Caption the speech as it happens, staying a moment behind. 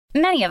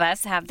Many of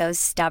us have those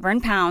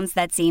stubborn pounds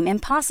that seem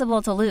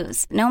impossible to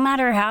lose, no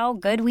matter how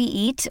good we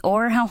eat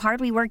or how hard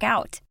we work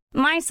out.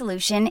 My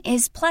solution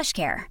is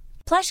PlushCare.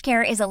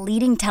 PlushCare is a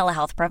leading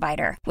telehealth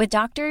provider with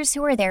doctors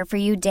who are there for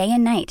you day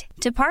and night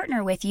to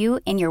partner with you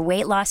in your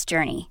weight loss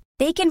journey.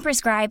 They can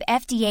prescribe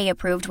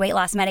FDA-approved weight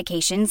loss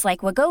medications like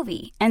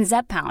Wegovy and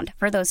Zepbound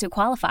for those who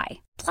qualify.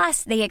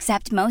 Plus, they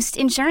accept most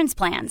insurance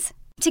plans.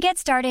 To get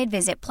started,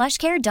 visit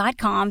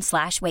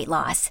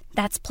plushcare.com/weightloss.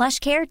 That's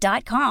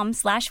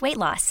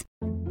plushcare.com/weightloss.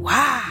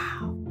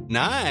 Wow.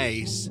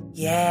 Nice.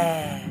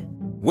 Yeah.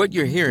 What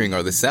you're hearing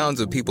are the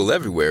sounds of people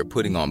everywhere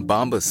putting on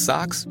Bombas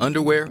socks,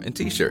 underwear, and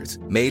T-shirts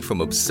made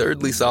from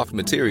absurdly soft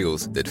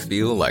materials that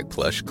feel like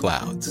plush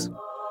clouds.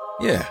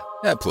 Yeah,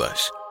 that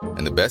plush.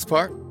 And the best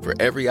part?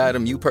 For every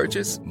item you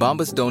purchase,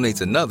 Bombas donates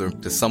another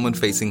to someone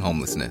facing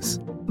homelessness.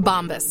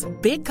 Bombas.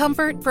 Big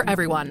comfort for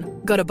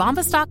everyone. Go to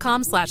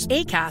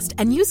bombas.com/ACAST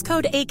and use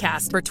code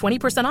ACAST for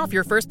 20% off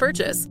your first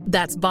purchase.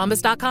 That's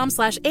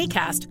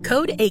bombas.com/ACAST.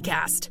 Code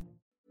ACAST.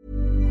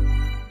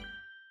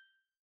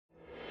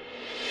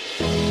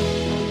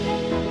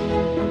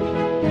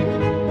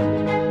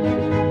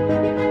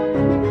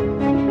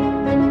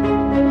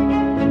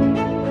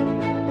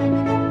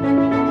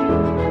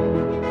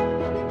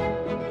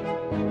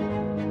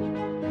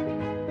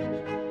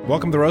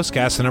 Welcome to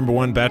Roastcast, the number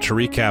one Bachelor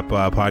recap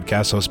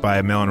podcast hosted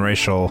by Mel and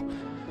Rachel,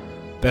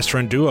 best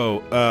friend duo.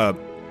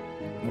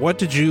 What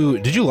did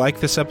you like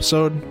this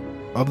episode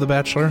of The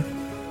Bachelor?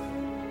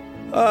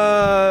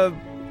 I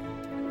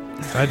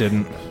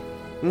didn't.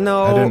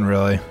 No. I didn't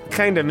really.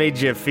 Kind of made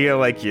you feel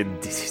like you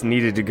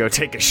needed to go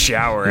take a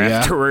shower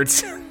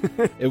afterwards.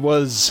 It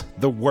was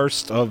the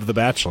worst of The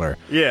Bachelor.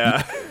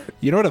 Yeah.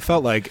 You know what it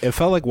felt like? It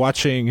felt like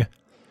watching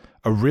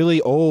a really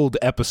old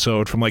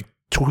episode from like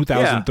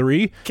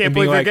 2003. Can't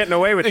believe they're getting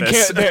away with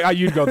this.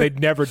 You'd go, they'd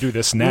never do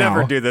this now.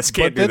 Never do this.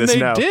 Can't do this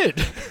now. But then they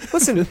did.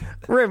 Listen,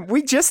 Rim,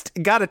 we just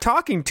got a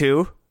talking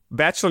to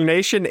Bachelor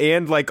Nation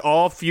and like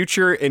all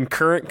future and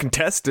current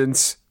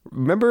contestants.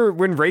 Remember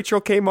when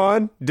Rachel came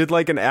on, did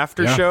like an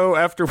after show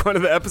after one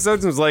of the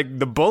episodes and was like,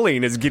 the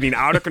bullying is getting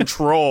out of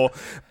control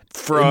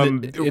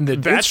from in the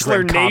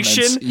Bachelor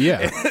Nation,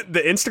 comments.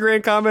 the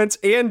Instagram comments,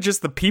 and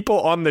just the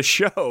people on the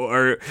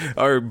show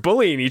are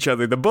bullying each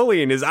other. The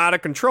bullying is out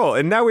of control.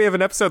 And now we have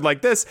an episode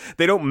like this.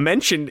 They don't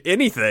mention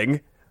anything.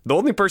 The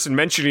only person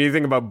mentioning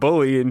anything about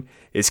bullying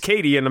is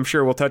Katie, and I'm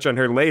sure we'll touch on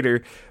her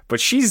later.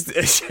 But she's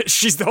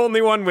the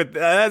only one that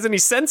has any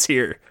sense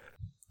here.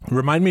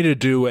 Remind me to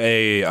do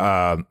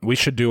we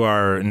should do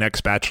our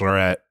next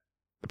Bachelorette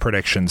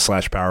prediction /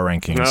 power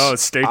rankings. Oh,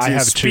 stay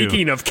tuned.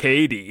 Speaking of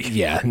Katie.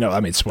 Yeah, no,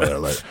 I mean, spoiler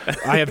alert.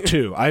 I have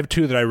two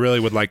that I really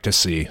would like to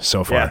see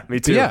so far. Yeah,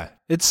 me too. But yeah,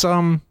 it's,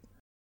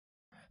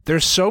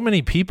 there's so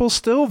many people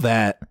still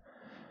that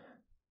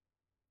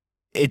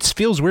it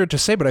feels weird to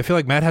say, but I feel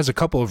like Matt has a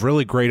couple of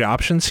really great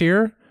options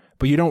here,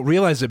 but you don't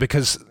realize it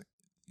because,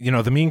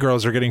 the Mean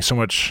Girls are getting so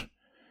much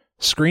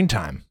screen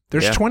time.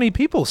 There's 20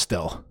 people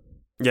still.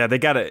 Yeah, they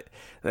got to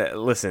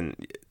listen.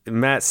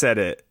 Matt said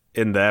it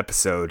in the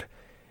episode.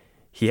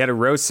 He had a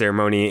rose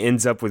ceremony and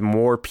ends up with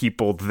more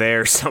people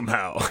there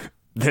somehow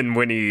than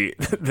when he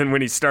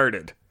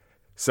started.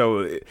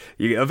 So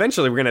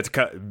eventually we're going to have to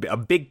cut. A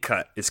big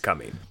cut is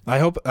coming. I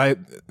hope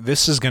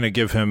this is going to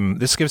gives him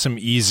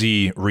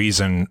easy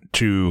reason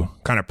to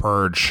kind of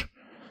purge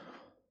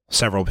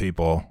several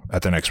people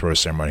at the next rose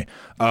ceremony.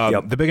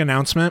 The big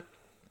announcement.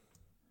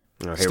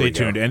 Stay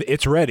tuned. And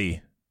it's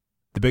ready.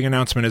 The big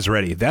announcement is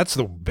ready. That's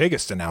the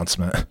biggest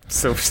announcement.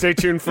 So stay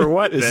tuned for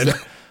what then?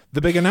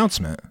 The big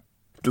announcement.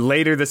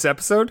 Later this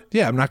episode?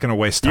 Yeah, I'm not going to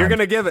waste time. You're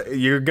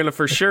going to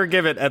for sure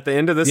give it at the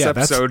end of this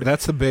episode.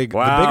 That's the big.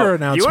 Wow. The bigger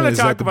announcement is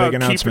that the big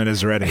announcement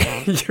is ready.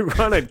 You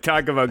want to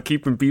talk about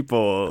keeping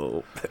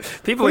people?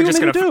 People are just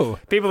going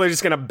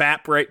to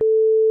bap right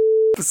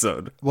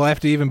episode. Well, I have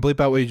to even bleep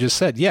out what you just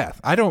said. Yeah,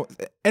 I don't.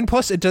 And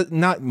plus, it does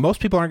not. Most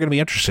people aren't going to be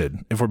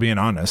interested if we're being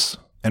honest,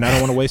 and I don't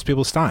want to waste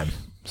people's time.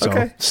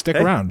 So stick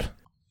around.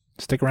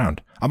 Stick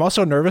around. I'm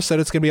also nervous that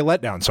it's going to be a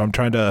letdown, so I'm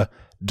trying to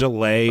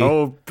delay.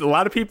 Oh, a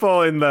lot of people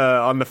on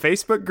the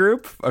Facebook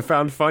group I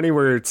found funny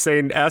were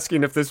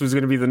asking if this was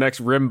going to be the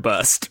next Rim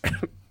Bust.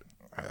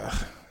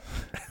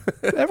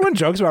 Everyone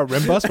jokes about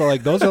Rim Bust, but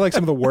like those are like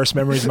some of the worst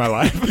memories of my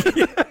life.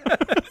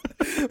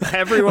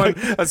 Everyone,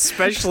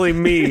 especially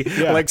me,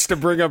 likes to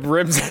bring up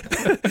Rim's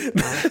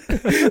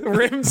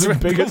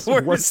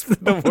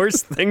the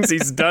worst things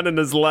he's done in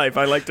his life.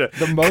 I like to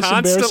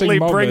constantly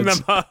bring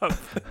them up.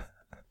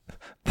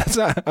 That's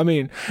not, I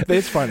mean,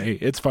 it's funny.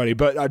 It's funny.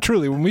 But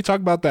truly, when we talk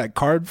about that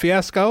card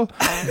fiasco,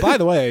 by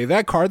the way,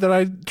 that card that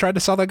I tried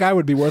to sell that guy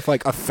would be worth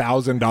like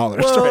 $1,000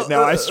 right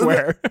now, I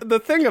swear. The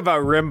thing about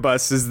Rim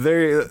Bus is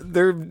they're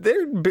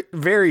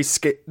very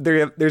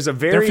there's a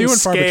very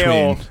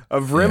scale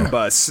of Rim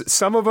Bus.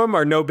 Some of them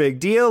are no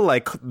big deal,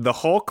 like the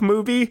Hulk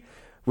movie,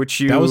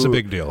 that was a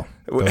big deal.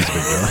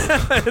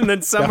 And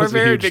then some are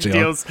very big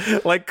deals,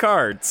 like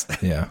cards.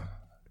 Yeah.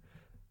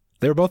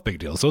 They were both big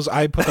deals.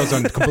 I put those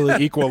on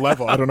completely equal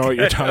level. I don't know what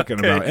you're talking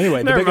about.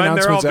 Anyway, the big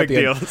announcements at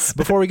the end.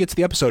 Before we get to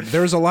the episode,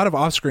 there's a lot of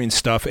off-screen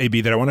stuff,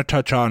 AB, that I want to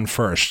touch on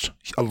first.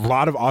 A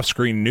lot of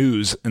off-screen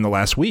news in the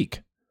last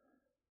week.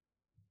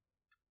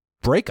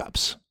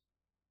 Breakups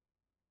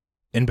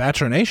in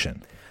Bachelor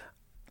Nation.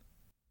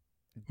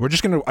 We're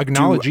just going to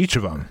acknowledge each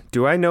of them.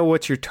 Do I know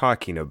what you're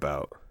talking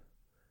about?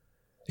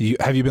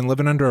 Have you been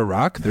living under a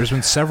rock? There's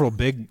been several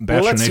big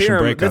Bachelor Nation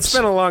breakups. It's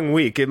been a long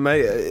week. Are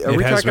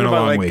we talking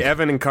about like week.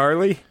 Evan and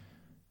Carly?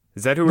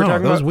 Is that who we're talking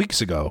about? No, that was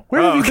weeks ago.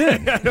 Where have you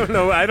been? I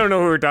don't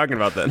know who we're talking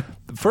about then.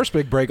 The first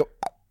big breakup,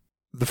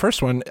 the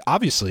first one,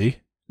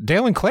 obviously,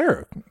 Dale and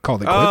Claire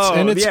called it quits,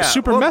 and it's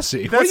super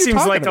messy. That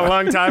seems like a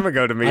long time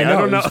ago to me. I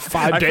don't know. It was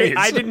 5 days.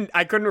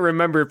 I couldn't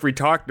remember if we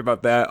talked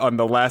about that on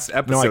the last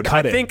episode. No,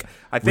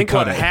 I think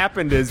what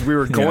happened is we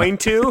were going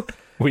to.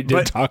 We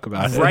did talk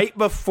about it right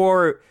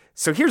before.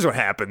 So here's what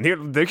happened.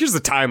 Here's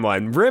the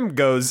timeline. Rim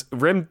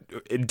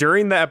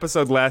during the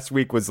episode last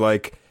week was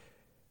like,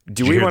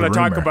 do we want to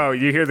talk about,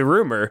 you hear the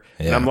rumor?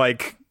 Yeah. And I'm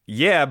like,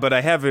 yeah, but I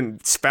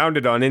haven't found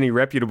it on any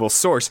reputable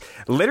source.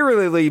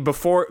 Literally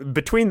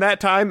between that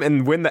time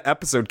and when the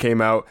episode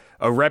came out,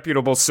 a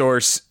reputable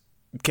source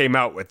came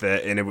out with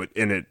it,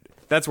 and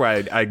that's why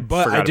I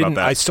forgot about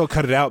that. I still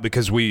cut it out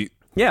because the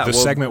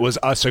segment was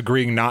us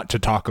agreeing not to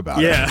talk about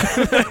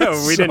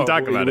it. We didn't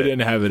talk about it. We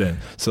didn't have it in.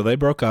 So they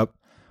broke up.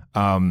 Do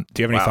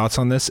you have any thoughts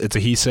on this? It's a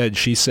he said,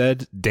 she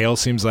said. Dale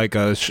seems like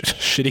a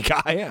shitty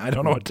guy. I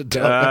don't know what to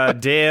tell.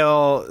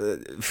 Dale,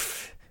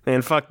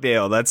 man, fuck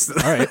Dale. That's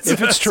all right.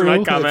 If it's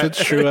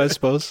true, I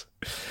suppose.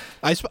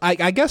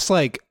 I guess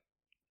like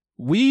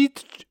we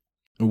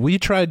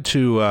tried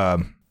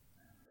to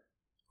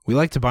we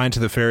like to buy into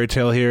the fairy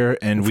tale here,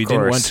 and we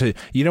didn't want to.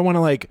 You don't want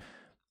to like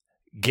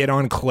get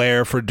on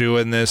Claire for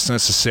doing this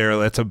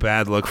necessarily. That's a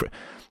bad look.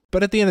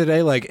 But at the end of the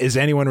day, like, is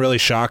anyone really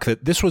shocked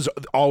that this was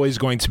always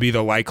going to be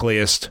the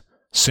likeliest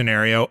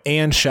scenario?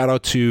 And shout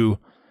out to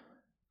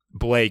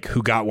Blake,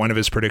 who got one of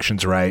his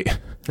predictions right.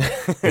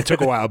 It took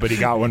a while, but he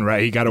got one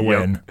right. He got a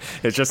win.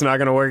 It's just not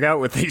going to work out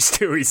with these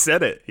two. He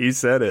said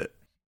it.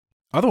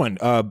 Other one,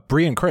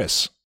 Bree and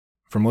Chris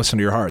from Listen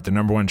to Your Heart, the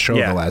 #1 show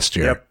of the last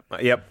year.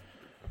 Yep.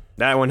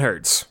 That one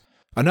hurts.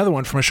 Another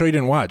one from a show you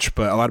didn't watch,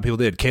 but a lot of people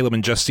did. Caleb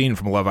and Justine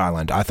from Love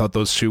Island. I thought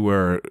those two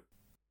were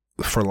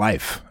for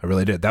life. I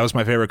really did. That was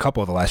my favorite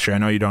couple of the last year. I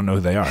know you don't know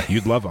who they are.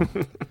 You'd love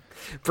them.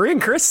 Bree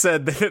and Chris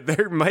said that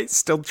they might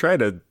still try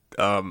to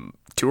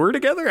tour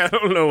together. I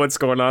don't know what's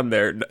going on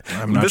there.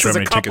 I'm not sure how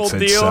many tickets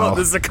they'd sell.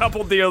 This is a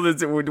couple deal.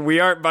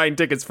 We aren't buying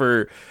tickets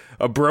for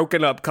a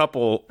broken up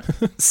couple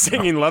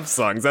singing love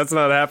songs. That's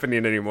not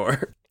happening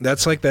anymore.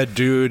 That's like that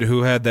dude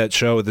who had that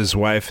show with his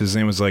wife. His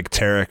name was like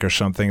Tarek or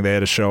something. They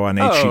had a show on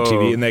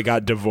HGTV and they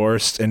got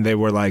divorced, and they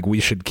were like, we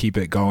should keep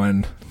it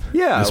going.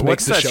 Yeah, this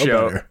makes the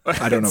show better.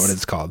 I don't know what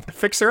it's called.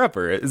 Fixer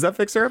Upper. Is that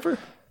Fixer Upper?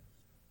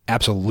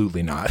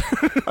 Absolutely not.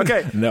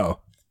 Okay. No.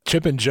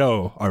 Chip and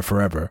Joe are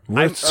forever.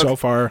 So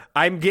far.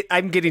 I'm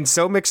getting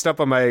so mixed up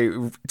on my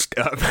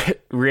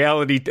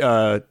reality.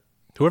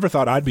 Whoever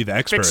thought I'd be the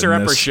expert Fixer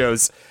in Upper this.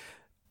 shows.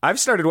 I've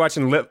started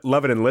watching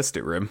Love It and List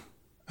It, Rim.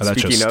 Oh, that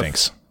just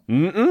stinks.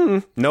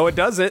 No, it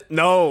doesn't.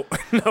 No,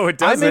 it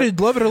doesn't. I made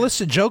a Love It or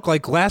List It joke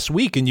like last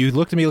week, and you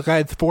looked at me like I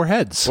had 4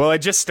 heads. Well, I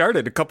just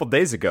started a couple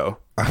days ago.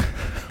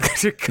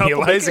 A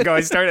couple days ago,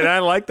 I started. I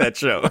like that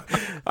show.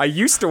 I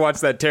used to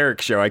watch that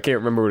Tarek show. I can't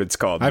remember what it's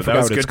called. I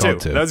forgot what it's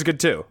called too. That was good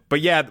too.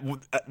 But yeah,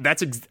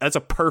 that's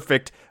a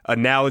perfect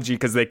analogy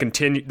because they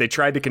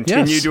tried to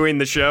continue doing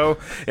the show,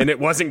 and it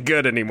wasn't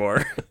good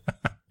anymore.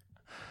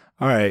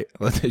 All right,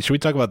 should we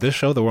talk about this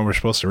show, the one we're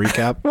supposed to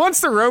recap?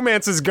 Once the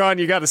romance is gone,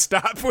 you got to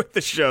stop with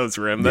the shows,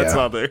 Rim. That's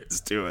all there is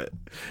to it.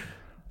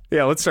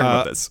 Yeah, let's talk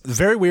about this.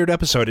 Very weird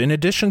episode. In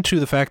addition to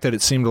the fact that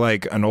it seemed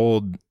like an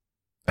old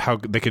How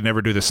They Could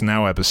Never Do This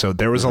Now episode,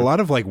 there was a lot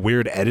of like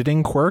weird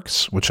editing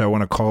quirks, which I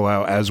want to call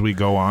out as we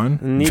go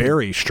on.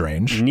 Very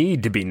strange.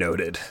 Need to be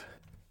noted.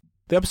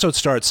 The episode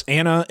starts.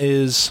 Anna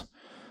is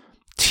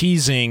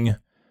teasing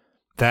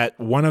that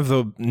one of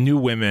the new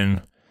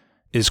women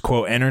is,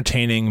 quote,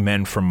 entertaining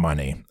men for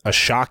money. A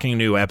shocking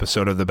new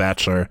episode of The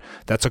Bachelor.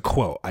 That's a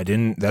quote.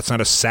 That's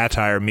not a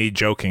satire, me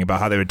joking about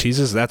how they would tease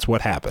us. That's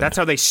what happened. That's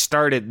how they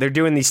started. They're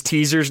doing these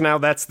teasers now.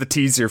 That's the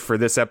teaser for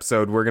this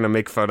episode. We're going to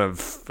make fun of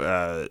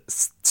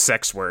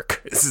sex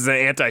work. This is an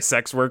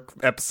anti-sex work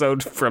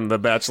episode from The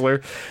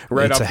Bachelor.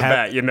 Right off the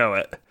bat, you know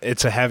it.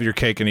 It's a have your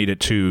cake and eat it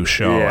too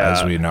show,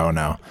 as we know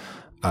now.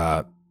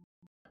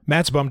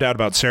 Matt's bummed out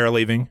about Sarah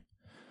leaving.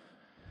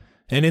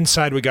 And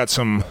inside we got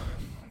some,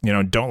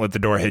 don't let the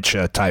door hit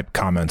you type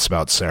comments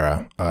about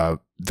Sarah.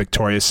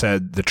 Victoria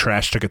said the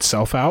trash took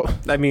itself out.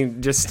 I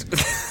mean, just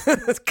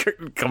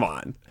come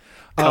on.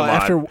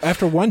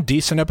 After one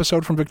decent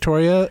episode from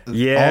Victoria,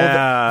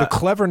 all the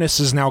cleverness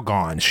is now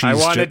gone.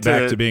 She's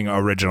back to being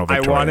original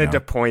Victoria. I wanted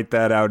to point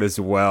that out as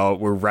well.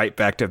 We're right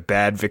back to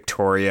bad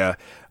Victoria,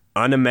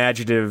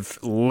 unimaginative,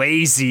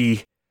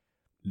 lazy,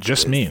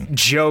 just mean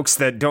jokes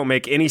that don't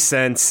make any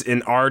sense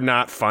and are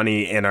not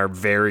funny and are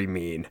very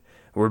mean.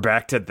 We're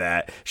back to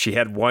that. She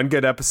had one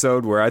good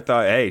episode where I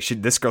thought, hey,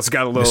 this girl's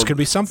got a little... This could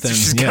be something.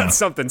 She's got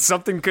something.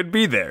 Something could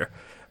be there.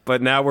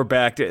 But now we're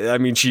back to... I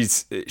mean, she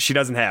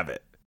doesn't have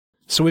it.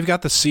 So we've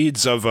got the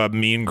seeds of a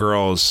Mean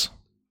Girls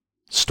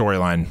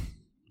storyline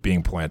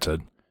being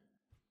planted.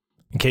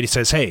 And Katie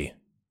says, hey,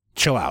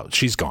 chill out.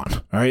 She's gone.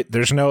 All right?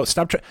 There's no...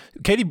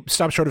 Katie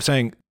stopped short of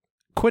saying...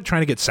 Quit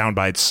trying to get sound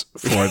bites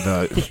for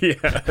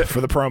the for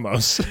the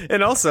promos.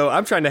 And also,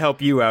 I'm trying to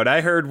help you out.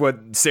 I heard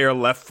what Sarah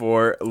left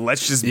for.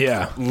 Let's just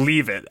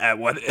leave it at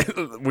what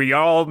we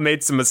all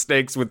made some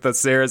mistakes with the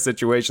Sarah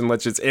situation.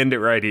 Let's just end it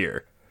right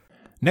here.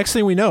 Next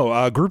thing we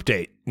know, group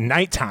date,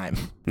 nighttime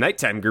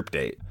Group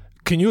date.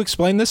 Can you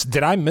explain this?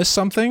 Did I miss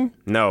something?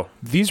 No.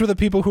 These were the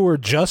people who were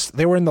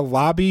they were in the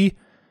lobby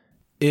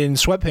in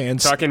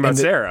sweatpants talking about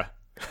Sarah.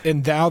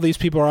 And now these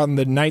people are on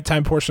the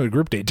nighttime portion of the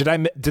group date.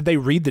 Did they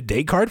read the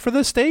date card for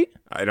this date?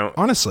 I don't.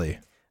 Honestly,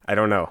 I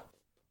don't know.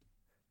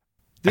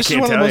 This is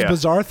one of the most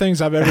bizarre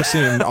things I've ever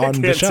seen on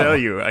the show. I can't tell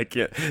you. I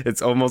can't.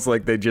 It's almost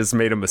like they just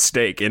made a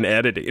mistake in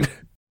editing.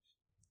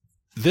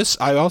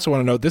 I also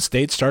want to know, this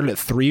date started at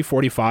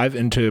 3:45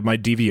 into my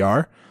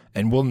DVR,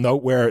 and we'll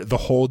note where the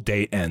whole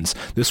date ends.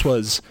 This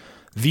was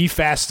the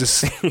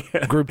fastest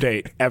group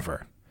date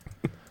ever.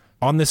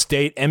 On this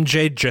date,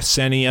 MJ,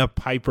 Jasenia,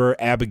 Piper,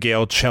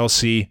 Abigail,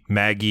 Chelsea,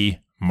 Maggie,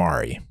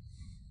 Mari.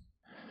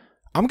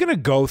 I'm going to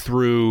go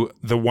through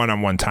the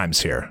one-on-one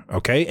times here,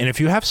 okay? And if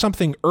you have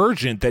something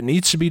urgent that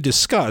needs to be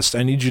discussed,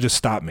 I need you to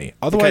stop me.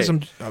 Otherwise,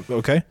 okay.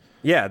 Okay?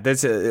 Yeah,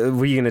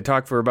 we going to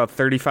talk for about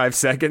 35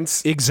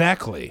 seconds?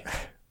 Exactly.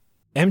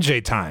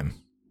 MJ time.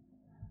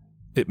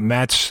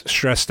 Matt's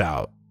stressed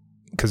out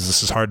because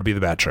this is hard to be the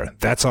Bachelor.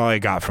 That's all I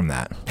got from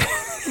that.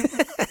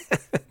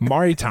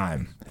 Mari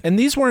time. And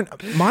these weren't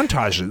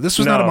montages. This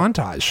was not a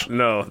montage.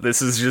 No,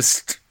 this is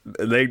just...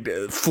 They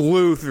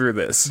flew through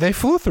this. They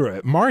flew through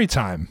it. Mari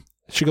time.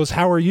 She goes,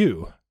 how are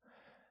you?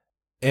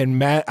 And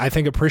Matt, I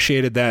think,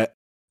 appreciated that.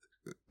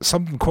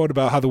 Some quote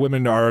about how the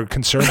women are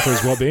concerned for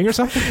his well-being or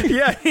something.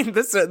 Yeah, I mean,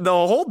 the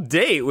whole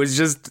date was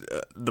just...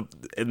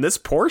 and this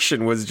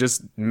portion was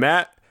just...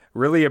 Matt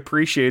really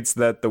appreciates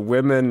that the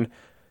women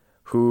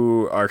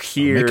who are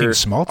here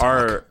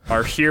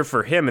are here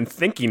for him and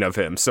thinking of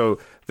him. So...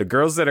 The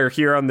girls that are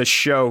here on the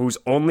show, whose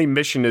only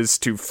mission is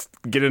to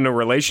get in a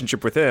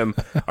relationship with him,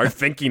 are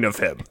thinking of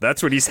him.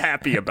 That's what he's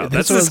happy about.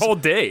 That's his whole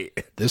day.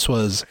 This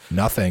was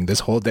nothing.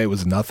 This whole day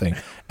was nothing.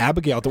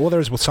 Abigail, well,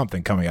 there's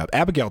something coming up.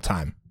 Abigail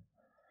time.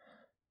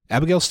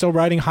 Abigail's still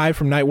riding high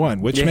from night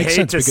one, which makes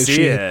sense because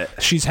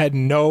she's had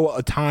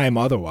no time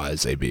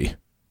otherwise, AB.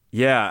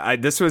 Yeah,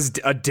 this was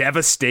a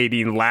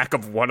devastating lack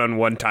of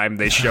one-on-one time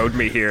they showed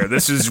me here.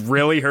 This is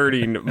really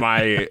hurting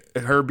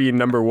her being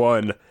number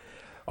one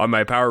on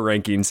my power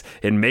rankings,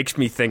 and makes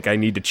me think I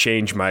need to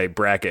change my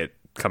bracket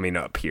coming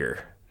up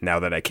here now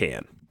that I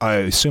can. I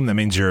assume that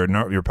means your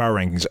power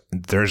rankings,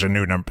 there's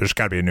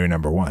got to be a new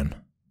number one.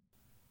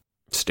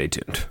 Stay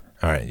tuned.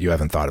 All right, you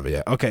haven't thought of it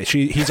yet. Okay,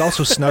 he's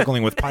also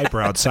snuggling with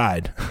Piper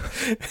outside,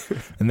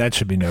 and that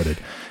should be noted.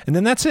 And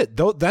then that's it.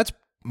 That's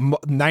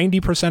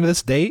 90% of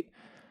this date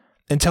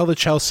until the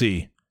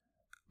Chelsea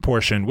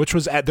portion, which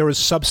was there was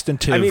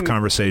substantive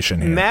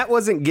conversation here. Matt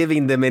wasn't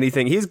giving them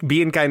anything. He's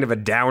being kind of a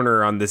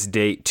downer on this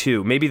date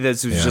too. Maybe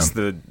this was just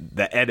the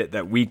edit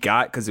that we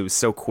got because it was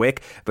so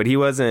quick, but he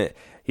wasn't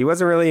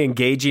really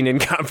engaging in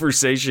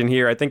conversation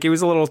here. I think he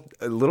was a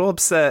little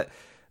upset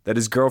that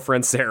his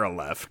girlfriend Sarah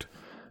left.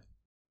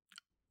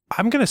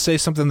 I'm going to say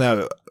something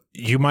that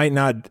you might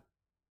not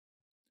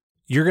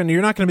you're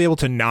not going to be able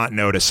to not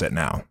notice it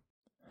now.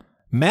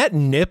 Matt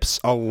nips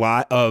a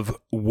lot of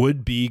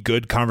would-be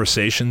good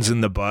conversations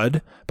in the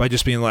bud by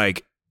just being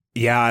like,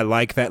 yeah, I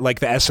like that. Like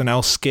the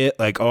SNL skit,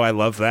 like, oh, I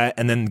love that.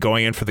 And then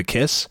going in for the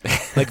kiss.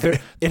 Like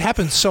it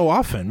happens so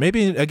often.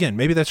 Maybe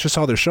that's just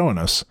all they're showing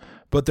us.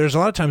 But there's a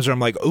lot of times where I'm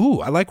like,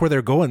 ooh, I like where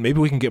they're going. Maybe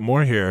we can get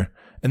more here.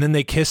 And then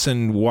they kiss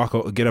and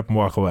get up and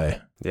walk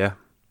away. Yeah.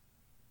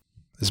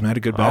 Is Matt a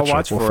good Bachelor? I'll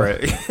watch for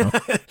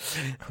it.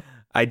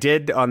 I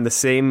did, on the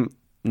same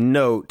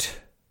note,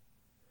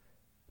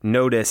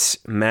 notice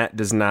Matt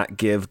does not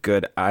give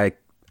good eye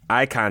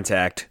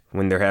contact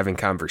when they're having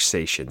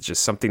conversations.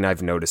 Just something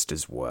I've noticed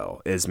as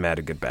well. Is Matt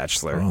a good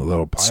Bachelor? Oh, a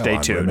little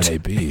pylon. Stay tuned.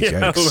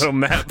 Yeah, a little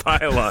Matt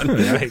pylon.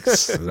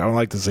 Yikes. I don't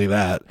like to see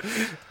that.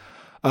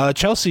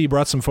 Chelsea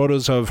brought some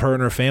photos of her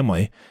and her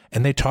family,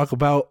 and they talk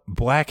about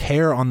black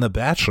hair on The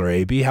Bachelor.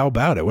 AB, how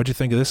about it? What'd you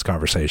think of this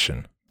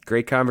conversation?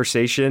 Great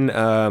conversation.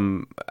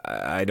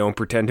 I don't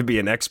pretend to be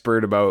an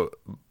expert about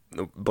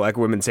black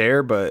women's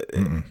hair, but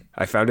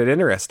I found it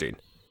interesting.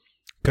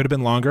 Could have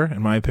been longer,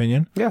 in my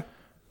opinion. Yeah.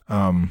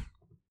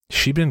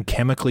 She'd been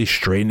chemically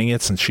straightening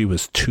it since she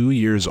was 2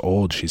 years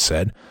old, she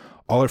said.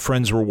 All her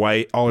friends were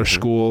white. All her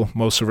school,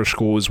 most of her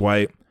school was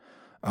white.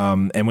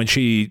 And when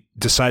she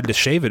decided to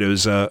shave it, it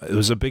was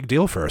a big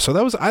deal for her. So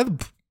that was I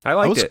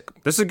liked it.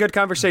 This is a good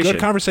conversation. Good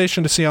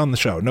conversation to see on the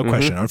show, no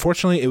question.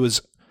 Unfortunately, it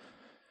was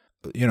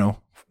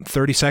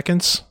 30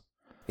 seconds.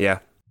 Yeah.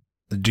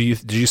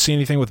 Did you see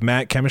anything with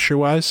Matt chemistry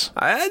wise?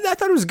 I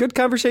thought it was a good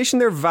conversation.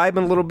 They're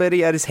vibing a little bit. He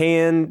had his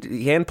hand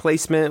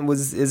placement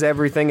is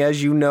everything,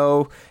 as you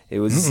know. It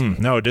was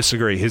no,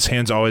 disagree. His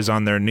hand's always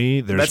on their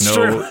knee. There's that's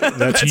no true.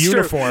 that's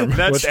uniform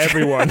with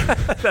everyone.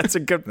 That's a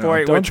good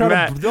point. Don't try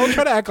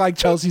to act like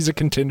Chelsea's a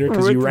contender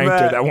because you ranked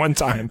her that one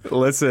time.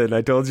 Listen,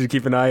 I told you to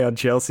keep an eye on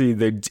Chelsea.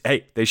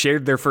 They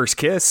shared their first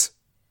kiss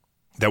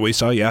that we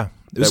saw. Yeah.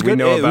 It was,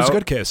 it was a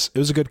good kiss. It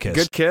was a good kiss.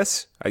 Good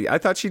kiss. I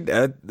thought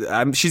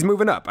she's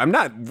moving up. I'm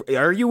not.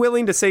 Are you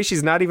willing to say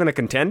she's not even a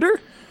contender?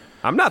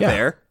 I'm not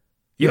there.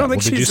 You don't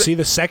think she's... Did you see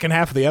the second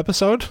half of the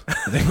episode?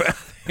 I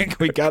think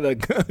we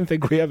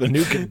have a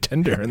new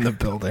contender in the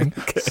building.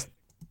 Okay.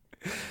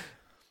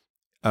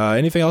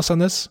 Anything else on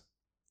this?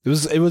 It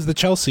was the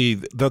Chelsea.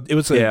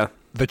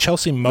 The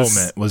Chelsea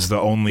moment was the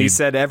only. He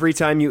said every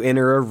time you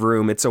enter a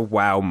room, it's a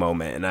wow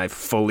moment, and I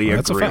fully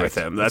agree with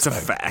him. That's a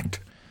fact.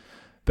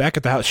 Back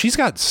at the house, she's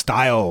got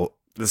style.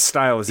 The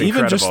style is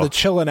incredible. Even just the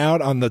chilling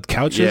out on the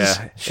couches.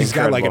 Yeah, she's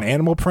got like an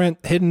animal print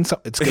hidden.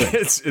 It's good.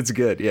 it's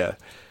good. Yeah.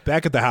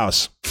 Back at the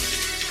house,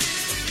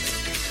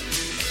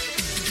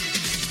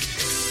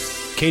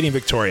 Katie and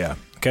Victoria.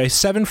 Okay,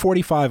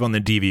 7:45 on the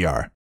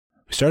DVR.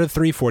 We started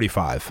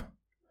 3:45.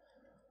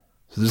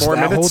 So 4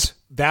 minutes.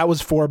 That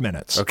was 4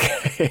 minutes.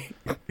 Okay.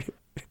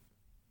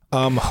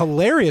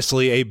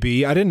 Hilariously,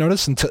 AB, I didn't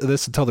notice until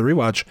the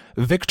rewatch.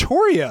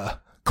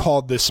 Victoria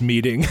called this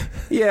meeting.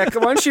 Yeah,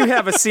 why don't you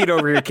have a seat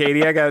over here,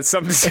 Katie? I got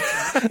something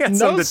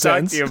to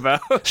talk to you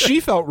about.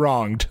 She felt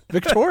wronged.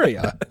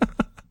 Victoria.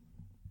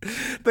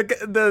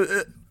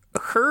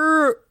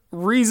 Her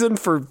reason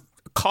for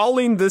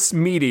calling this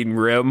meeting,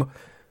 Rim.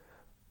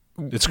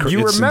 It's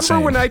remember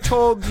insane.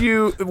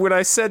 when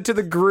I said to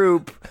the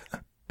group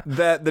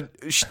that the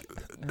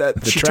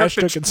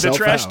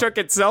trash took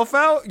itself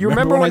out? You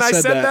remember when I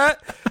said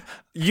that?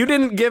 You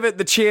didn't give it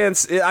the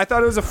chance. I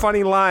thought it was a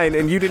funny line,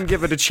 and you didn't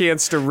give it a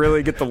chance to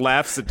really get the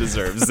laughs it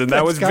deserves, and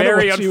that was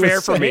very unfair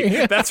for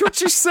me. That's what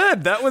she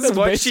said. That was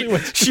what she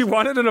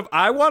wanted.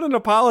 I want an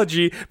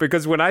apology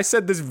because when I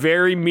said this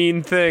very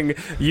mean thing,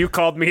 you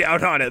called me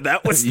out on it.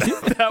 That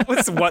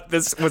was what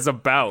this was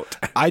about.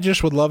 I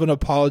just would love an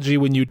apology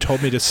when you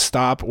told me to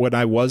stop when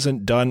I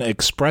wasn't done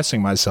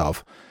expressing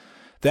myself.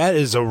 That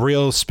is a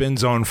real spin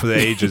zone for the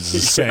ages,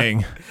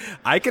 saying,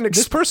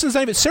 this person's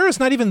not even, Sarah's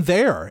not even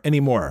there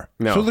anymore.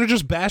 No. So they're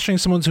just bashing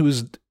someone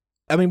who's,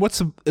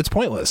 it's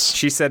pointless.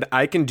 She said,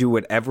 I can do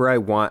whatever I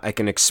want. I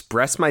can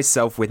express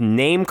myself with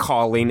name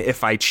calling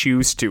if I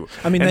choose to.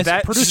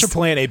 That's producer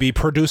plan, AB,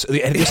 producer.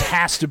 This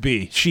has to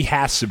be. She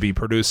has to be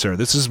producer.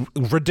 This is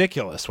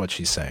ridiculous what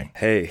she's saying.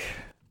 Hey,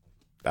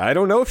 I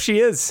don't know if she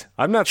is.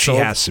 I'm not sold.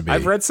 She has to be.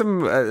 I've read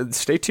some,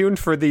 stay tuned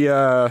for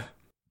the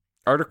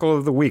article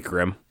of the week,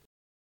 Rim.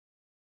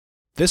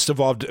 This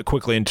evolved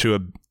quickly into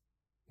a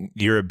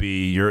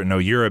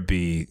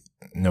Eurobe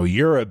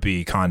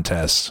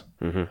contest.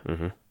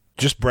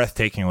 Just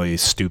breathtakingly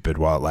stupid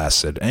while it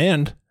lasted.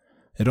 And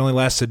it only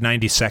lasted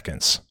 90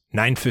 seconds.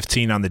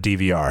 9:15 on the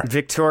DVR.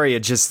 Victoria,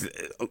 just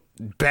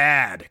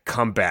bad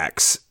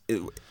comebacks.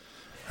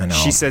 I know.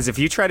 She says, if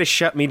you try to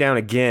shut me down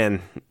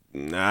again,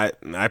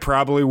 I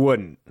probably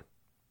wouldn't.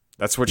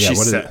 That's what she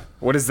said.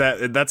 What is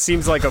that? That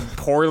seems like a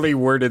poorly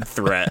worded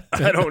threat.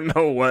 I don't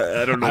know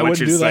what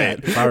you're saying.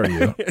 That if I were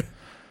you.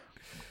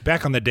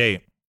 Back on the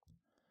date.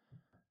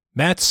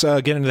 Matt's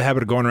getting into the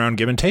habit of going around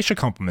giving Tayshia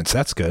compliments.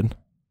 That's good.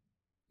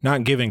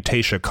 Not giving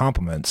Tayshia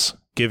compliments.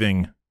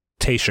 Giving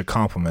Tayshia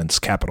compliments,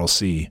 capital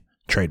C,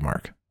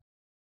 trademark.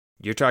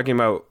 You're talking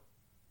about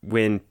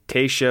when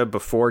Tayshia,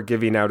 before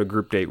giving out a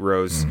group date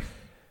rose,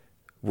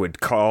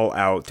 would call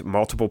out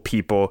multiple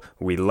people.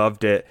 We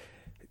loved it.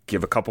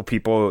 Give a couple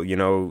people,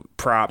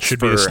 props. Should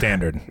be a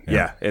standard.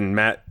 Yeah. And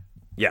Matt,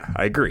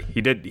 I agree.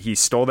 He did. He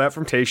stole that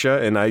from Tayshia,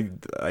 and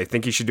I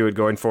think he should do it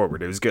going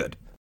forward. It was good.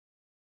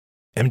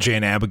 MJ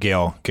and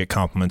Abigail get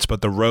compliments,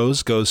 but the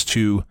rose goes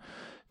to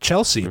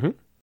Chelsea. Mm-hmm.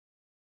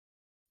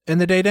 And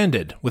the date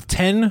ended with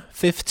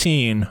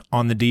 10:15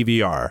 on the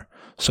DVR.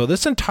 So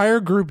this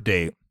entire group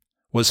date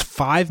was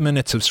 5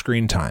 minutes of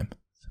screen time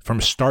from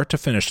start to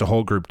finish, the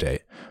whole group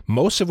date,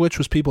 most of which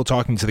was people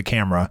talking to the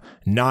camera,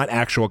 not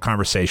actual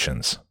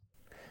conversations.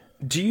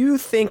 Do you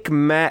think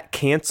Matt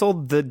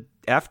canceled the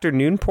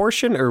afternoon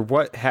portion, or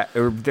what?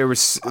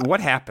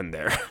 What happened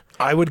there?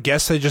 I would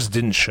guess they just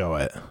didn't show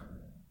it.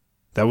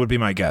 That would be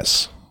my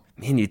guess.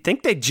 Man, you'd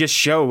think they'd just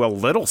show a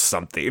little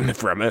something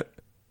from it.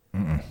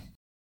 Mm-mm.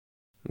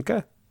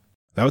 Okay.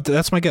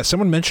 That's my guess.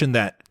 Someone mentioned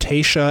that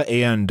Tayshia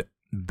and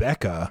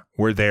Becca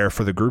were there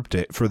for the group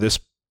date, for this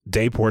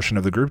day portion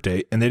of the group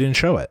date, and they didn't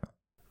show it.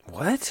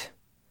 What?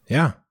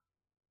 Yeah.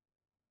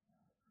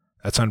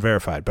 That's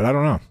unverified, but I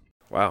don't know.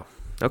 Wow.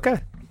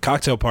 Okay.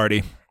 Cocktail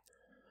party.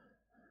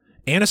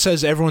 Anna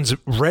says everyone's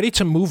ready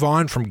to move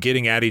on from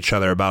getting at each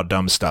other about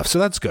dumb stuff. So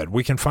that's good.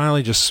 We can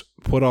finally just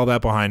put all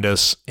that behind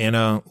us.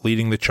 Anna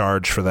leading the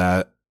charge for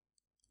that.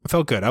 I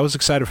felt good. I was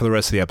excited for the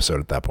rest of the episode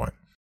at that point.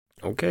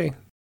 Okay.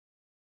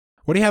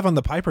 What do you have on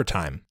the Piper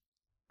time?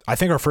 I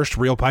think our first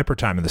real Piper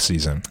time of the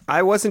season.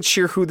 I wasn't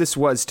sure who this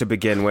was to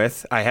begin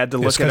with. I had to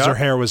look it up. Because her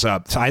hair was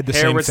up. So I had the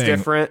same thing. Hair was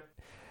different.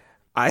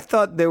 I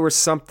thought there was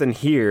something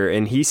here,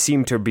 and he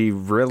seemed to be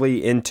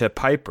really into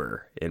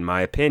Piper, in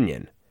my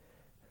opinion.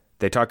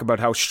 They talk about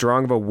how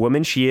strong of a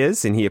woman she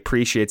is, and he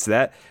appreciates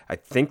that. I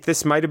think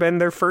this might have been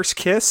their first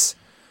kiss.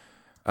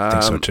 I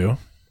think so, too.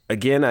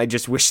 Again, I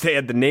just wish they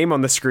had the name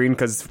on the screen,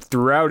 because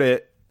throughout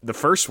it, the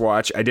first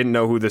watch, I didn't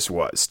know who this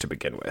was to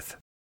begin with.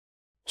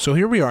 So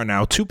here we are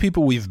now, two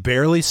people we've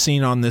barely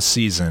seen on this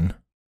season,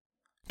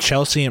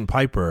 Chelsea and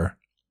Piper.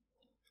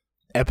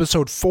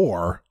 Episode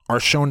 4 are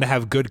shown to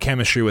have good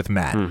chemistry with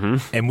Matt,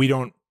 and we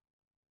don't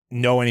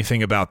know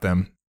anything about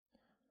them.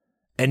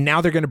 And now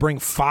they're going to bring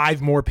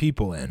 5 more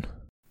people in.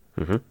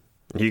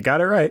 You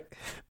got it right.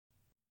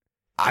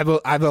 I'm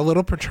a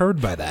little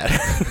perturbed by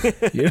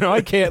that.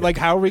 I can't, like,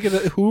 how are we going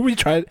to, who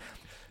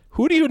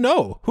do you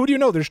know? Who do you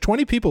know? There's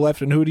 20 people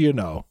left, and who do you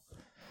know?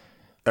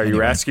 Are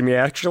you asking me,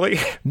 actually?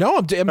 No,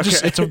 I'm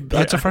just, it's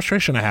a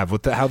frustration I have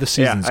with how the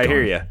season's going. I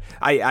hear you.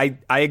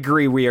 I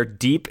agree. We are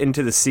deep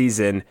into the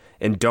season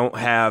and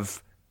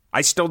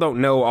I still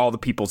don't know all the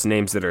people's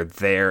names that are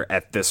there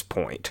at this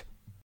point.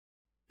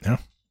 Yeah.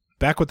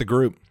 Back with the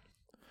group.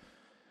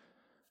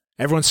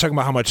 Everyone's talking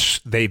about how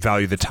much they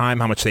value the time,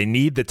 how much they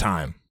need the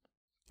time.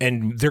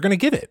 And they're going to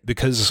get it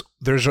because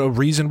there's a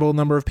reasonable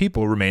number of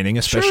people remaining,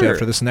 especially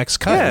after this next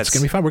cut. Yes. It's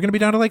going to be fun. We're going to be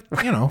down to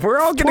we're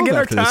all going to get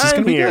our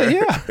time here.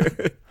 Yeah.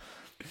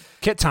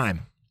 Kit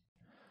time.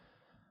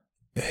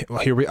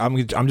 Well,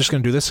 I'm just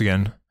going to do this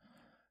again.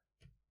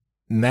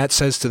 Matt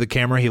says to the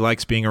camera he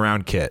likes being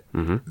around Kit.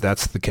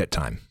 That's the Kit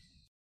time.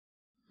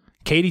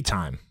 Katie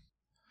time.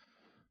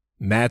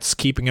 Matt's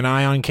keeping an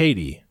eye on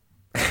Katie.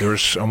 There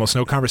was almost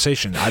no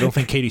conversation. I don't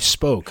think Katie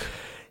spoke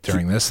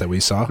during this that we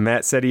saw.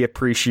 Matt said he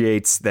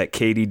appreciates that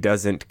Katie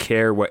doesn't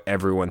care what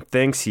everyone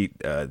thinks.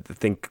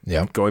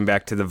 Going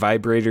back to the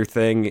vibrator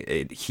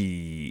thing,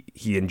 he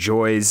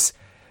enjoys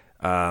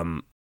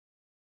that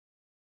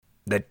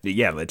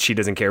she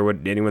doesn't care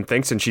what anyone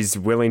thinks, and she's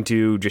willing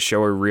to just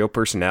show her real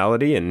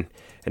personality and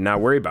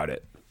not worry about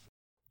it.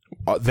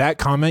 That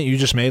comment you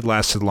just made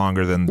lasted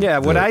longer than... Yeah,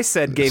 what I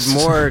said gave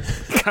more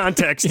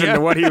context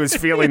into what he was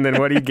feeling than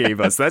what he gave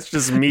us. That's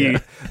just me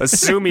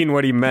assuming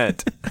what he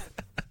meant.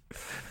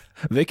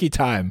 Vicky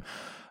time.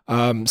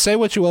 Say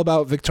what you will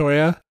about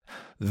Victoria.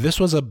 This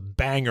was a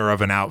banger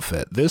of an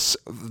outfit. This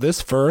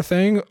fur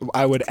thing,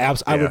 I would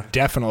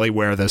definitely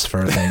wear this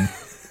fur thing.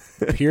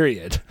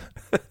 Period.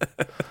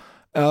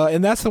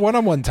 And that's the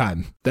one-on-one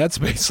time. That's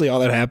basically all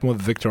that happened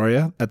with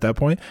Victoria at that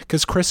point,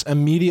 because Chris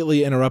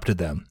immediately interrupted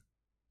them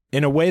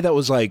in a way that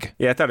was like,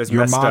 I thought it was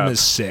your messed mom up. is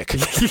sick.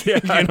 You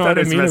know what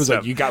I mean? It was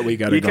like, we got to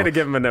go. You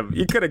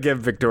could have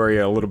given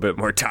Victoria a little bit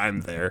more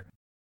time there.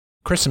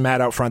 Chris and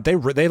Matt out front, they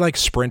like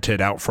sprinted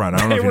out front. I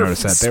don't know if you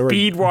noticed that. They were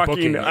speed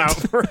walking out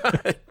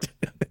front.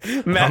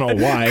 Matt, I don't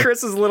know why.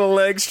 Chris's little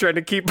legs trying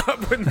to keep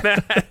up with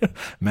Matt.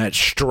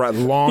 Matt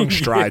long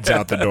strides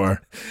out the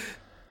door.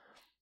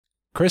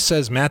 Chris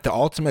says, Matt, the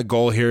ultimate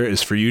goal here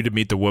is for you to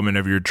meet the woman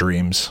of your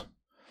dreams.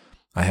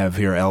 I have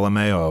here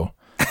LMAO.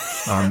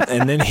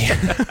 And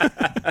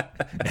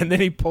then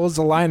he pulls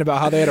the line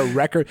about how they had a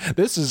record.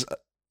 This is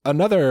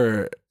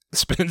another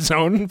spin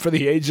zone for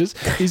the ages.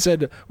 He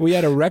said, we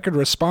had a record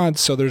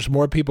response, so there's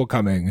more people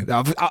coming.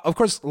 Now, of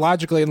course,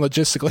 logically and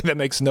logistically, that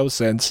makes no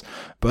sense,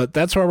 but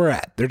that's where we're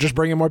at. They're just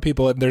bringing more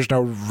people, and there's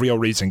no real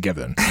reason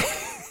given.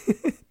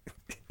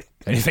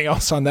 Anything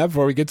else on that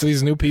before we get to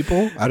these new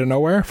people out of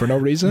nowhere for no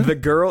reason?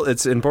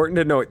 It's important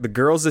to note, the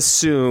girls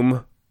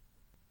assume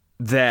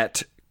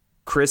that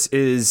Chris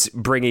is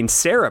bringing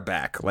Sarah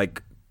back.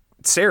 Like,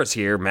 Sarah's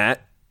here,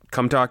 Matt,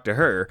 come talk to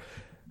her.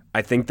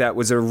 I think that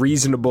was a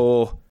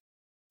reasonable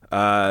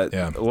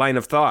line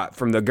of thought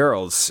from the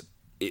girls.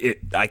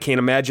 I can't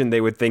imagine they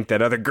would think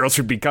that other girls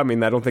would be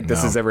coming. I don't think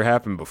this has ever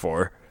happened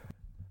before.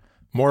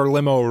 More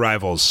limo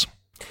arrivals.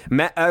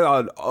 Matt,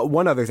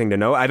 one other thing to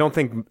know, I don't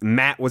think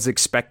Matt was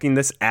expecting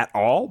this at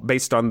all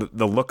based on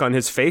the look on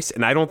his face,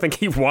 and I don't think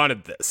he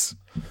wanted this.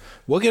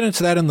 We'll get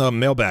into that in the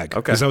mailbag. Okay.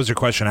 Because that was your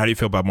question. How do you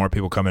feel about more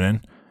people coming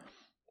in?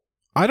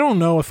 I don't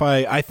know if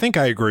I think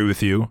I agree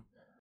with you.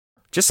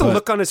 Just the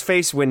look on his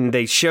face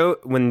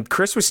when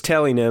Chris was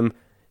telling him,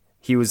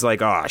 he was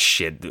like, oh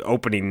shit, the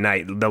opening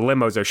night, the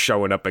limos are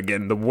showing up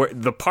again.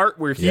 The part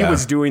where he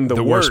was doing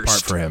the worst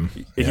part for him.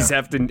 He's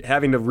having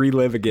to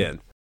relive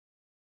again.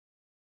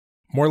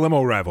 More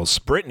limo arrivals.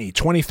 Brittany,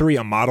 23,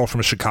 a model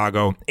from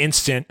Chicago.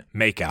 Instant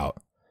makeout.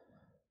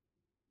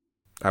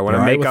 I want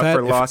to make up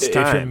for lost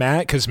time. If you're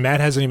Matt, because Matt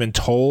hasn't even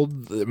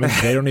told. I mean,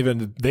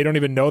 they don't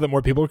even know that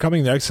more people are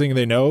coming. The next thing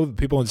they know, the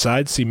people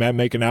inside see Matt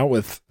making out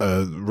with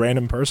a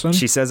random person.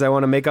 She says, "I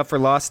want to make up for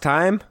lost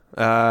time."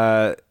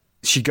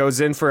 She goes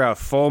in for a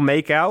full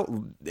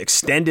makeout,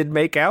 extended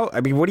makeout.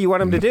 I mean, what do you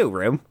want him to do,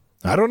 Rim?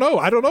 I don't know.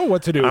 I don't know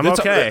what to do. I'm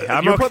okay.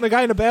 You're putting the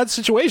guy in a bad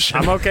situation.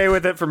 I'm okay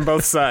with it from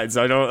both sides.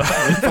 I don't.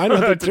 I know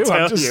what to too.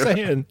 I'm just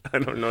saying. I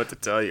don't know what to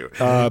tell you.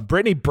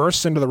 Brittany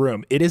bursts into the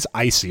room. It is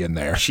icy in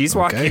there. She's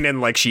walking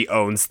in like she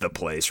owns the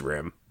place,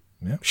 Rim.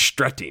 Yeah.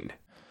 Strutting.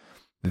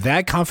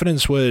 That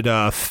confidence would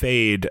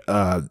fade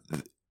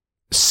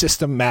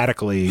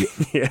systematically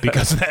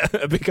because of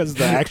the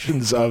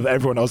actions of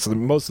everyone else,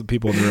 most of the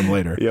people in the room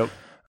later. Yep.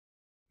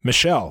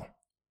 Michelle,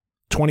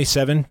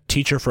 27,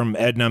 teacher from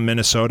Edna,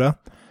 Minnesota.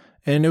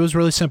 And it was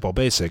really simple,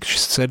 basic. She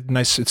said,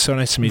 it's so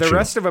nice to meet you. The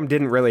rest of them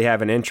didn't really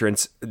have an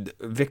entrance.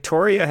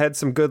 Victoria had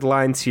some good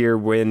lines here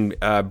when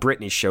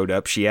Brittany showed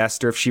up. She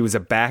asked her if she was a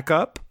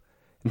backup,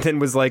 and then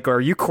was like,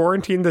 are you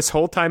quarantined this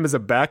whole time as a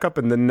backup?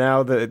 And then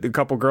now the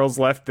couple girls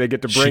left, they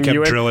get to bring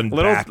you in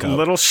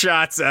little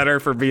shots at her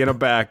for being a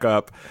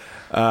backup.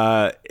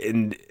 Well,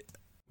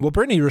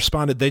 Brittany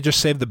responded, they just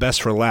saved the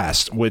best for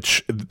last,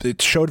 which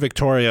it showed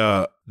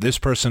Victoria, this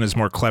person is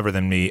more clever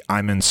than me.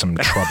 I'm in some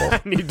trouble.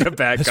 I need to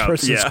back this up.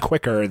 This person's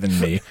quicker than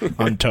me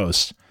on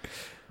toast.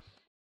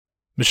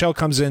 Michelle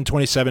comes in,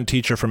 27,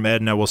 teacher from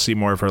Edna. We'll see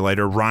more of her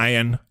later.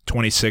 Ryan,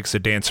 26, a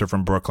dancer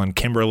from Brooklyn.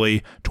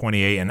 Kimberly,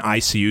 28, an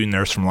ICU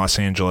nurse from Los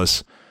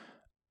Angeles.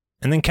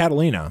 And then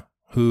Catalina,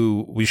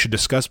 who we should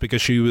discuss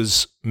because she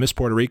was Miss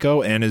Puerto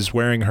Rico and is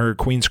wearing her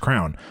queen's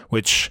crown,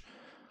 which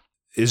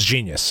is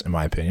genius, in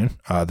my opinion.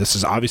 This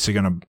is obviously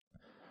going to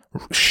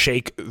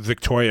shake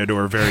Victoria to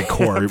her very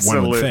core,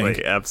 one would think.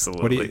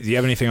 Absolutely. Do you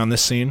have anything on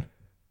this scene?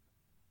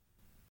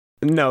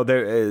 No,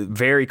 they're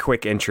very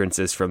quick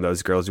entrances from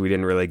those girls. We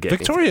didn't really get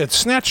Victoria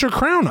snatched her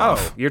crown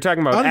off. Oh, you're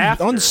talking about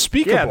after.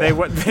 Unspeakable.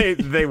 Yeah,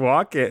 they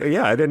walk in.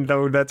 Yeah, I didn't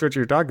know that's what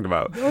you're talking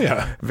about. Oh,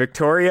 yeah.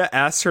 Victoria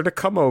asks her to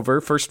come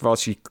over. First of all,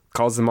 she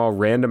calls them all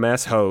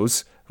random-ass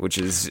hoes, which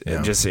is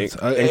just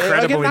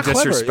incredibly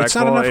disrespectful. It's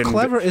not enough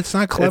clever. It's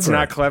not clever. It's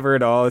not clever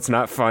at all. It's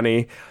not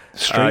funny.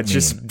 Straight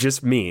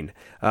just mean.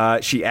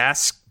 She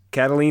asks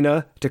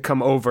Catalina to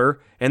come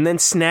over and then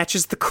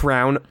snatches the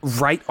crown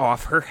right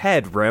off her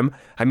head, Rim.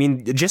 I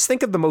mean, just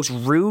think of the most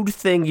rude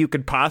thing you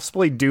could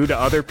possibly do to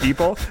other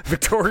people.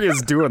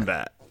 Victoria's doing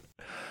that.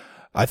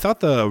 I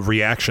thought the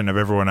reaction of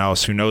everyone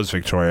else who knows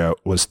Victoria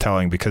was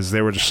telling, because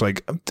they were just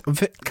like,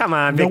 come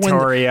on,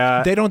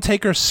 Victoria. They don't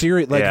take her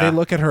serious. Like, they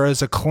look at her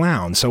as a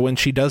clown. So when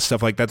she does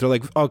stuff like that, they're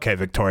like, okay,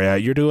 Victoria,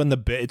 you're doing the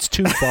bit. It's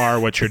too far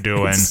what you're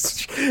doing.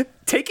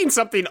 Taking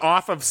something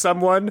off of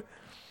someone,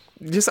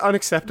 just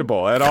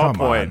unacceptable at all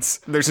points.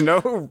 There's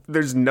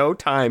no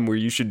time where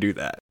you should do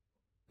that.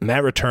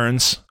 Matt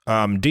returns.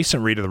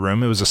 Decent read of the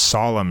room. It was a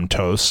solemn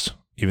toast,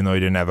 even though he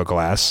didn't have a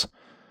glass.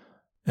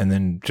 And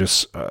then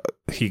just,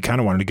 he kind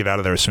of wanted to get out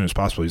of there as soon as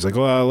possible. He's like,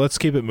 well, let's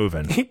keep it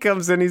moving. He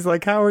comes in, he's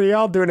like, how are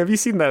y'all doing? Have you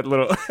seen that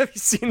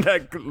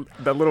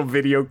little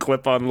video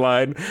clip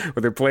online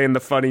where they're playing the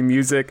funny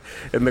music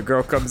and the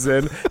girl comes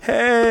in,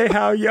 hey,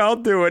 how y'all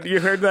doing? You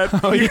heard that?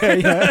 Oh, yeah.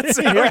 That's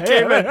how it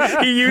came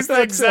in. He used the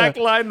exact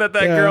line that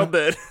girl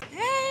did.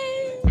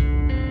 Hey.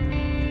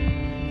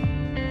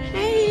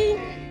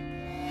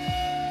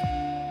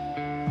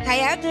 How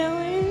y'all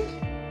doing?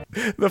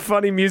 The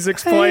funny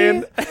music's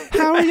playing.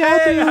 How are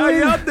y'all doing? How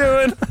y'all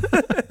doing?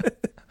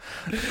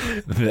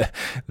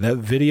 That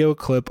video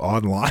clip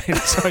online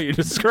is how you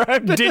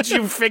described it. Did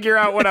you figure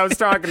out what I was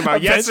talking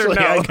about? Yes or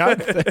no? I got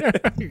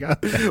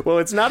there. Well,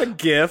 it's not a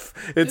GIF.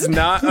 It's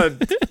not a.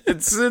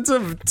 It's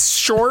a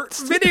short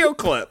video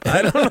clip.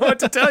 I don't know what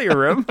to tell you,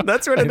 Rim.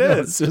 That's what it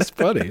is. It's just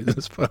funny.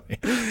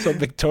 So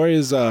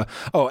Victoria's.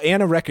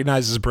 Anna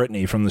recognizes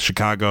Brittany from the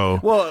Chicago.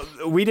 Well,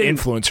 we didn't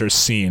influencer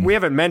scene. We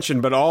haven't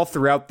mentioned, but all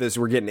throughout this,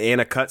 we're getting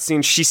Anna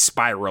cutscenes. She's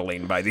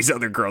spiraling by these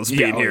other girls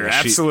being here.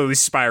 Absolutely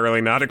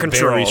spiraling, out of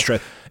control.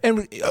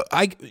 And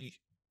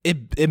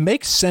it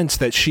makes sense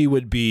that she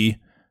would be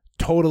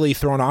totally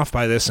thrown off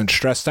by this and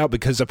stressed out,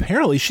 because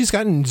apparently she's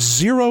gotten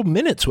 0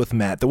 minutes with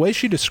Matt. The way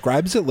she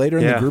describes it later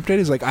in the group date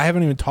is like, I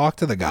haven't even talked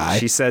to the guy.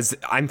 She says,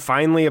 I'm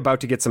finally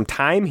about to get some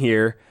time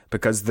here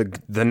because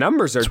the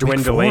numbers are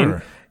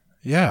dwindling.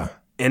 Yeah.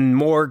 And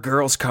more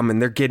girls come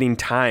and they're getting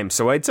time.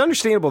 So it's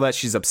understandable that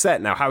she's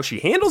upset. Now, how she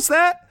handles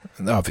that,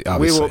 obviously,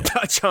 we will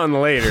touch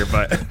on later.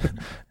 But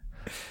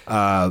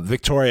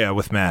Victoria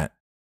with Matt.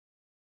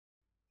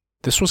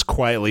 This was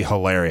quietly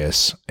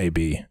hilarious,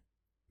 AB.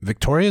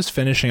 Victoria's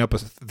finishing up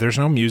there's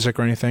no music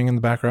or anything in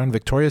the background.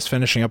 Victoria's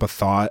finishing up a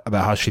thought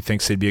about how she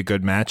thinks they'd be a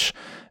good match.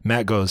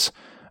 Matt goes,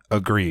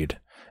 agreed.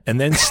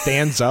 And then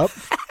stands up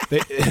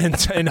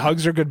and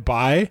hugs her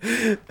goodbye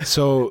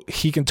so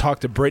he can talk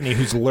to Brittany,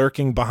 who's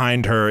lurking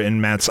behind her in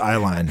Matt's eye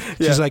line.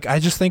 She's like, I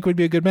just think we'd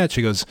be a good match.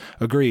 She goes,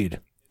 agreed.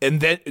 And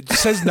then it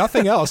says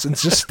nothing else and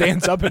just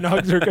stands up and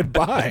hugs her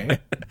goodbye.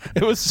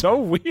 It was so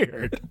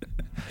weird.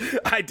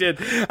 I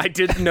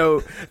did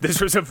know this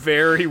was a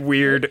very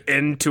weird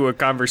end to a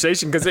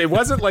conversation, because it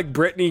wasn't like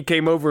Brittany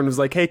came over and was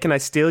like, hey, can I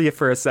steal you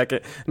for a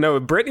second? No,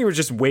 Brittany was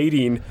just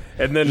waiting,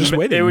 and then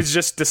it was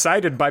just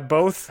decided by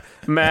both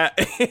Matt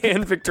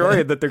and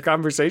Victoria that their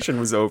conversation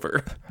was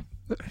over.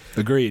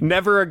 Agreed.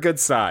 Never a good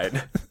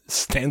sign.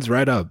 Stands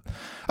right up.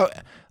 Oh,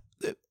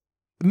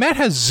 Matt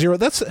has 0.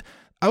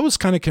 I was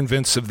kind of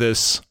convinced of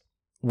this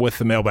with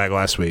the mailbag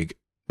last week.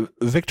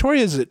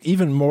 Victoria is an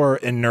even more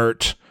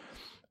inert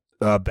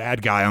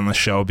bad guy on the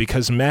show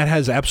because Matt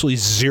has absolutely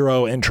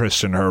zero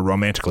interest in her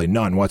romantically,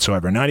 none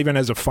whatsoever. Not even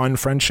as a fun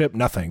friendship,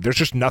 nothing. There's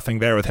just nothing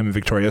there with him and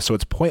Victoria, so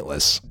it's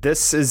pointless.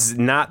 This is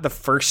not the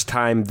first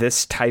time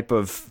this type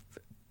of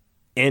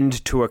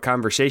end to a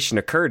conversation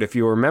occurred. If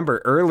you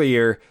remember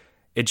earlier,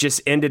 it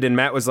just ended and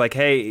Matt was like,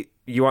 hey,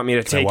 you want me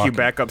to take you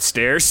back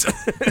upstairs?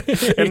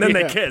 And then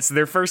they kiss.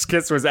 Their first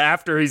kiss was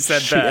after he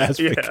said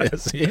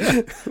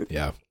that.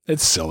 Yeah,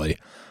 it's silly.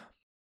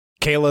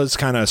 Kayla's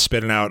kind of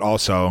spitting out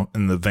also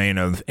in the vein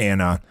of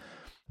Anna.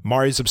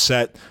 Mari's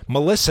upset.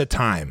 Melissa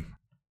time.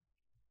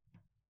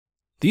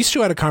 These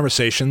two had a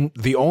conversation,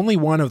 the only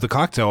one of the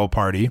cocktail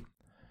party,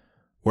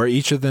 where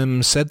each of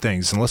them said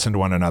things and listened to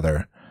one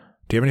another.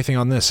 Do you have anything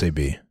on this,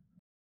 AB?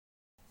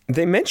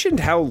 They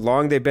mentioned how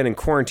long they've been in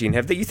quarantine.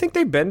 You think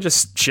they've been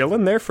just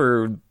chilling there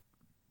for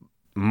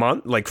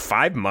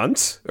 5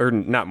 months? Or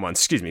not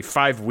months,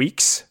 5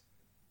 weeks?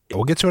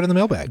 We'll get to it in the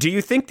mailbag. Do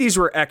you think these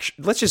were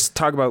let's just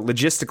talk about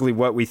logistically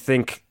what we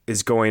think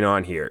is going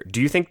on here.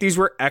 Do you think these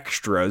were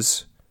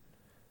extras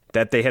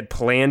that they had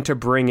planned to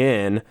bring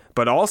in,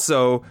 but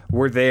also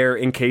were there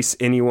in case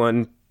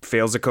anyone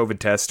fails a COVID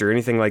test or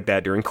anything like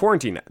that during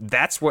quarantine?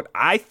 That's what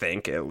I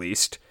think, at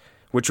least,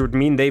 which would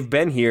mean they've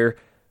been here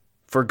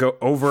for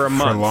over a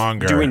month,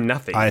 longer, doing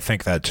nothing. I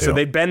think that too. So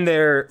they'd been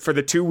there for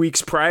the 2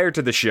 weeks prior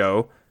to the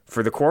show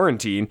for the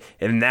quarantine,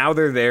 and now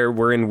they're there.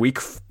 We're in week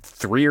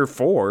 3 or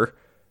 4.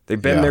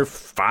 They've been there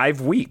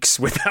 5 weeks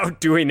without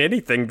doing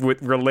anything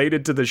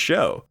related to the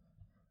show.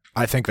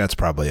 I think that's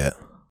probably it.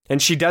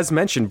 And she does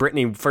mention,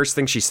 Brittany, first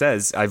thing she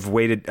says,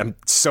 I'm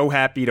so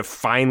happy to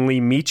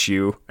finally meet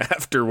you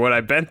after what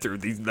I've been through.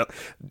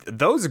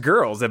 Those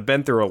girls have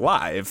been through a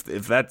lot.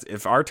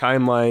 If our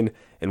timeline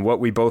and what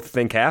we both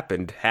think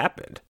happened.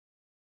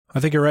 I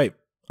think you're right.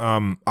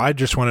 I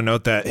just want to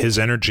note that his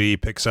energy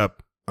picks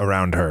up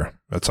around her.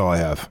 That's all I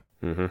have.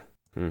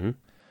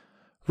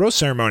 Rose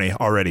ceremony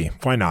already.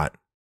 Why not?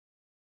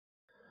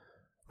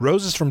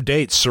 Roses from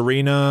dates.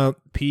 Serena,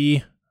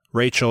 P,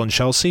 Rachel, and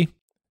Chelsea.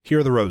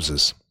 Here are the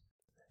roses.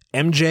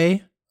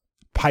 MJ,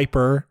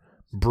 Piper,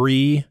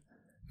 Bree,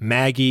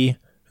 Maggie,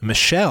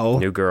 Michelle.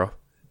 New girl.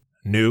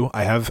 New.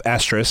 I have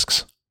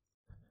asterisks.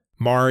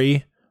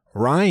 Mari,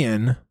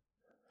 Ryan.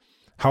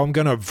 How I'm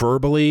going to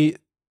verbally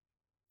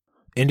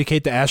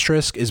indicate the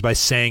asterisk is by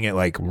saying it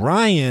like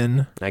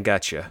Ryan. I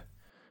got you.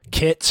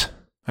 Kit.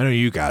 I know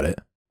you got it.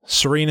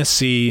 Serena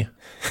C,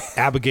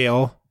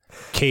 Abigail,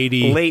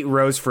 Katie. Late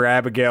rose for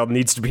Abigail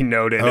needs to be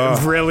noted.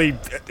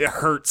 It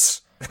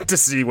hurts to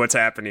see what's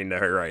happening to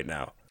her right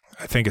now.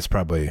 I think it's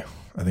probably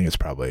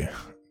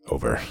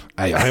over.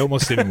 I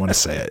almost didn't want to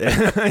say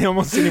it. I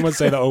almost didn't want to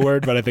say the O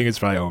word, but I think it's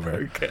probably over.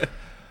 Okay.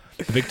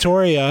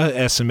 Victoria,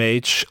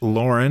 SMH,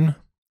 Lauren,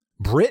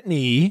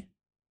 Brittany,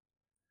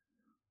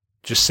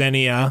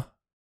 Jasenia,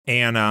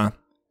 Anna,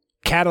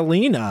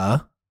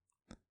 Catalina.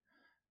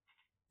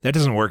 That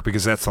doesn't work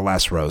because that's the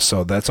last rose.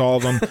 So that's all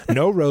of them.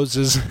 No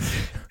roses.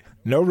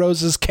 No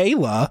roses.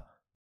 Kayla,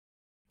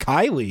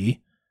 Kylie,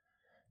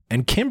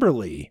 and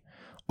Kimberly.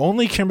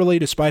 Only Kimberly,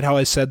 despite how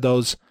I said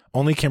those,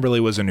 only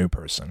Kimberly was a new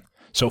person.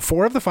 So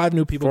 4 of the 5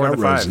 new people got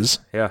roses.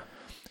 Yeah.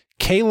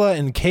 Kayla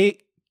and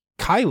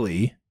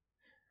Kylie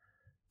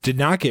did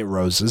not get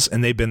roses,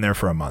 and they've been there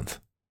for a month.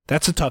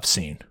 That's a tough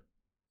scene.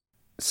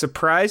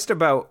 Surprised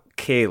about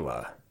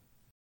Kayla.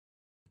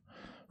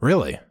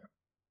 Really?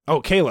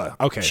 Oh, Kayla.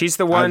 Okay. She's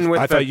the one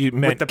with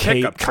the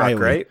pickup truck,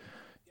 right?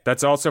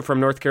 That's also from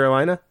North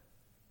Carolina?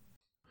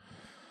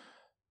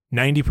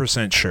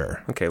 90%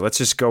 sure. Okay, let's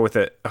just go with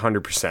it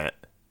 100%.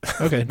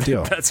 Okay,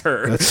 deal. That's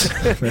her.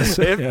 That's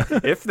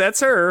it, if that's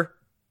her,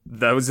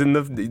 that was in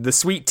the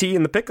sweet tea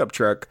in the pickup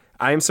truck.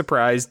 I am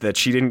surprised that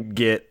she didn't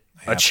get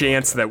a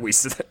chance that we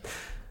said.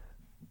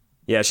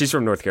 Yeah, she's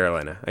from North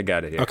Carolina. I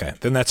got it here. Okay,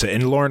 then that's it.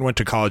 And Lauren went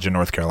to college in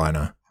North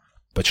Carolina,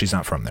 but she's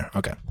not from there.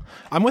 Okay.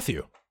 I'm with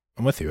you,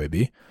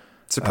 AB.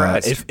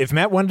 Surprised. If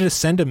Matt wanted to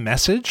send a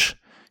message,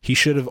 he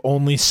should have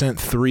only sent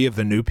 3 of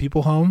the new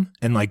people home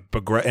and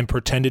and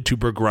pretended to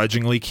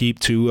begrudgingly keep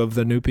 2 of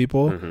the new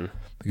people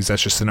because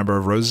that's just the number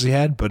of roses he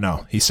had. But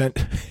no, he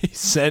sent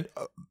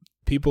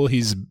people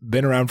he's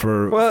been around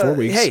for 4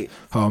 weeks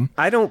home.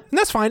 And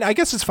that's fine. I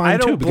guess it's fine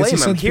too because he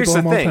sends people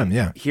home all the time.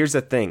 Yeah. Here's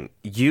the thing.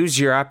 Use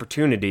your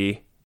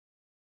opportunity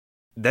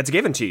that's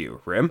given to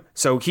you, Rim.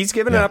 So he's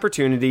given an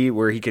opportunity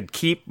where he could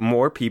keep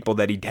more people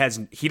that he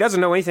doesn't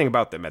know anything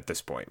about them at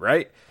this point,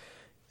 right?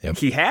 Yep.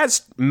 He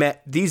has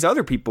met these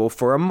other people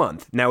for a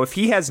month. Now, if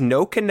he has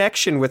no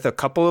connection with a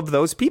couple of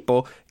those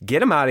people,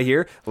 get him out of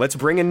here. Let's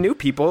bring in new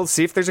people,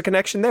 see if there's a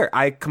connection there.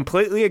 I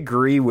completely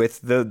agree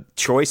with the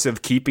choice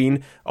of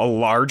keeping a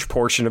large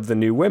portion of the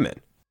new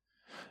women.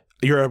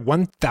 You're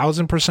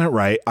 1,000%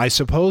 right. I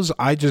suppose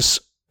I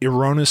just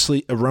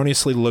erroneously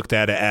looked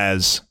at it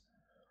as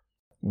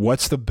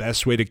what's the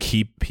best way to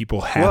keep people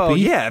happy? Well,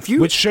 yeah,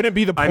 which shouldn't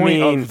be the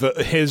point of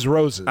his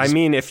roses. I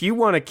mean, if you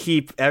want to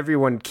keep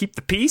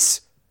the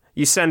peace,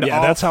 you send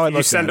that's how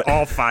I send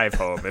all 5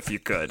 home if you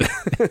could.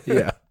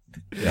 Yeah.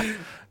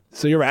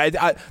 So you're right.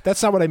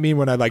 That's not what I mean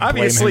when I like.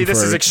 Obviously, blame him this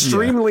for, is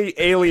extremely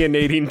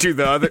alienating to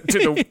the other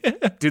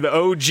to the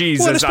OGs,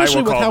 well, as I especially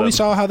will with call how them. we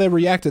saw how they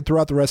reacted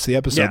throughout the rest of the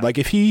episode. Yeah. Like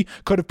if he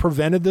could have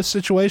prevented this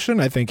situation,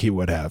 I think he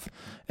would have.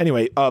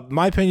 Anyway,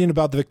 my opinion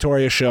about the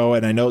Victoria show,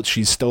 and I know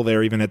she's still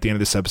there even at the end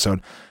of this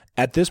episode.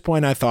 At this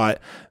point, I thought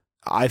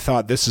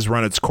this has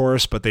run its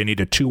course, but they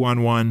need a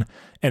 2-on-1,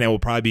 and it will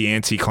probably be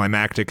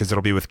anticlimactic because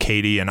it'll be with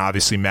Katie, and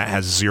obviously Matt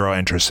has zero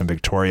interest in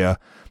Victoria.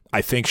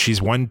 I think she's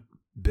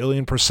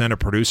 1,000,000,000% a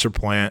producer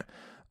plant.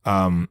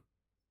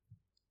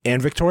 And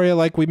Victoria,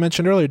 like we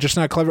mentioned earlier, just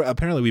not clever.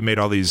 Apparently, we made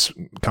all these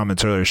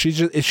comments earlier. She's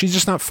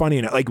just not funny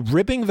enough. Like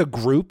ribbing the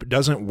group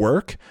doesn't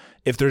work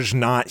if there's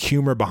not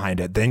humor behind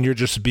it. Then you're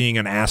just being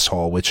an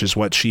asshole, which is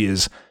what she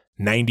is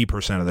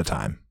 90% of the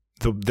time.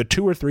 The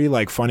 2 or 3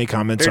 like funny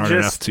comments aren't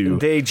enough to.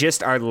 They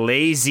just are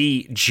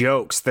lazy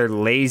jokes. They're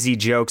lazy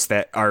jokes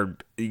that are,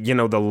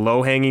 the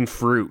low hanging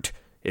fruit.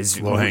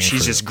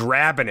 She's just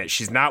grabbing it.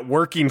 She's not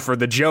working for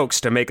the jokes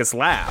to make us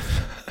laugh.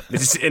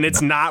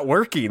 It's not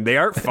working. They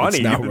aren't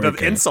funny. The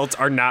insults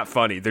are not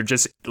funny. They're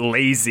just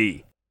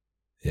lazy.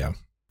 Yeah.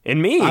 And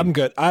me. I'm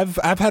good. I've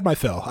had my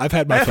fill. I've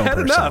had enough.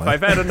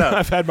 I've had enough.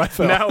 I've had my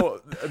fill. Now,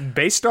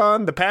 based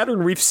on the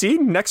pattern we've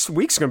seen, next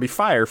week's going to be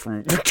fire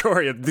from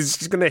Victoria.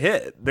 This is going to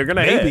hit. They're going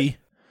to hit.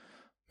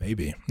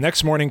 Maybe.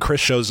 Next morning,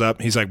 Chris shows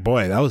up. He's like,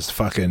 boy, that was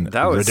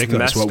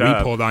ridiculous what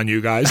we pulled on you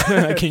guys.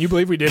 Can you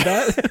believe we did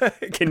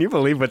that? Can you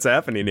believe what's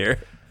happening here?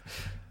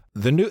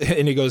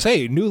 And he goes,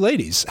 hey, new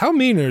ladies, how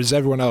mean is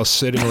everyone else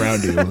sitting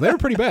around you? They were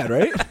pretty bad,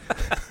 right?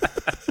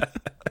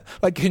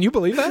 Like, can you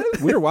believe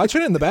that? We were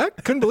watching it in the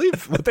back. Couldn't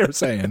believe what they were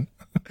saying.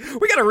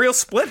 We got a real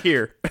split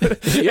here.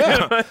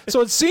 Yeah. So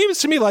it seems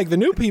to me like the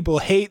new people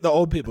hate the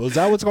old people. Is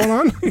that what's going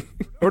on?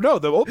 Or no,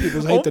 the old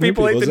people hate the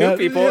new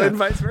people. And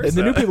vice versa. And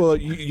the new people,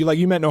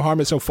 you meant no harm.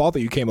 It's no fault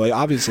that you came late.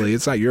 Obviously,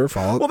 it's not your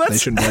fault. Well, they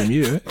shouldn't blame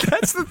you.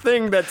 That's the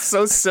thing that's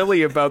so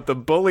silly about the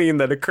bullying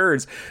that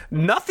occurs.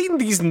 Nothing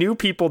these new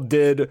people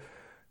did.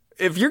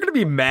 If you're going to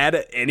be mad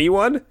at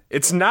anyone,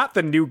 it's not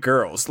the new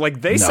girls.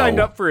 Like, they signed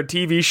up for a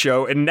TV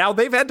show, and now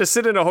they've had to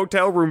sit in a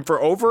hotel room for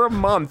over a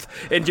month,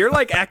 and you're,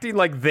 like, acting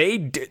like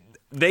they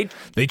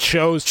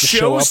chose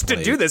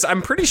to do this.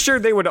 I'm pretty sure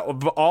they would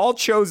have all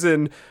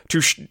chosen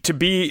to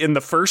be in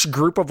the first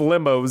group of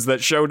limos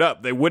that showed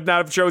up. They would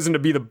not have chosen to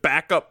be the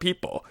backup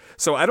people.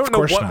 So I don't know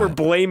what we're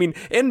blaming.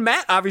 And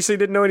Matt obviously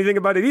didn't know anything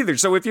about it either.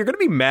 So if you're going to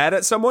be mad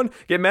at someone,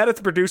 get mad at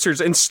the producers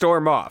and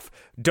storm off.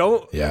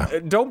 Don't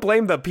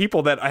blame the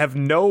people that have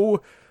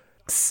no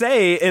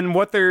say in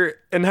what they're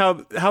and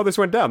how this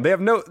went down.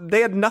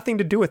 They had nothing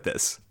to do with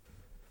this.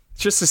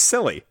 It's just as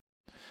silly.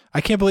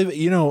 I can't believe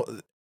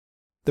it.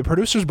 The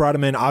producers brought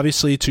him in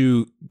obviously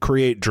to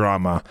create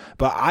drama,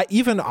 but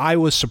I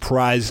was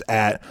surprised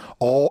at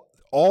all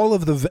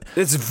of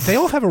they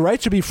all have a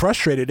right to be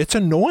frustrated. It's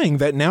annoying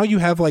that now you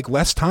have like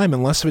less time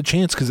and less of a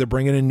chance because they're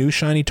bringing in new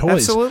shiny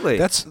toys. Absolutely.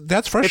 That's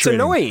frustrating. It's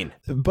annoying.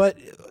 But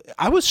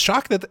I was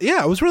shocked that,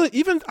 I was really,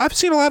 I've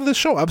seen a lot of this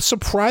show. I was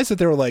surprised that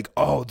they were like,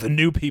 oh, the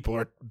new people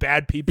are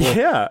bad people.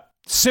 Yeah.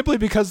 Simply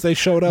because they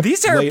showed up.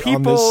 These are late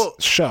people on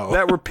this show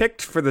that were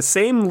picked for the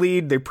same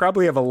lead. They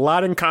probably have a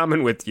lot in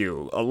common with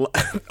you.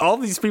 All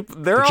these people,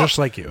 they're all just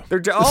like you.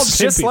 They're all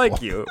just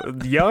like you,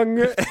 young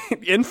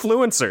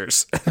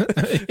influencers.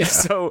 Yeah.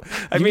 So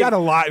you got a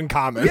lot in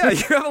common. Yeah,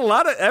 you have a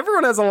lot of.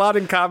 Everyone has a lot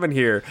in common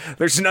here.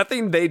 There's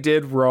nothing they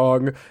did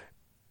wrong.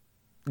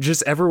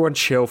 Just everyone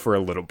chill for a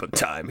little bit of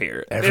time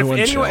here.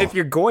 If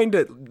you're going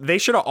to, they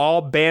should have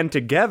all band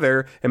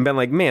together and been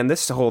like, man,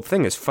 this whole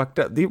thing is fucked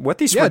up. What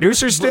these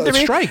producers did to me,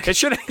 strike. It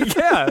should,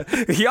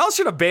 y'all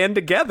should have band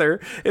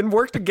together and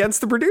worked against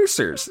the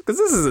producers because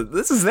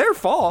this is their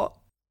fault.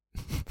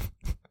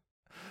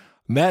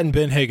 Matt and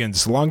Ben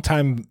Higgins,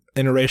 longtime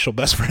interracial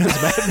best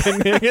friends. Matt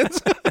and Ben Higgins.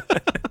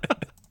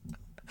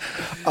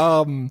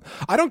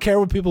 I don't care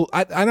what people.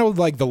 I know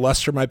like the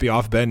luster might be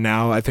off Ben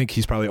now. I think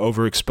he's probably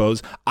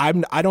overexposed.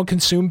 I don't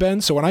consume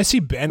Ben, so when I see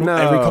Ben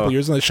every couple of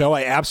years on the show,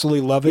 I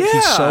absolutely love it. Yeah.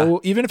 He's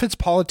so, even if it's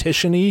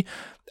politician-y,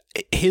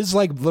 his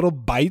like little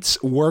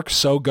bites work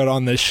so good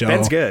on this show.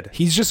 Ben's good.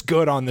 He's just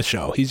good on the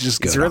show. He's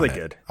just good. He's really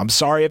good. I'm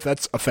sorry if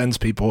that offends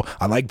people.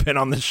 I like Ben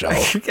on the show.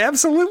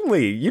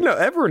 Absolutely.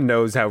 Everyone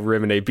knows how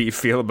Rim and AB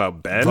feel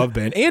about Ben. Love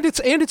Ben. And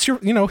it's your,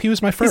 he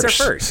was my first. He's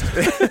our first.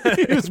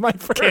 He was my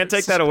first. Can't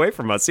take that away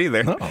from us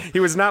either. No. He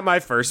was not my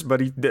first,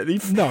 but he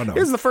No. He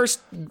was the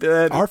first.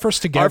 Our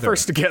first together. Our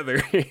first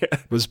together. Yeah.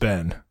 Was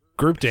Ben.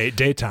 Group date,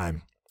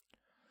 daytime.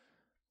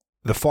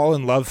 The Fall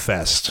in Love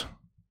Fest.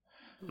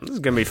 This is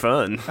gonna be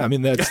fun. I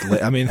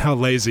mean, how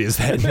lazy is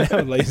that? How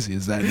lazy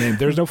is that name?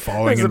 There's no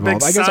falling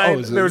involved. I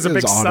guess there was a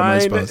big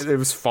sign. It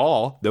was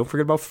fall. Don't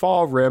forget about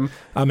fall, Rim.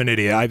 I'm an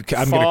idiot.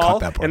 I'm gonna cut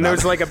that part. And there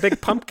was like a big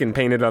pumpkin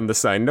painted on the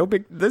sign.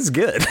 This is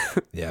good.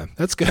 Yeah,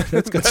 that's good.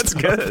 That's good. That's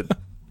good.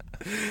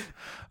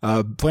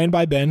 Planned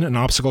by Ben, an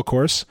obstacle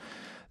course.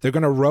 They're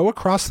going to row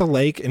across the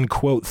lake in,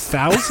 quote,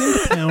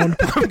 1,000-pound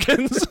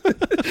pumpkins.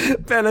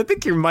 Ben, I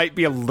think you might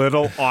be a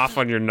little off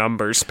on your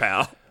numbers,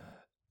 pal.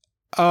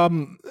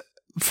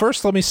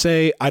 First, let me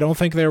say, I don't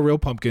think they're real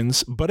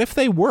pumpkins, but if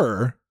they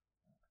were,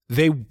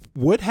 they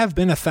would have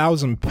been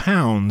 1,000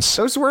 pounds.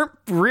 Those weren't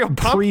real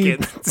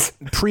pumpkins.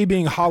 Pre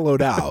being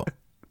hollowed out.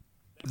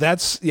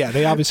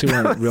 They obviously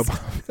weren't real.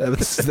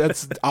 That's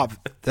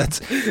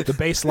the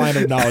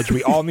baseline of knowledge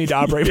we all need to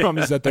operate from,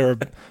 is that they're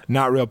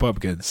not real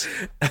pumpkins.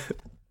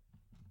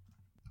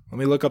 Let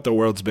me look up the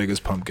world's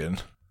biggest pumpkin.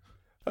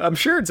 I'm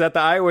sure it's at the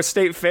Iowa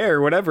State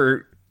Fair,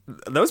 whatever.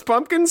 Those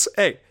pumpkins?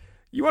 Hey,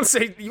 you want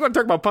to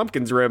talk about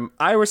pumpkins, Rim?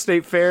 Iowa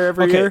State Fair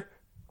every year?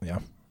 Yeah.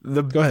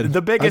 Go ahead.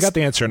 The biggest, I got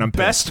the answer, and I'm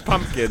best pissed.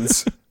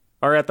 pumpkins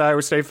are at the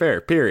Iowa State Fair,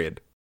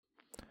 period.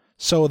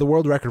 So the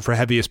world record for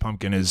heaviest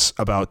pumpkin is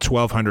about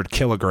 1,200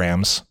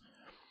 kilograms.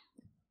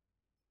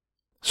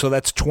 So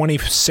that's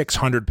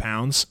 2,600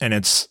 pounds, and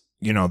it's,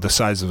 the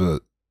size of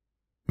a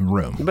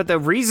room. But the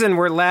reason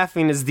we're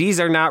laughing is these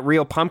are not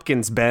real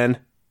pumpkins, Ben.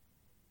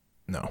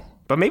 No.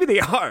 But maybe they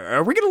are.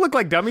 Are we going to look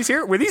like dummies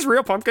here? Were these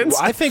real pumpkins?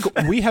 Well, I think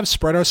we have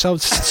spread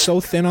ourselves so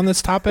thin on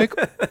this topic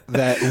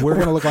that we're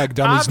going to look like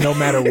dummies no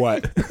matter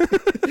what.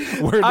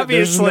 Obviously,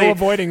 there's no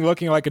avoiding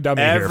looking like a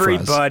dummy here for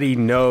us. Everybody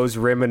knows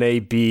Rim and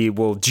AB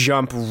will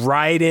jump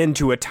right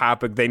into a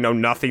topic they know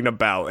nothing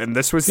about. And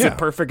this was the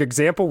perfect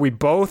example. We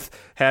both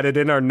had it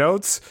in our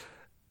notes,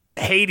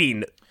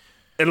 hating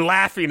and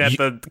laughing at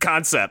the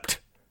concept.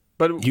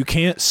 But you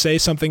can't say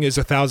something is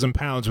 1,000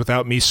 pounds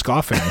without me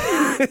scoffing.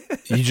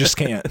 You just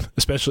can't,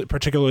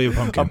 particularly a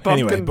pumpkin.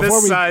 Anyway,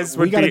 before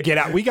we got to get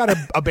out. We got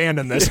to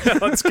abandon this.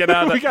 Let's get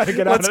out. We got to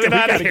get out. We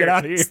got to get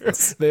out of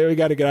here. We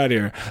got to get out of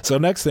here. So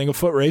next thing, a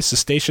foot race. The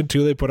station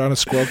 2, they put on a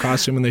squirrel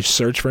costume and they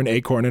search for an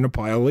acorn in a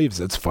pile of leaves.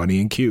 That's funny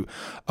and cute.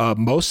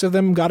 Most of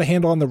them got a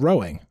handle on the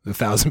rowing. The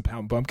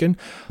 1,000-pound pumpkin.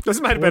 Those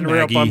might have been Maggie,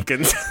 real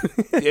pumpkins.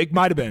 It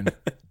might have been.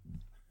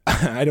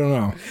 I don't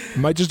know.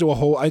 Might just do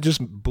I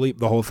just bleep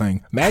the whole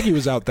thing. Maggie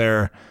was out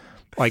there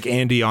like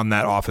Andy on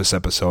that Office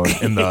episode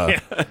in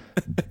the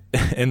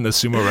in the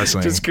sumo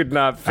wrestling. Just could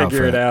not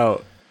figure it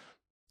out.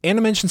 Anna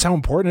mentions how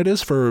important it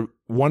is for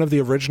one of the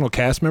original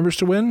cast members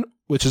to win,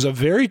 which is a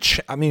very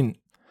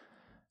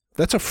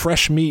that's a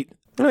fresh meat.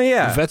 Oh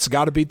yeah, vets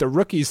got to beat the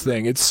rookies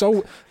thing. This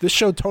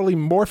show totally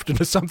morphed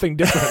into something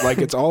different. Like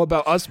it's all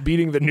about us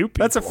beating the new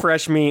people. That's a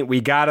fresh meat. We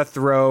got to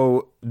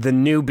throw the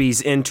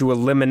newbies into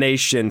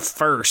elimination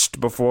first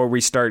before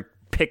we start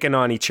picking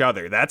on each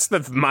other. That's the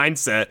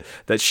mindset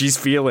that she's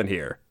feeling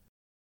here.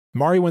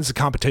 Mari wins the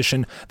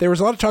competition. There was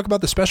a lot of talk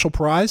about the special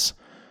prize.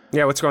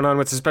 Yeah, what's going on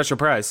with the special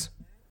prize?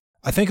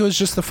 I think it was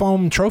just the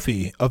foam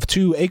trophy of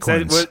 2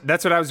 acorns.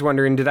 That's what I was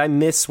wondering. Did I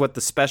miss what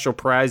the special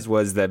prize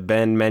was that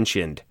Ben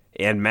mentioned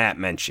and Matt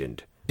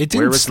mentioned? It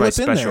didn't slip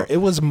in there. It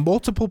was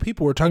multiple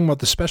people were talking about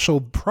the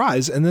special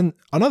prize and then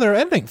another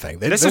ending thing.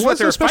 This is what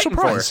they're fighting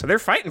for. They're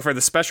fighting for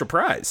the special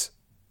prize.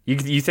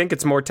 You think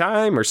it's more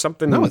time or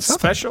something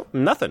special?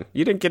 Nothing.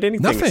 You didn't get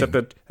anything except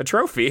a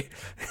trophy.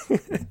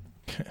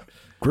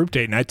 Group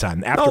date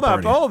nighttime. After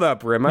party. Hold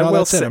up, Rim.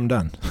 That's it. I'm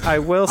done. I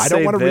will say this. I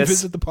don't want to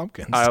revisit the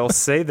pumpkins. I'll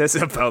say this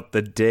about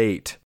the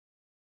date.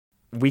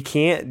 We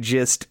can't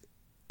just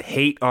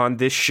hate on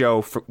this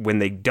show when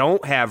they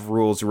don't have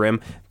rules,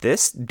 Rim.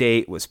 This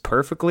date was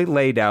perfectly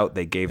laid out.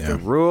 They gave the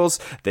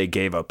rules. They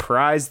gave a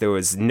prize. There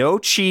was no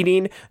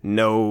cheating,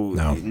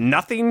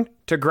 nothing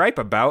to gripe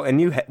about. And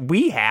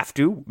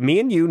me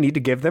and you need to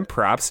give them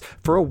props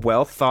for a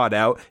well thought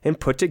out and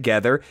put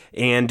together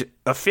and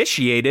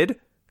officiated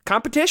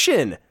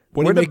competition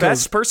where the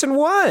best person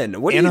won.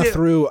 Anna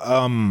threw,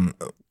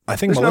 I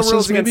think There's Melissa's no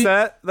rules maybe? Against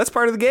that. That's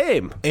part of the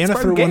game. Anna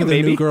threw one of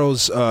the new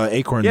girls'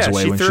 acorns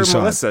away when she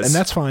saw it. And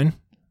that's fine.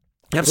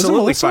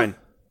 Absolutely fine.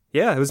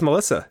 Yeah, it was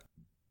Melissa.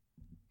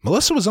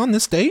 Melissa was on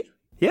this date?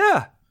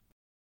 Yeah.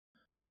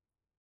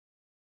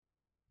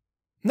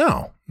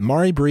 No.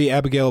 Mari, Bree,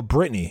 Abigail,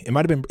 Brittany.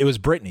 It was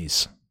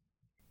Brittany's.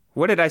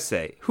 What did I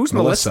say? Who's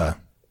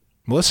Melissa?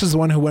 Melissa's the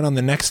one who went on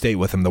the next date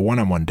with him, the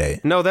one-on-one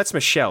date. No, that's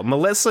Michelle.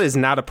 Melissa is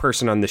not a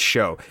person on this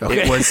show.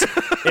 Okay.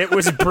 It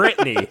was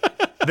Brittany,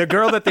 the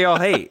girl that they all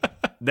hate,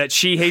 that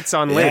she hates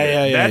on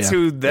later.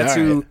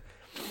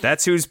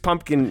 That's whose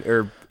pumpkin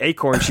or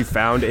acorn she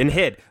found and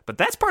hid. But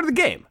that's part of the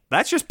game.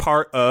 That's just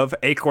part of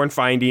acorn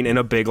finding in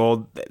a big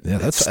old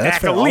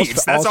stack of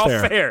leaves. That's all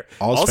fair.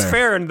 All's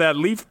fair in that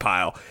leaf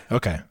pile.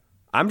 Okay.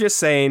 I'm just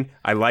saying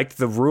I liked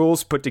the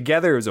rules put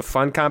together. It was a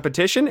fun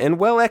competition and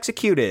well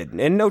executed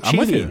and no cheating.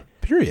 I'm with you.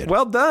 Period.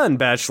 Well done,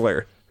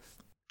 Bachelor.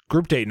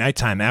 Group date,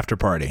 nighttime, after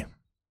party.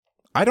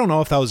 I don't know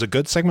if that was a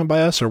good segment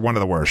by us or one of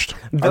the worst.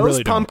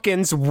 Those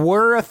pumpkins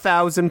were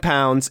 1,000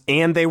 pounds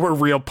and they were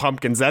real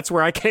pumpkins. That's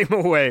where I came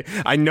away.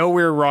 I know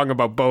we were wrong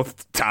about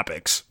both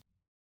topics.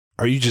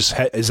 Are you just,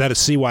 is that a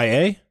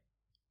CYA?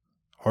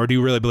 Or do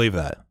you really believe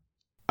that?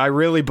 I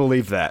really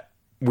believe that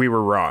we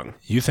were wrong.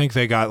 You think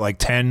they got like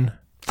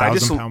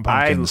 10,000-pound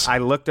pumpkins? I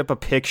looked up a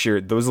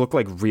picture. Those look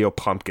like real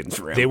pumpkins.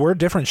 Rim. They were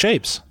different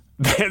shapes.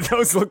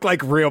 Those look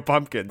like real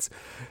pumpkins.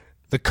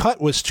 The cut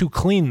was too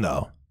clean,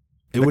 though.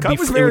 It would be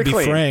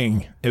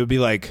fraying. It would be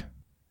like,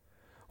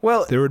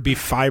 well, there would be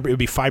fiber. It would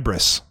be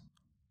fibrous.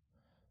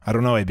 I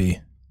don't know,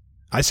 AB.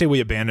 I say we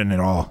abandon it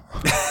all.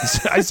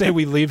 I say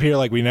we leave here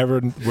like we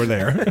never were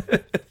there.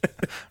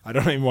 I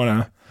don't even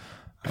want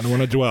to. I don't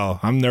want to dwell.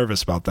 I'm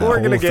nervous about that. We're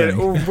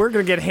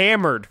gonna get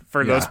hammered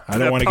for those. I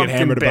don't want to get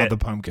hammered about the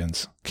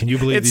pumpkins. Can you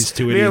believe these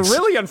two idiots? The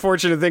really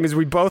unfortunate thing is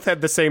we both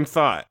had the same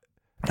thought,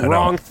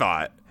 wrong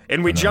thought,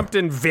 and we jumped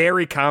in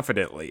very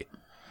confidently.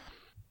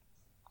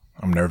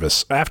 I'm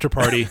nervous. After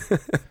party.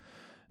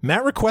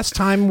 Matt requests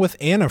time with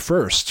Anna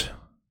first.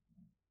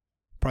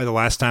 Probably the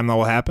last time that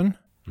will happen.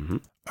 Mm-hmm.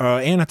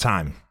 Anna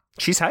time.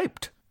 She's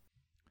hyped.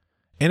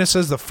 Anna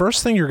says the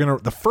first thing you're gonna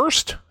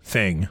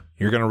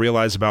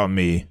realize about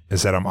me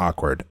is that I'm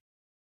awkward.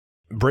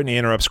 Brittany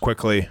interrupts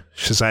quickly.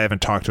 She says I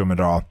haven't talked to him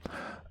at all.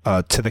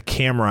 To the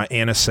camera,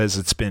 Anna says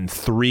it's been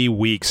 3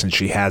 weeks and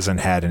she hasn't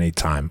had any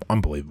time.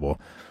 Unbelievable.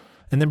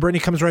 And then Brittany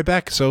comes right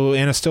back. So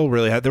Anna still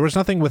really there was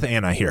nothing with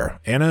Anna here.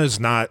 Anna is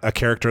not a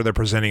character they're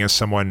presenting as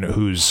someone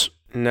who's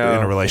in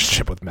a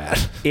relationship with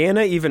Matt.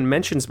 Anna even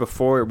mentions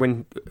before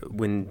when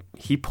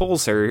he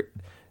pulls her,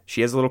 she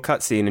has a little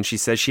cutscene and she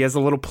says she has a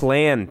little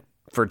plan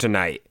for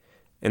tonight.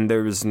 And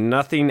there was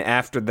nothing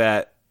after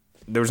that.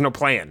 There was no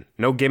plan,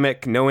 no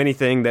gimmick, no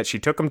anything that she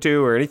took him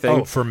to or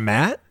anything. Oh, for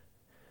Matt?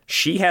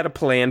 She had a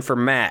plan for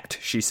Matt.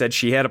 She said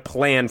she had a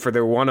plan for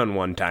their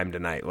one-on-one time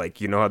tonight. Like,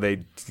 you know how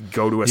they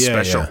go to a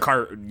special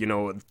cart, you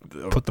know,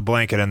 put the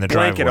blanket in the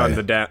driveway.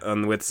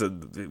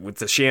 with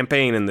the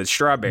champagne and the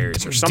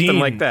strawberries or something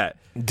like that.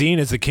 Dean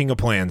is the king of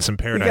plans in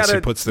paradise.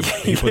 He puts the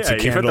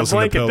candles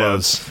in the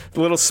pillows. Down.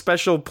 The little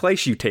special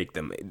place you take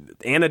them.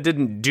 Anna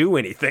didn't do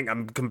anything.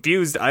 I'm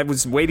confused. I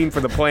was waiting for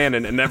the plan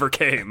and it never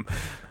came.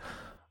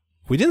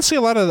 We didn't see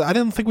I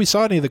didn't think we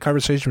saw any of the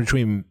conversation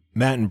between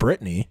Matt and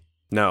Brittany.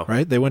 No.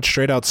 Right? They went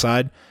straight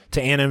outside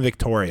to Anna and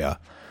Victoria.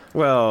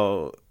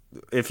 Well,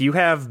 if you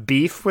have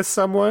beef with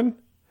someone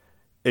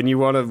and you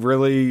want to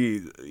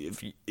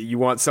if you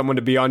want someone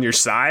to be on your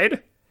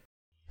side,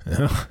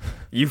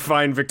 you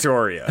find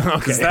Victoria.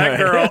 Because that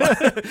girl,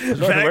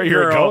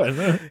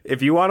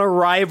 if you want a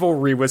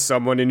rivalry with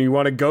someone and you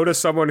want to go to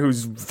someone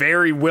who's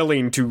very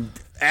willing to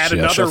add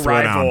another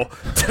rival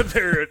to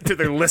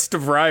their list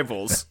of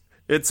rivals,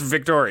 it's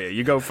Victoria.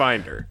 You go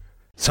find her.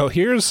 So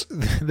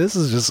this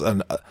is just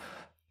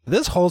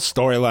this whole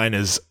storyline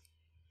is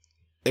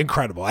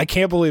incredible. I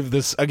can't believe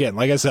this. Again,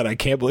 like I said, I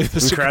can't believe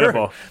this.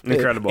 Incredible.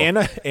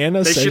 Anna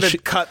they should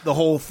have cut the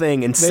whole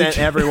thing and sent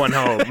everyone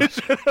home.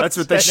 That's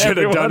what they should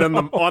have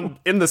done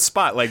in the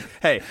spot. Like,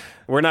 hey,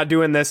 we're not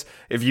doing this.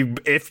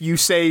 If you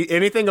say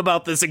anything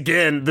about this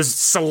again, this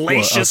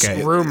salacious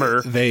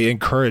rumor. They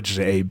encouraged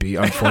AB,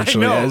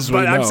 unfortunately. I know,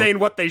 but I'm saying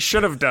what they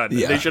should have done.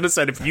 Yeah. They should have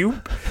said, if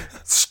you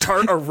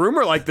start a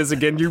rumor like this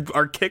again, you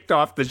are kicked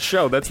off the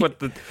show. That's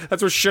what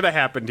should have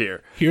happened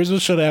here. Here's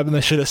what should have happened.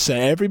 They should have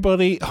sent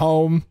everybody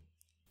home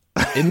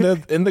in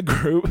the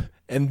group,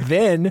 and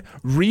then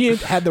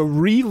had the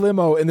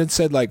limo, and then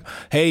said like,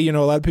 hey,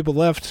 a lot of people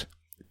left.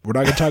 We're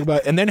not going to talk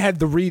about it. And then had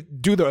to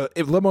do the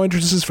limo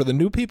entrances for the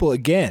new people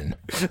again.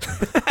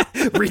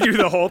 Redo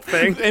the whole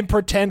thing. And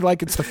pretend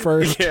like it's the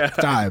first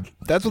time.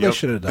 That's what they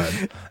should have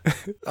done.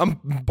 I'm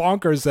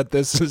bonkers that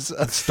this is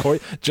a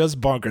story.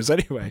 Just bonkers.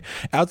 Anyway,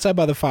 outside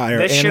by the fire.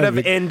 This should have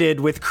ended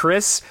with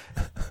Chris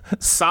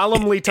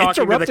solemnly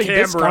talking to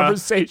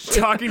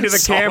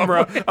the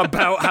camera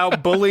about how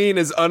bullying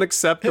is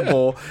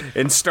unacceptable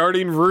and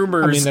starting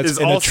rumors is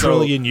in also... a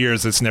trillion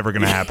years, it's never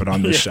going to happen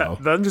on this show.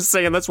 I'm just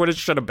saying that's what it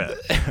should have been.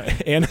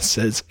 Anna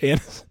says,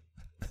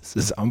 this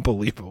is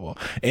unbelievable.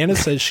 Anna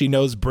says she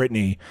knows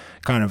Brittany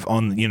kind of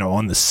on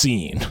the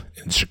scene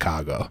in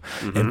Chicago.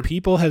 Mm-hmm. And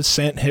people have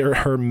sent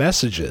her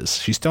messages.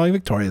 She's telling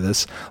Victoria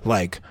this,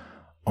 like,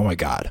 oh my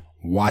God,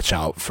 watch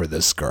out for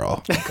this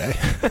girl. Okay.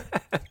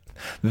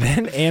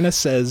 Then Anna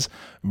says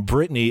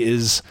Brittany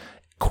is,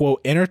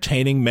 quote,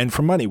 entertaining men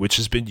for money, which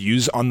has been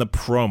used on the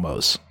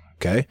promos.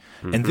 Okay.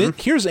 Mm-hmm. And then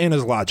here's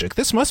Anna's logic.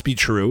 This must be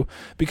true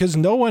because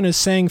no one is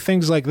saying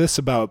things like this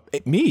about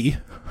me.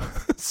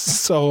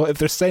 So if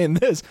they're saying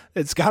this,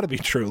 it's got to be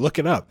true. Look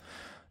it up.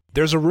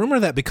 There's a rumor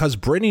that because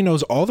Brittany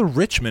knows all the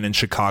rich men in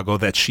Chicago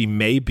that she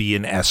may be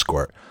an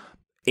escort.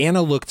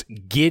 Anna looked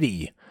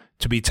giddy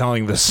to be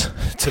telling this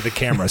to the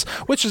cameras,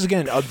 which is,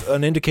 again,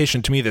 an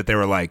indication to me that they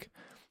were like,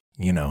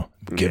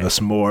 give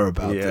us more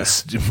about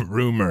this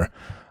rumor.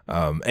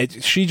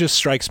 She just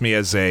strikes me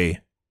as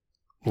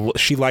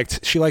she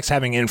likes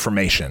having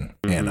information,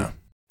 Anna.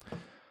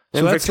 So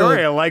and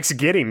Victoria likes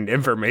getting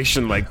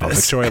information like this. Oh,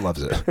 Victoria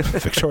loves it.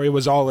 Victoria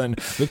was all in.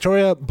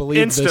 Victoria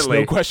believed instantly.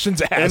 This, no questions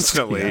asked.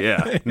 Instantly,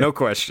 yeah. No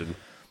question.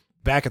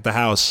 Back at the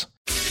house,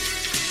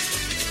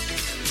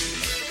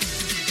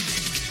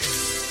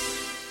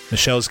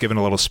 Michelle's giving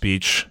a little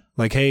speech.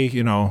 Like, hey,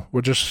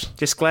 we're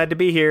just glad to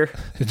be here.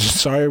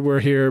 Sorry we're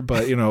here,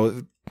 but,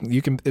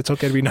 it's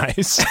okay to be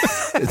nice.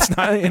 It's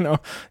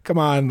not, come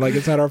on. Like,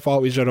 it's not our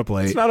fault we showed up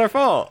late. It's not our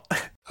fault.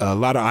 A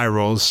lot of eye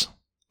rolls,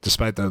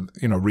 despite the,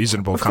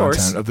 reasonable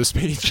content of the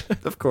speech.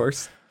 Of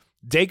course.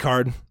 Day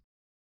card.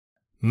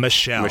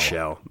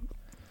 Michelle.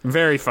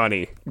 Very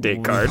funny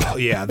date card.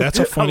 Yeah, that's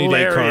a funny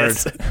date card.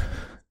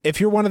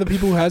 If you're one of the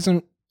people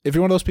if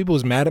you're one of those people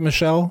who's mad at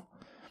Michelle,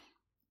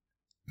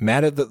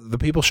 mad at the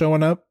people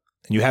showing up,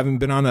 and you haven't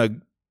been on a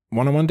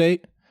one-on-one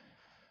date,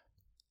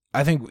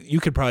 I think you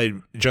could probably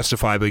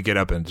justifiably get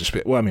up and just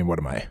be, well, I mean, what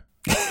am I?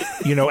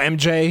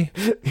 MJ?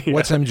 Yeah.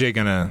 What's MJ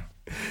gonna...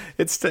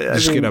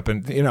 get up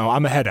and,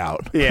 I'm a head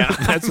out. Yeah.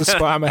 That's the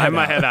spot. I'm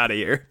a head out of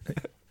here.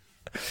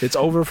 It's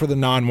over for the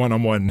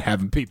non-one-on-one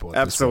having people.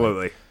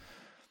 Absolutely.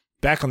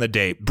 Back on the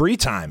date. Brie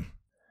time.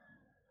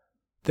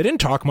 They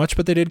didn't talk much,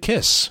 but they did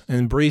kiss.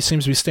 And Brie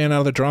seems to be staying out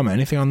of the drama.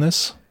 Anything on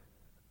this?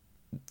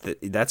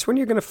 That's when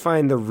you're going to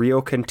find the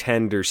real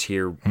contenders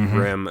here,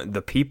 Rim.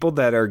 The people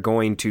that are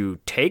going to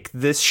take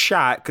this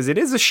shot, because it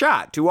is a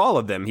shot to all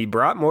of them. He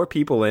brought more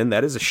people in.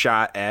 That is a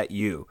shot at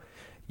you.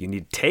 You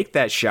need to take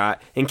that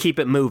shot and keep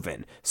it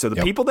moving. So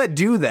the people that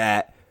do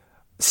that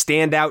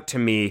stand out to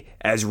me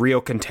as real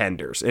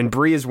contenders. And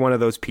Brie is one of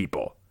those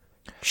people.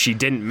 She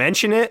didn't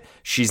mention it.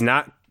 She's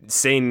not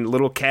saying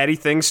little catty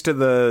things to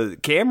the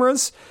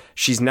cameras.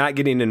 She's not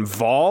getting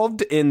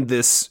involved in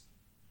this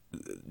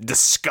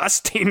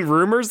disgusting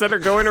rumors that are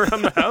going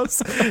around the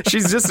house.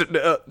 She's just,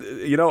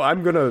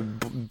 I'm going to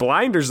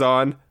blinders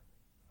on.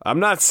 I'm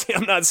not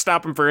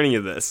stopping for any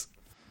of this.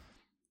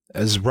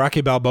 As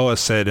Rocky Balboa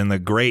said in the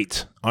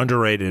great,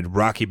 underrated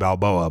Rocky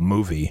Balboa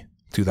movie,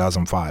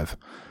 2005,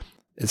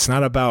 it's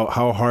not about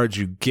how hard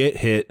you get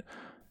hit.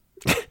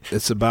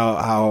 It's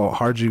about how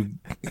hard you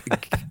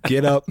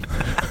get up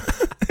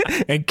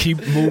and keep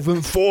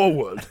moving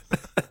forward.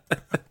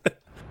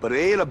 But it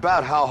ain't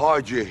about how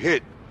hard you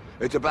hit.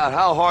 It's about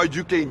how hard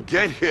you can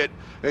get hit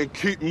and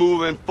keep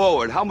moving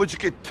forward. How much you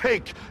can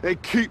take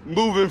and keep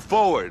moving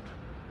forward.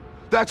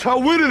 That's how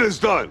winning is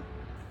done.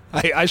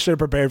 I should have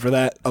prepared for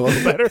that a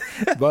little better,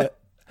 but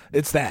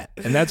it's that.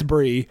 And that's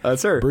Brie.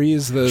 That's her. Brie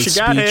is the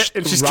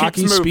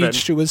Rocky's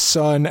speech to his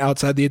son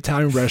outside the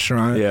Italian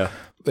restaurant. Yeah.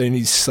 And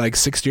he's like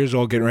 60 years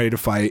old getting ready to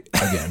fight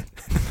again.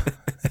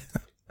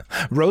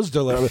 Rose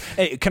delivery.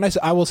 Hey,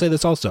 I will say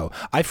this also.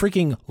 I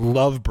freaking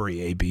love Brie,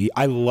 AB.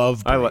 I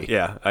love Brie.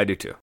 I do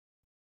too.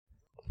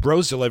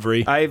 Rose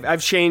delivery.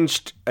 I've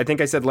changed. I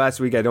think I said last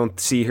week I don't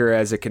see her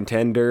as a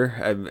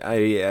contender.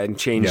 I'm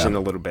changing a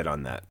little bit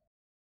on that.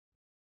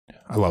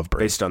 I love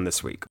Brie. Based on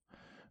this week.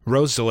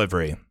 Rose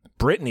delivery.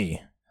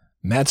 Brittany.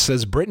 Matt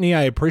says, Brittany,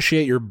 I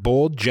appreciate your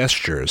bold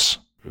gestures.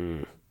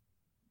 You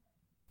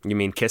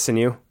mean kissing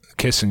you?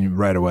 Kissing you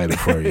right away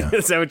before you.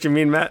 Is that what you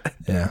mean, Matt?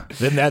 Yeah.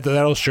 Then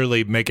that'll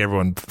surely make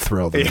everyone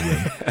thrilled.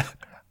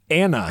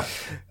 Anna,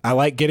 I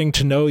like getting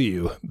to know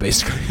you,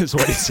 basically is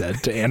what he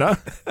said to Anna.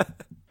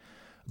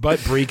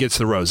 But Brie gets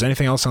the rose.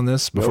 Anything else on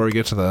this before we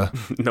get to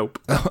the Nope.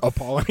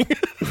 appalling?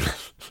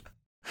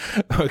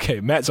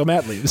 Okay, Matt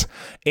leaves.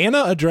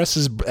 Anna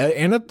addresses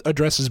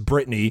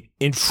Brittany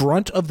in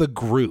front of the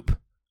group.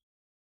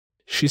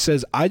 She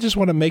says, I just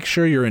want to make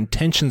sure your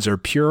intentions are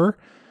pure.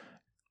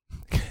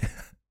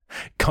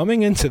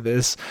 Coming into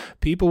this,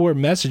 people were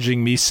messaging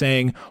me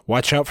saying,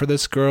 watch out for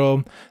this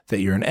girl,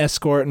 that you're an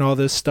escort and all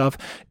this stuff.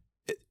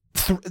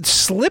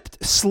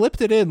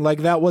 Slipped it in like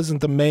that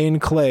wasn't the main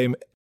claim.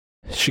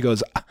 She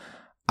goes,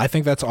 I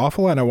think that's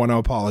awful and I want to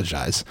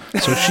apologize.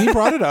 So she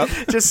brought it up.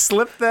 Just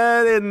slip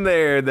that in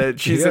there that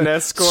she's an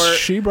escort.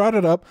 She brought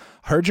it up.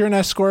 Heard you're an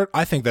escort.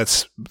 I think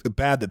that's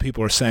bad that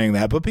people are saying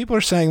that, but people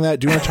are saying that.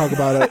 Do you want to talk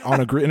about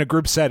it in a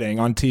group setting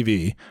on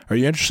TV? Are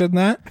you interested in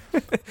that?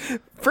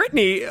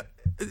 Brittany,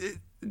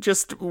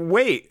 just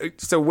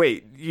wait. So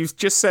wait, you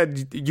just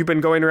said you've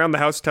been going around the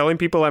house telling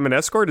people I'm an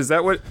escort? Is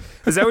that what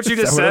you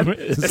just said?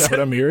 Is that what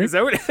I'm hearing? Is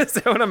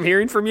that what I'm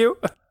hearing from you?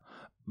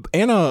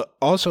 Anna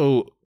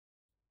also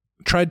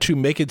tried to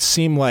make it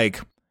seem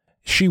like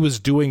she was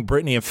doing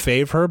Brittany a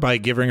favor by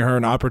giving her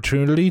an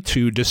opportunity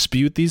to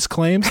dispute these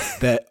claims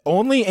that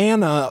only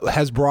Anna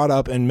has brought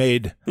up and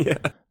made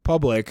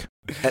public,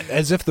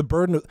 as if the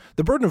burden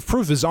of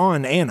proof is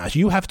on Anna.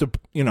 You have to,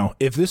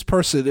 if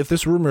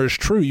this rumor is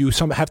true, you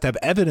have to have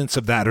evidence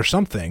of that or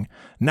something.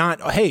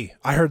 Not, hey,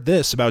 I heard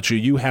this about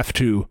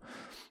you.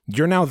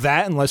 You're now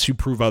that unless you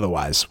prove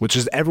otherwise, which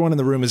is everyone in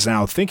the room is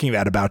now thinking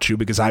that about you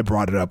because I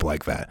brought it up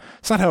like that.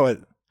 It's not how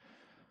it.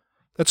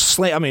 That's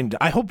I mean,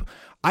 I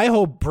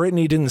hope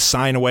Brittany didn't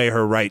sign away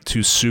her right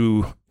to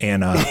sue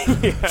Anna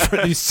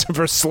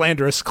for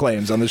slanderous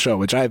claims on the show,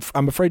 which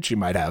I'm afraid she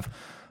might have.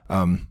 Do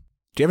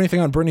you have anything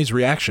on Brittany's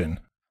reaction?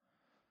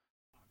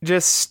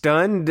 Just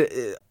stunned.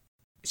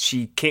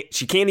 She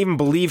can't even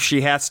believe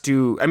she has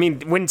to. I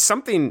mean, when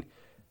something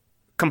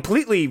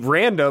completely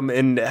random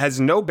and has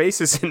no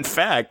basis in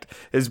fact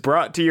is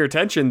brought to your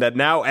attention that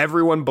now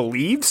everyone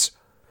believes,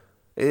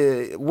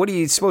 what are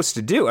you supposed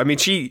to do? I mean,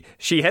 she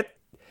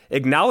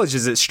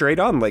acknowledges it straight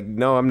on, like,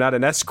 no, I'm not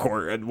an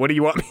escort. What do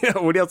you want me?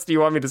 What else do you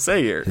want me to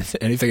say here?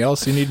 Anything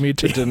else you need me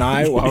to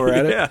deny while we're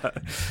at it? Yeah.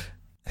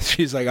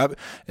 She's like,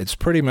 it's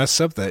pretty messed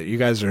up that you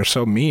guys are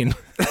so mean.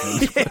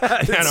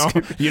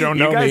 You don't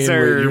know me.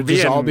 You're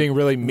just all being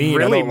really mean.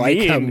 Really I don't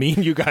like how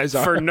mean you guys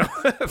are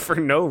for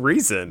no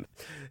reason.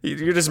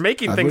 You're just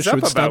making things up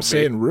about me. Stop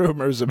saying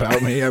rumors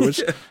about me. I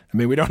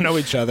mean, we don't know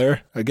each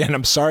other. Again,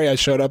 I'm sorry I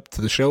showed up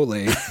to the show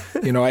late.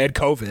 I had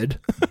COVID.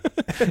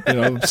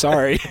 I'm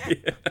sorry.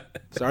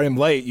 Sorry I'm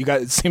late. You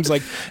guys, it seems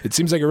like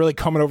you're really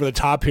coming over the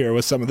top here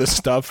with some of this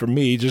stuff for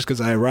me just because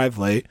I arrived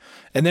late.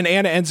 And then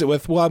Anna ends it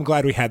with, well, I'm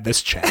glad we had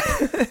this chat.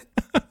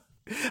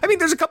 I mean,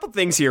 there's a couple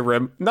things here,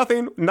 Rim.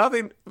 Nothing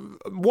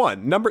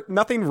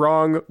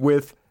wrong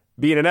with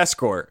being an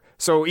escort.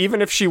 So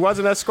even if she was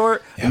an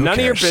escort, none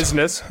of your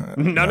business,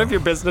 none of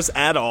your business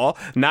at all,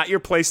 not your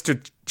place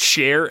to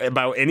share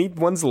about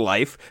anyone's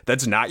life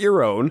that's not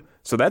your own.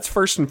 So that's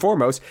first and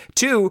foremost.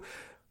 2,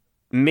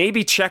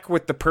 maybe check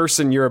with the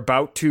person you're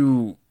about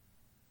to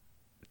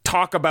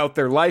talk about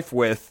their life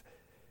with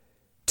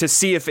to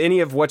see if any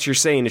of what you're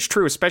saying is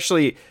true.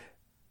 Especially,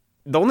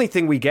 the only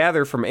thing we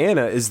gather from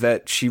Anna is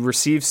that she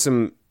received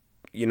some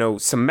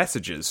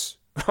messages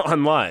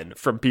online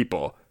from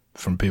people.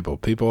 From people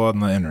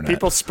on the internet.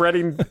 People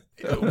spreading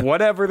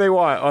whatever they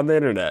want on the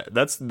internet.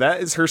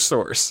 That is her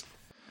source.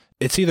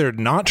 It's either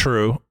not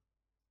true,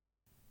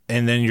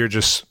 and then you're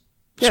just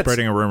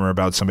spreading a rumor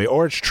about somebody,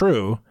 or it's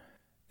true,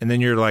 and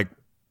then you're like,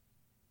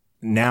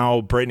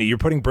 now you're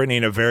putting Brittany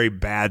in a very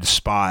bad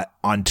spot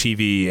on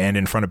TV and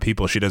in front of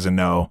people she doesn't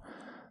know.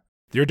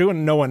 You're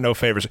doing no one no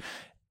favors.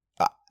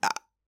 I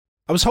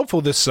was hopeful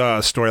this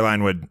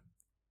storyline would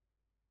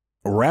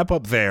wrap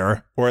up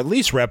there, or at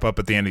least wrap up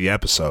at the end of the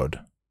episode.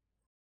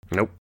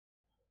 Nope.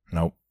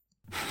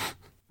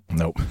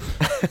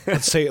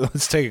 Let's take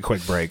a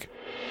quick break.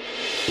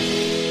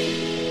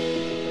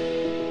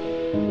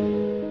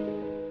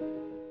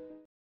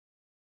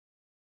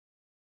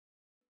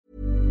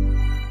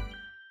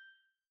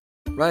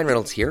 Ryan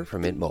Reynolds here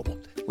from Mint Mobile.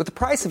 With the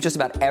price of just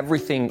about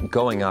everything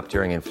going up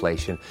during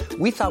inflation,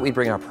 we thought we'd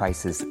bring our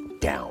prices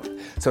down.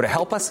 So to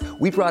help us,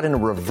 we brought in a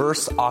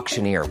reverse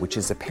auctioneer, which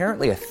is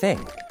apparently a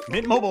thing.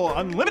 Mint Mobile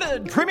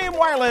Unlimited Premium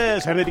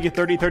Wireless. How to get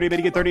 30, 30, bit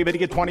to get 30, bit to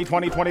get 20,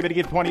 20, 20, bit to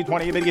get 20,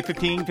 20, bit to get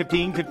 15,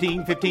 15,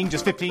 15, 15,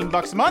 just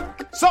 $15 a month?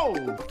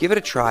 Sold! Give it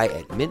a try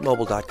at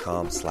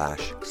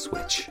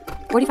mintmobile.com/switch.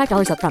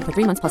 $45 up front for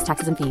 3 months plus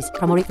taxes and fees.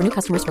 Promo rate for new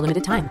customers for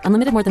limited time.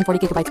 Unlimited more than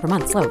 40 gigabytes per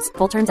month. Slows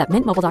full terms at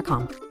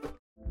mintmobile.com.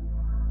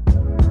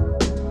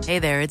 Hey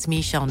there, it's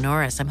Michelle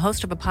Norris. I'm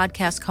host of a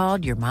podcast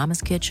called Your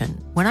Mama's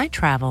Kitchen. When I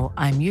travel,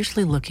 I'm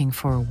usually looking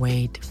for a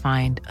way to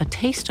find a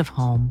taste of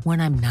home when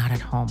I'm not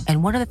at home.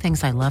 And one of the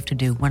things I love to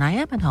do when I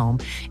am at home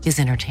is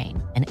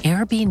entertain. And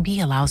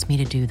Airbnb allows me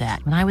to do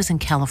that. When I was in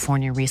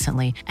California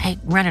recently, I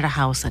rented a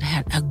house that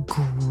had a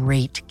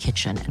great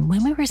kitchen. And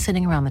when we were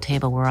sitting around the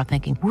table, we were all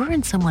thinking, we're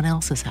in someone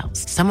else's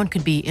house. Someone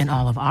could be in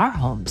all of our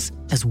homes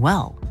as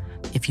well.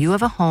 If you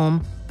have a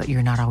home, but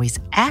you're not always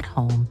at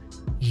home,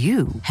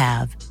 you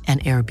have an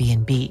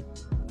Airbnb.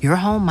 Your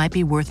home might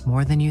be worth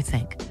more than you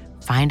think.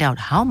 Find out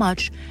how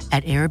much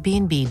at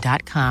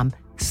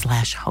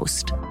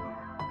airbnb.com/host.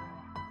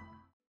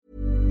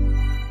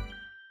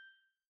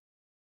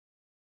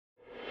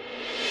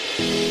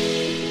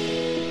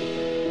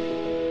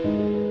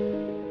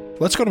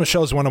 Let's go to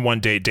Michelle's one-on-one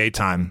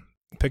daytime.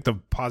 Pick the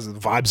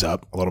positive vibes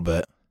up a little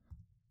bit.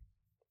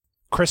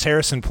 Chris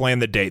Harrison playing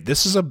the date.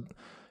 This is a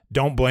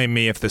don't blame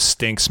me if this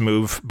stinks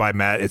move by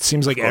Matt. It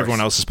seems like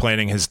everyone else is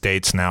planning his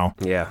dates now.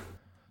 Yeah.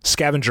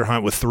 Scavenger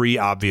hunt with 3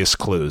 obvious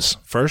clues.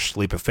 First,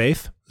 leap of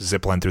faith,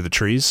 zip line through the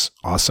trees.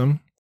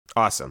 Awesome.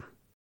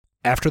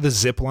 After the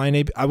zip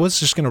line, I was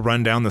just going to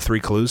run down the 3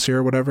 clues here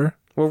or whatever.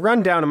 Well,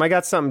 run down them. I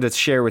got something to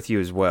share with you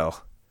as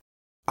well.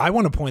 I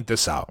want to point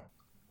this out.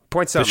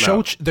 Point something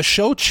out. The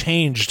show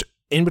changed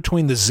in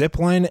between the zip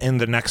line and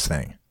the next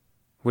thing.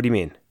 What do you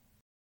mean?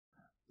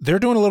 They're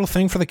doing a little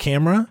thing for the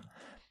camera,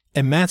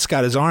 and Matt's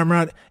got his arm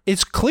around.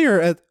 It's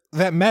clear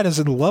that Matt is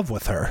in love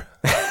with her,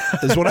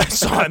 is what I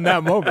saw in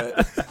that moment.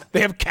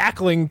 They have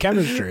cackling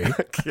chemistry,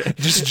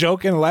 just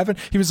joking and laughing.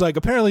 He was like,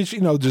 apparently she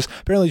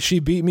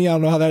beat me. I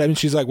don't know how that. I mean,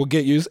 she's like, well,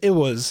 get used. It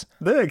was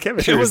the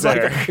chemistry. It was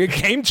there. like a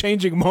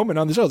game-changing moment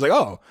on the show. I was like,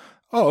 oh,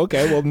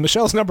 okay. Well,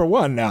 Michelle's number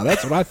 1 now.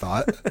 That's what I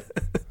thought.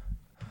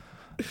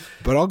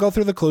 But I'll go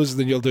through the clues, and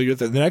then you'll do your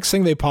thing. The next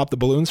thing, they pop the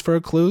balloons for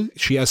a clue.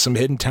 She has some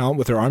hidden talent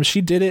with her arms. She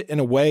did it in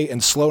a way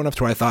and slow enough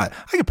to where I thought,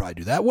 I could probably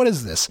do that. What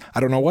is this? I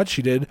don't know what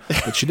she did,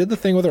 but she did the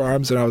thing with her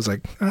arms, and I was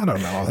like, I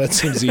don't know. That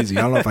seems easy.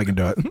 I don't know if I can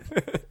do it.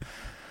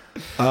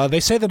 They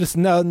say that it's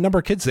the number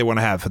of kids they want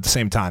to have at the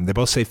same time. They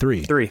both say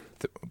 3. 3.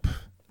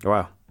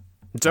 Wow.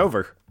 It's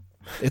over.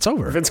 It's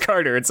over. Vince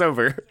Carter, it's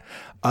over.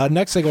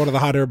 Next, they go to the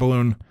hot air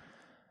balloon,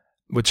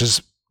 which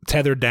is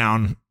tethered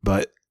down,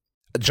 but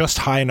just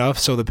high enough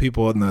so the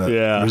people in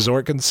the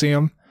resort can see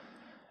them.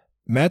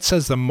 Matt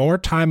says, the more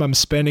time I'm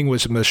spending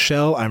with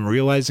Michelle, I'm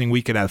realizing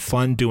we could have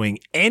fun doing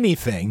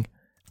anything.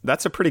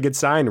 That's a pretty good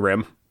sign,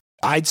 Rim.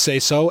 I'd say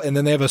so. And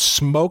then they have a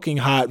smoking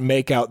hot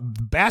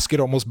makeout. Basket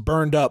almost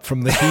burned up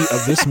from the heat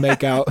of this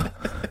makeout.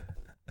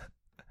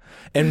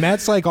 And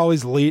Matt's like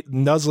always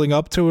nuzzling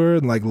up to her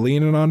and like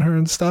leaning on her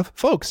and stuff.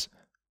 Folks,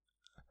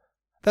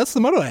 that's the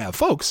motto I have,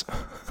 folks.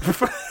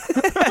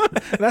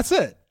 That's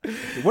it.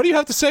 What do you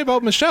have to say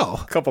about Michelle?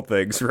 A couple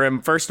things.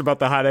 First, about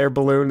the hot air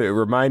balloon, it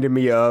reminded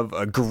me of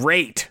a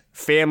great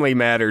Family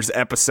Matters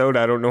episode.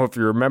 I don't know if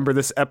you remember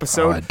this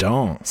episode. Oh, I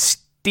don't.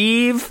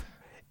 Steve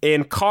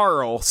and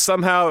Carl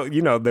somehow,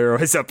 they're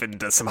always up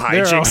into some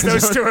hijinks.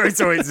 Those two are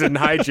always in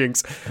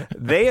hijinks.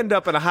 They end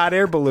up in a hot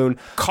air balloon.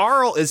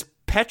 Carl is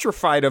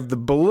petrified of the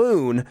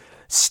balloon.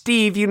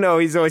 Steve,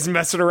 he's always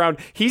messing around.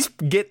 He's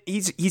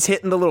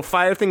hitting the little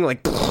fire thing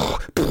like.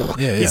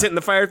 He's hitting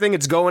the fire thing.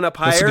 It's going up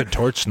higher. That's a good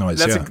torch noise.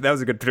 That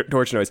was a good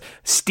torch noise.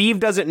 Steve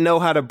doesn't know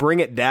how to bring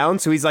it down,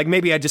 so he's like,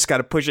 maybe I just got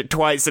to push it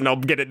twice and I'll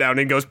get it down.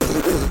 And goes,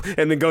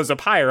 and then goes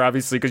up higher,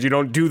 obviously, because you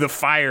don't do the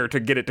fire to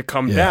get it to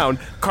come down.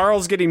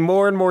 Carl's getting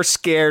more and more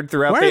scared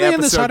throughout the episode. Why are they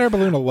in this hot air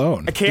balloon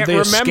alone? I can't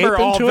remember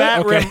all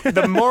that. Okay.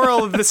 The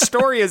moral of the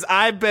story is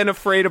I've been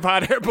afraid of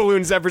hot air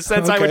balloons ever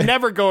since. I would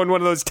never go in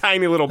one of those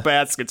tiny little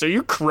baskets. Are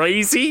you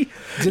crazy?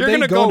 You're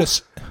going to go...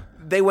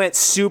 They went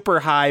super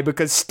high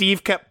because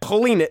Steve kept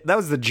pulling it. That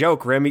was the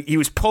joke, Remy. He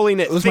was pulling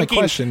it,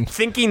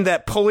 thinking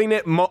that pulling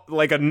it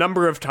like a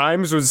number of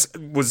times was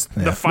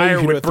the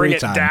fire would bring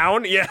it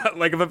down. Yeah,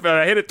 like if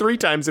I hit it 3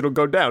 times, it'll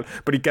go down.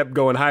 But he kept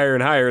going higher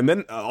and higher, and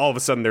then all of a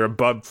sudden they're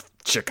above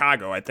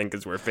Chicago. I think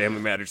is where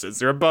Family Matters is.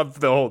 They're above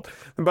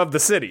the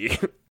city.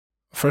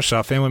 First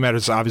off, Family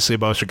Matters is obviously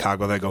above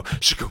Chicago. They go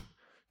Chicago.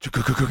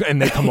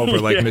 And they come over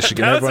like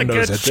Michigan. Everyone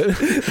knows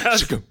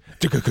that.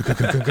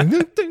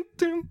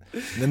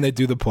 Then they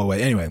do the pull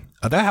away. Anyway,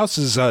 that house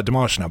is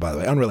demolished now, by the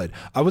way. Unrelated.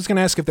 I was going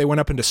to ask if they went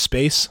up into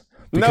space.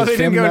 Because they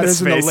didn't go into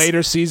space. In the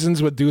later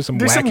seasons would do some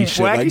wacky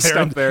shit. Like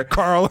stuff there.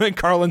 Carl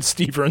and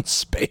Steve are in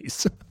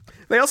space.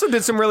 They also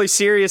did some really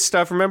serious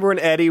stuff. Remember when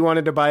Eddie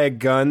wanted to buy a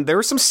gun? There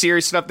was some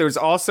serious stuff. There was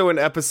also an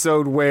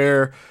episode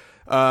where...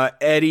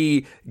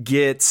 Eddie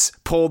gets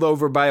pulled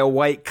over by a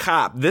white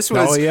cop. This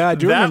was I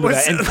do remember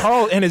that. And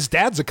Carl and his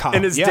dad's a cop.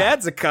 And his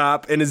dad's a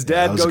cop, and his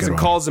dad goes and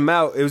calls him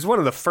out. It was one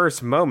of the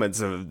first moments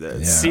of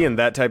seeing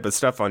that type of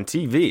stuff on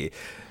TV.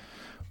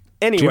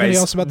 Anyways, do you have anything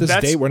else about this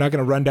date? We're not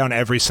going to run down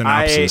every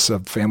synopsis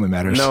of Family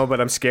Matters. No,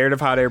 but I'm scared of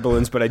hot air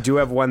balloons. But I do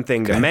have one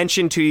thing to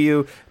mention to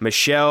you,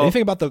 Michelle.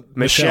 Anything about the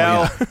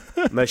Michelle?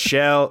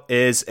 Michelle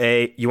is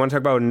you want to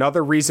talk about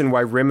another reason why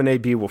Rim and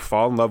AB will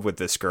fall in love with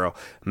this girl?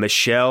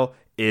 Michelle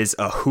is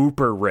a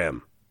hooper,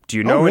 Rim. Do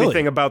you know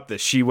anything about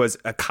this? She was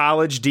a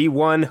college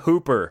D1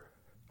 hooper.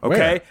 Okay?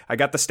 Where? I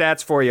got the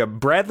stats for you.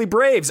 Bradley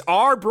Braves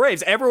are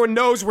Braves. Everyone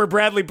knows we're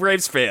Bradley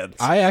Braves fans.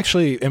 I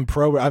actually am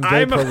I'm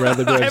very pro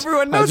Bradley Braves.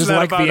 Everyone knows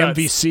that about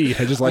us.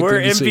 I just like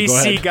we're the MVC.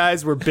 We're MVC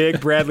guys. We're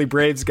big Bradley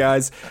Braves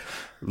guys.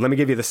 Let me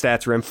give you the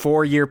stats, Rim.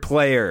 4-year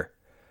player.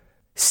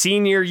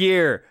 Senior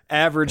year,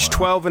 averaged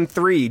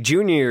 12-3.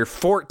 Junior year,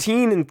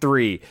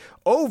 14-3.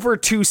 Over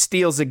 2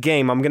 steals a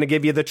game. I'm going to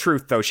give you the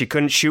truth, though. She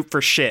couldn't shoot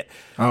for shit.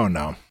 Oh,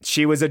 no.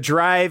 She was a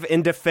drive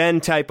and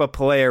defend type of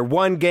player.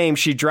 One game,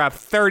 she dropped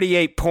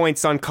 38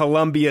 points on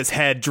Columbia's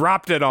head.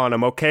 Dropped it on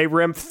him, okay,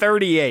 Rim?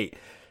 38.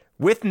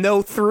 With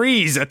no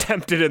threes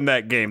attempted in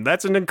that game.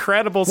 That's an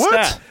incredible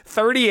stat.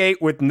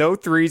 38 with no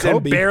threes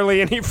and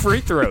barely any free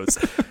throws.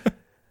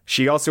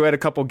 She also had a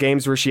couple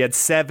games where she had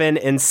 7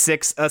 and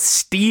 6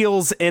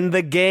 steals in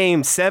the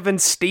game. 7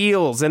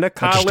 steals in a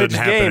college game. That just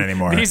doesn't happen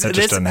anymore. That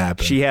just doesn't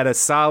happen. She had a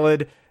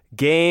solid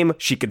game.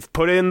 She could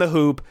put it in the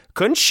hoop.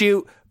 Couldn't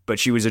shoot, but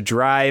she was a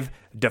drive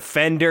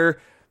defender.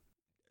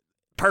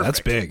 Perfect. That's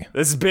big.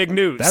 This is big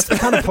news. That's the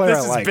kind of player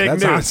I like.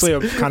 That's honestly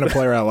a kind of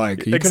player I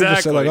like. You could have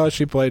just said, like, oh,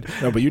 she played.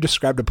 No, but you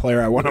described a player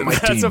I want on my team.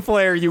 That's a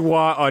player you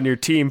want on your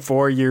team.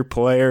 4-year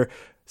player.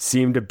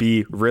 Seemed to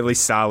be really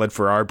solid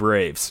for our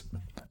Braves.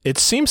 It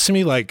seems to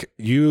me like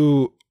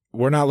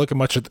we're not looking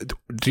much at...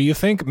 Do you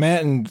think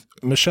Matt and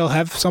Michelle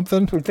have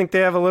something? You think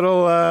they have a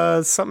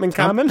little something in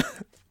common?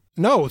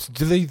 No.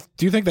 Do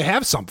you think they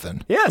have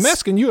something? Yes. I'm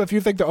asking you if you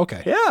think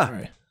okay. Yeah. All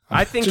right.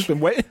 I think... Just been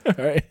waiting.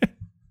 All right.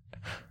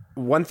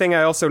 One thing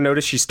I also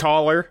noticed, she's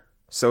taller,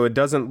 so it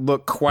doesn't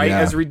look quite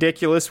as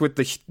ridiculous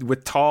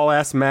with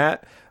tall-ass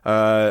Matt.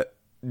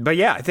 But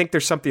yeah, I think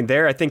there's something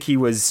there. I think he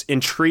was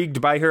intrigued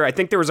by her. I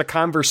think there was a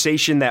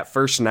conversation that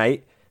first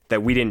night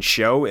that we didn't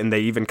show, and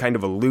they even kind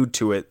of allude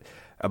to it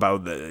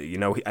about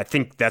I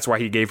think that's why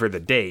he gave her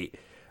the date.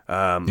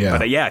 But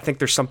I think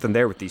there's something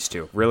there with these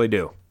two. Really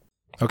do.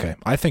 Okay.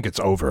 I think it's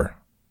over.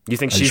 You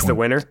think she's the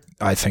winner?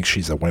 I think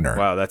she's the winner.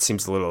 Wow, that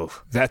seems a little...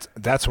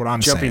 That's what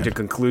I'm jumping saying. to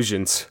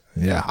conclusions.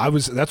 Yeah,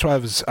 that's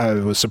why I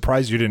was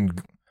surprised you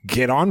didn't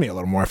get on me a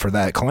little more for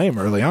that claim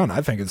early on.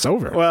 I think it's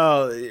over.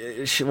 Well,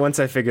 once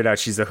I figured out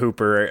she's a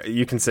hooper,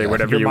 you can say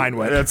whatever you want.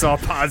 That's all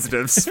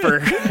positives.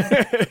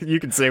 You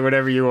can say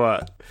whatever you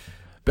want.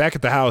 Back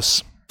at the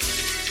house,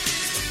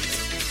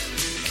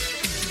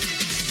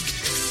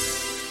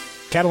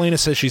 Catalina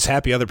says she's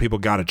happy other people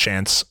got a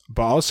chance,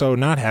 but also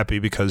not happy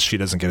because she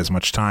doesn't get as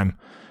much time.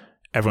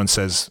 Everyone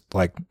says,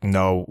 like,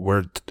 no,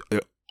 we're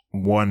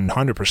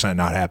 100%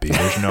 not happy.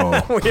 There's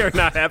no... We are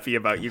not happy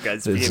about you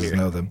guys being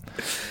here.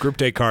 Group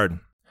date card.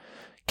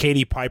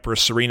 Katie, Piper,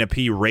 Serena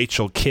P,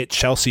 Rachel, Kit,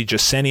 Chelsea,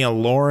 Jasenia,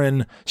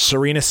 Lauren,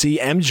 Serena C,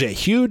 MJ.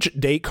 Huge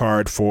date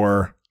card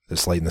for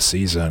this late in the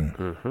season.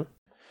 Mm-hmm.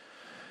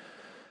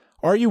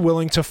 Are you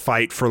willing to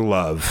fight for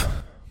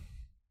love?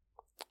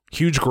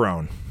 Huge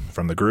groan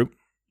from the group.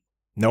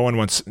 No one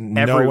wants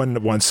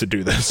to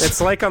do this.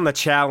 It's like on the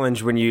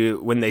challenge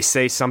when they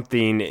say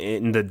something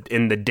in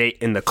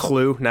the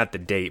clue, not the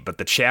date, but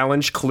the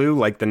challenge clue,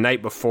 like the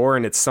night before,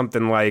 and it's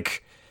something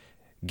like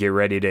 "get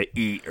ready to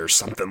eat" or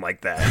something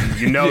like that.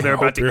 You know they're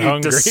about to eat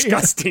hungry.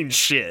 Disgusting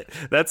shit.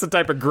 That's the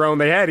type of groan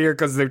they had here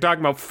because they're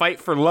talking about fight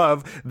for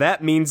love.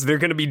 That means they're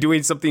going to be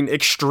doing something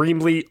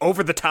extremely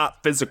over the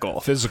top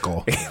physical,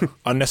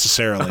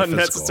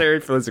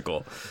 unnecessary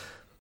physical.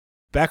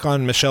 Back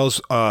on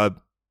Michelle's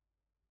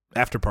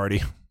after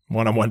party,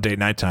 one-on-one date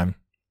nighttime.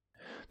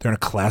 They're in a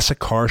classic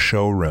car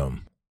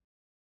showroom.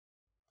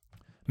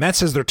 Matt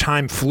says their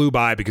time flew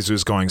by because it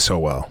was going so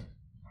well.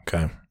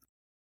 Okay.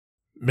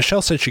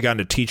 Michelle said she got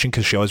into teaching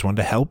because she always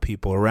wanted to help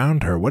people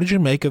around her. What did you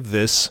make of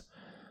this?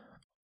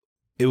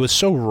 It was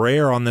so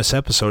rare on this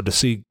episode to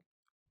see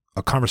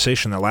a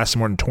conversation that lasted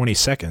more than 20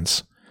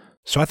 seconds.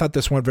 So I thought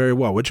this went very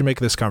well. What did you make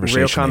of this conversation?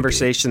 Real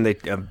conversation. They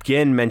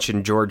again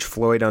mentioned George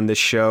Floyd on this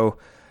show.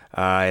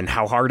 And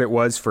how hard it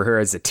was for her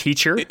as a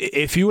teacher.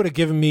 If you would have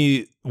given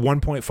me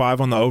 1.5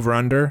 on the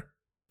over-under,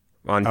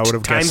 on I would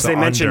have times guessed they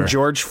the mentioned under.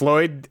 George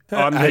Floyd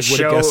on this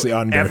show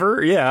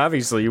ever. Yeah,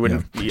 obviously you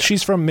wouldn't. Yeah.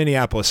 She's from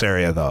Minneapolis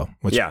area, though,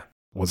 which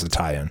was a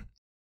tie-in.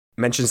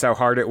 Mentions how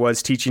hard it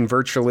was teaching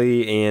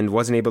virtually and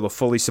wasn't able to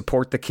fully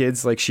support the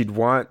kids like she'd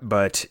want,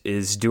 but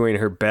is doing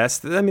her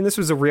best. I mean, this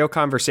was a real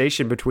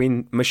conversation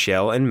between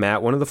Michelle and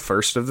Matt, one of the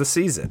first of the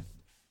season.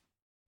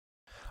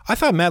 I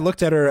thought Matt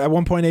looked at her at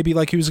one point maybe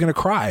like he was going to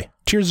cry.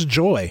 Tears of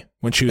joy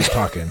when she was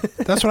talking.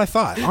 That's what I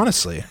thought,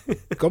 honestly.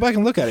 Go back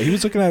and look at it. He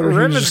was looking at her.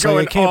 Rim is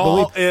going I can't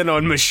all in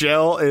on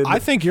Michelle. And I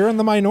think you're in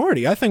the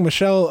minority. I think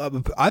Michelle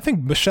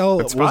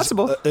it's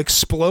possible.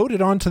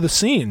 Exploded onto the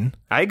scene.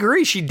 I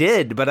agree she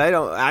did, but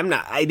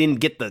I didn't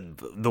get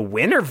the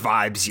winner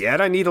vibes yet.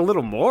 I need a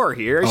little more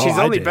here. She's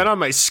only been on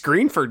my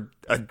screen for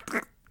a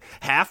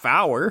half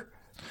hour.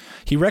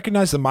 He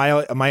recognized the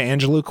Maya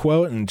Angelou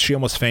quote and she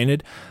almost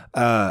fainted.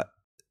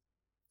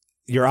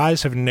 Your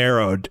eyes have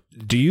narrowed.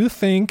 Do you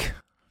think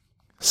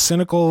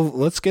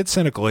let's get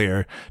cynical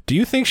here. Do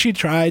you think she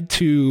tried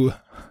to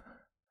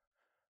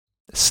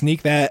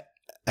sneak that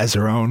as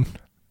her own?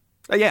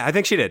 Yeah, I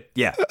think she did.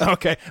 Yeah.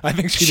 Okay. I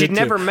think she did. She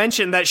never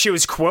mentioned that she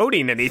was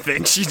quoting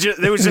anything.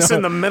 It was just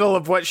in the middle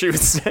of what she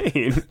was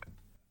saying.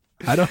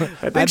 I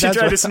think she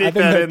tried to sneak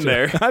that in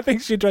there. I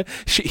think she tried.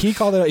 He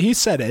called it. He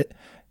said it,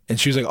 and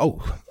she was like,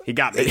 "Oh, he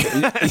got me.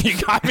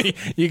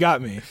 You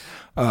got me."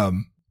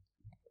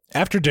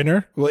 After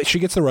dinner, well, she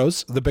gets the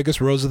rose, the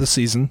biggest rose of the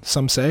season,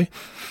 some say.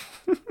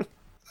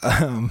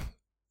 I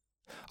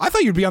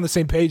thought you'd be on the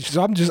same page,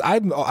 so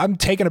I'm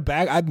taken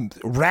aback. I'm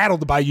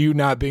rattled by you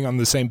not being on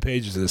the same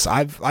page as this.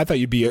 I thought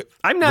you'd be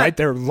right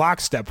there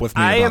lockstep with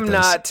me. I'm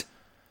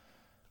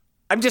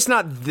just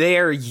not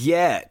there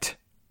yet.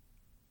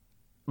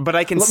 But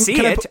I can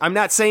see it. I'm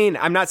not saying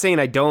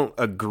I don't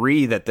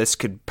agree that this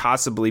could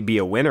possibly be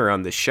a winner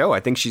on the show. I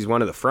think she's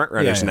one of the front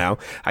runners now.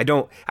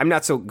 I'm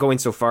not going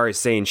so far as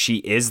saying she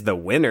is the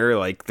winner.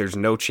 Like there's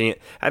no chance.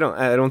 I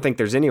don't think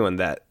there's anyone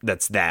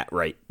that's that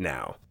right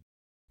now.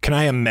 Can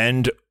I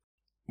amend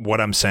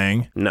what I'm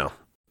saying? No.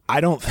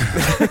 I don't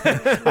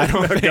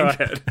think. Go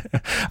ahead.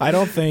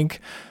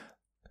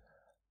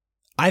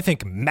 I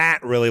think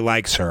Matt really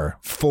likes her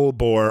full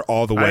bore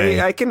all the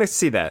way. I can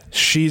see that.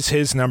 She's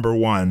his number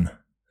one.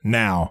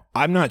 Now,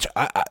 I'm not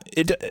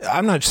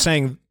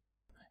saying,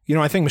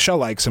 I think Michelle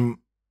likes him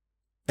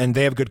and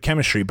they have good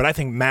chemistry, but I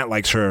think Matt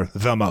likes her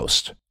the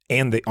most.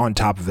 And on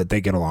top of it, they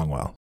get along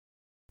well.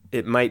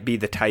 It might be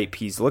the type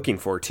he's looking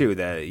for too,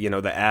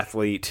 the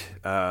athlete,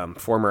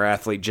 former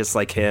athlete, just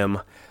like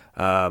him.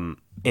 And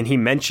he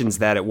mentions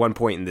that at one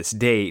point in this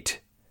date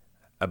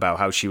about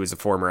how she was a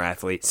former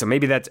athlete. So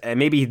maybe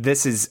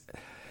this is,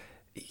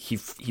 he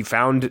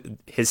found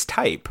his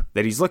type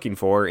that he's looking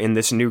for in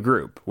this new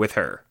group with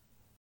her.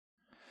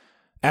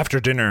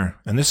 After dinner,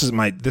 and this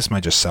might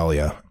just sell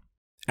you.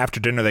 After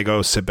dinner, they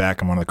go sit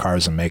back in one of the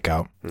cars and make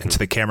out. Mm-hmm. And to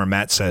the camera,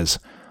 Matt says,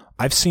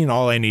 "I've seen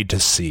all I need to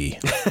see."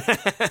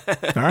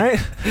 All right?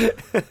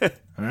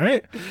 All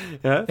right?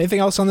 Yeah. Anything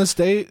else on this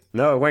date?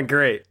 No, it went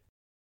great.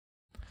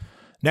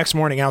 Next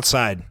morning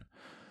outside,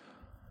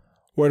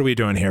 what are we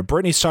doing here?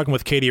 Brittany's talking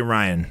with Katie and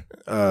Ryan.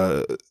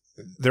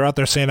 They're out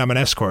there saying I'm an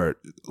escort.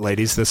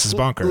 Ladies, this is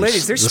bonkers.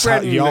 Ladies, they're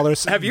spreading.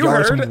 Have you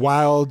heard?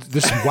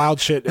 This is wild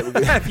shit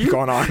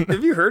going on.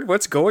 Have you heard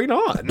what's going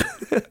on?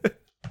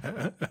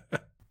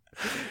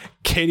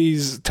 Katie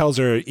tells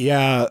her,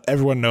 yeah,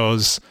 everyone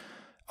knows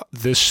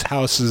this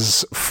house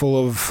is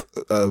full of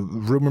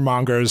rumor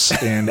mongers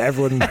and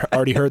everyone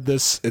already heard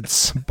this.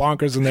 It's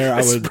bonkers in there.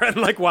 It's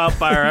spreading like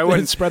wildfire. I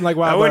wouldn't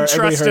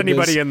trust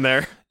anybody in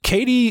there.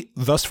 Katie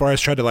thus far has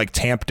tried to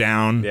tamp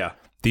down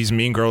these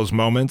Mean Girls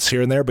moments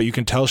here and there, but you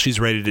can tell she's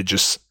ready to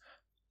just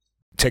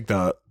take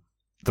the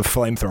the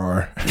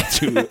flamethrower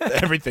to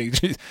everything.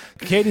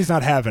 Katie's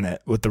not having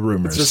it with the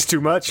rumors. It's just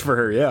too much for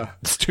her, yeah.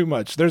 It's too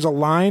much. There's a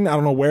line, I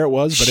don't know where it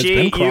was, but it's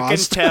been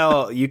crossed.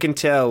 You can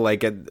tell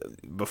like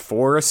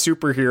before a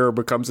superhero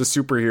becomes a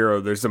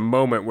superhero, there's a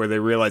moment where they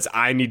realize,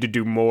 I need to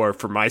do more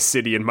for my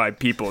city and my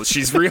people.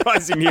 She's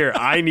realizing here,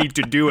 I need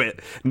to do it.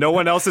 No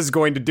one else is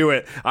going to do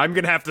it. I'm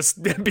going to have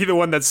to be the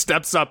one that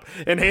steps up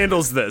and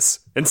handles this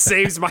and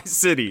saves my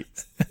city.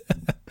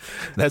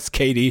 That's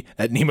Katie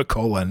at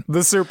Nemacolin. The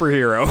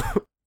superhero.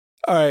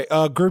 All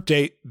right, group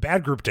date.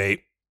 Bad group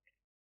date.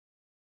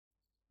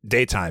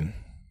 Daytime.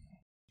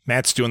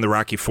 Matt's doing the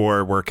Rocky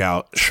IV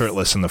workout,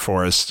 shirtless in the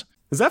forest.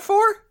 Is that 4?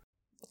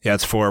 Yeah,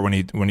 it's 4 when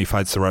he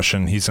fights the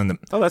Russian. He's in the.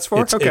 Oh, that's 4.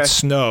 Okay. It's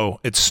snow.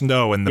 It's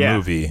snow in the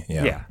movie.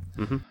 Yeah. Yeah.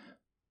 Mm-hmm.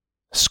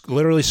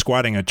 Literally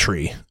squatting a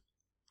tree.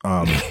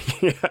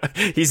 Yeah,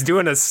 he's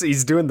doing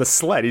the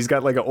sled. He's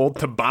got like an old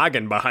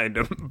toboggan behind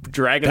him,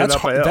 dragging it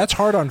up a hill. That's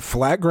hard on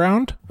flat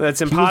ground.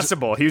 That's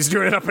impossible. He was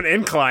doing it up an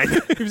incline.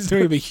 He was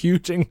doing a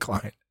huge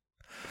incline.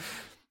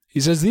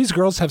 He says these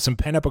girls have some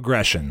pent-up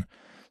aggression,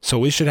 so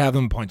we should have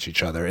them punch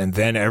each other, and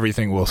then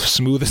everything will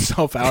smooth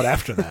itself out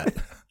after that.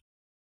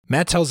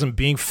 Matt tells him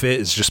being fit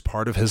is just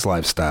part of his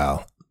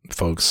lifestyle.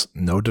 Folks,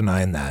 no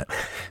denying that.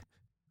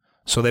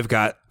 So they've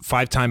got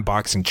 5-time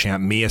boxing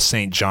champ Mia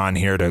St. John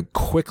here to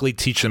quickly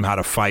teach them how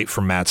to fight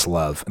for Matt's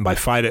love. And by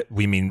fight it,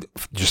 we mean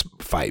just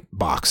fight.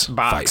 Box.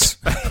 Fight.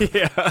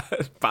 Yeah,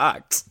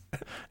 box.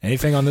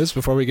 Anything on this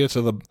before we get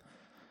to the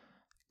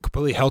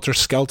completely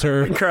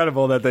helter-skelter?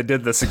 Incredible that they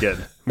did this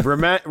again.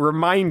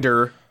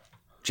 Reminder,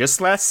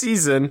 just last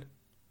season,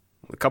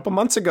 a couple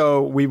months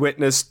ago, we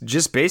witnessed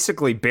just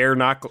basically bare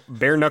knuckle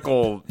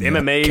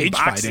MMA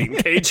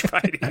cage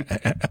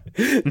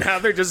fighting. Now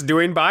they're just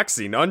doing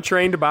boxing,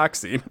 untrained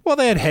boxing. Well,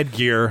 they had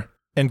headgear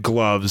and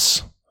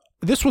gloves.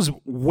 This was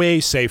way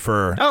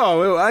safer.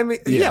 Oh, I mean,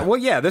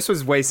 yeah. This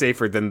was way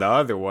safer than the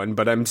other one,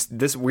 but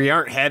we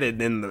aren't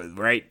headed in the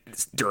right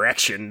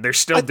direction. They're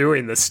still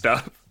doing this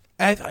stuff.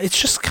 It's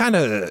just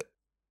tired.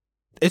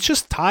 It's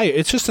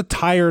just a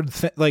tired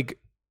thing. Like,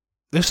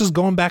 this is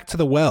going back to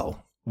the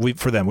well.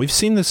 For them, we've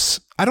seen this.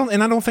 I don't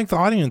think the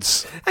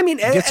audience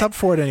gets up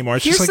for it anymore.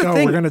 It's just like,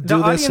 we're going to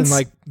do this, and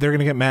like they're going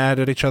to get mad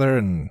at each other,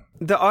 and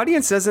the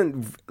audience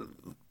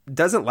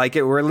doesn't like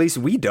it, or at least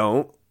we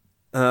don't.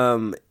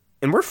 And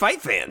we're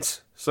fight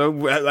fans,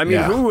 so I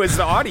mean, who is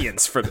the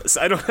audience for this?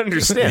 I don't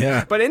understand.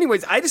 Yeah. But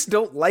anyways, I just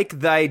don't like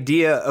the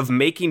idea of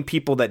making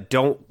people that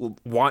don't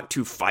want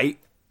to fight.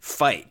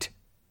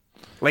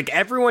 Like,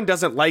 everyone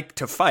doesn't like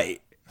to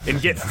fight and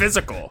get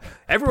physical.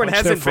 Everyone punch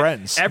hasn't their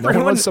friends. Everyone no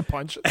one wants to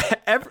punch.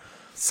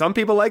 Some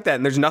people like that,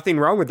 and there's nothing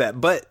wrong with that.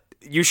 But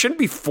you shouldn't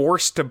be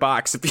forced to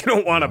box if you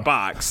don't want to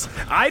box.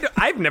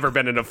 I've never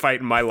been in a fight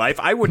in my life.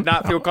 I would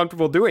not feel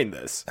comfortable doing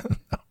this.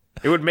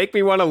 It would make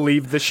me want to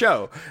leave the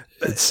show.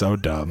 It's so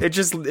dumb. It's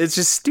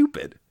just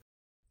stupid.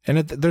 And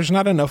there's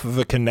not enough of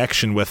a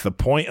connection with the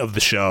point of the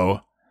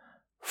show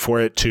for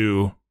it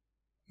to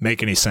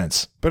make any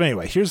sense. But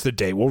anyway, here's the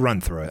date. We'll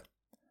run through it.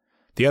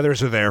 The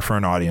others are there for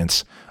an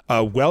audience.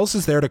 Wells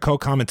is there to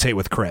co-commentate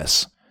with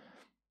Chris.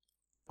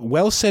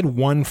 Wells said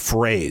one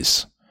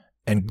phrase,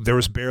 and there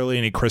was barely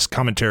any Chris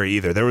commentary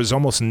either. There was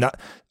almost not.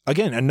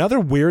 Again, another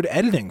weird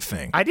editing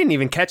thing. I didn't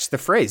even catch the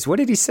phrase. What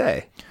did he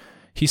say?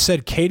 He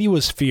said Katie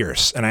was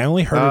fierce, and I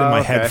only heard it in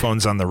my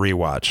headphones on the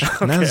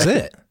rewatch. And that's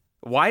it.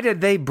 Why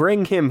did they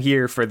bring him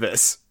here for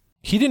this?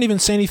 He didn't even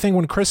say anything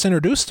when Chris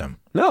introduced him.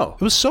 No.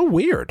 It was so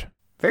weird.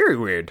 Very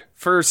weird.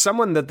 For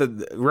someone that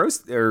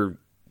the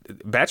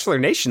Bachelor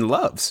Nation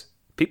loves.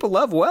 People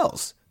love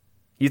Wells.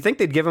 You'd think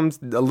they'd give him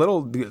a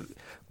little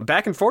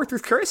back and forth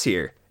with Chris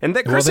here. And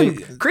that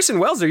Chris and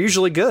Wells are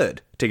usually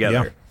good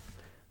together. Yeah.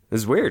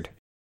 It's weird.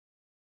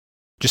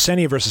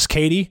 Jasenia versus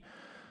Katie.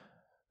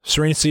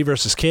 Serena C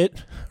versus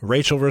Kit.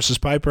 Rachel versus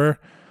Piper.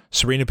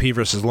 Serena P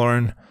versus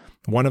Lauren.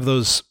 One of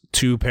those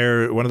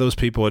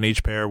people in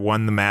each pair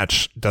won the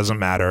match. Doesn't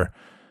matter.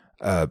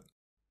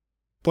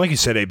 Like you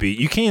said, AB,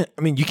 you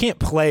can't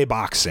play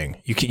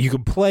boxing. You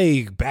can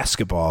play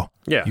basketball.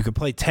 Yeah. You can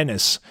play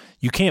tennis.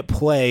 You can't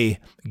play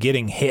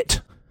getting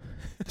hit.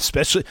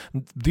 Especially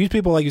these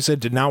people, like you said,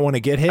 did not want to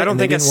get hit. I don't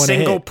think a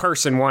single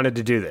person wanted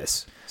to do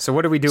this. So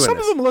what are we doing? Some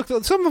of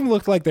them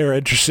looked like they were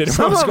interested in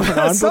what was going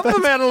on. Some of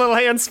them had a little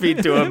hand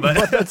speed to them,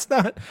 but that's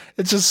not.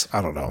 It's just,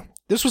 I don't know.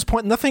 This was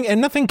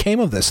nothing came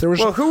of this.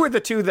 Who were the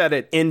two that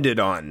it ended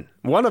on?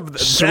 One of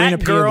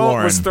that girl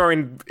was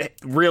throwing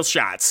real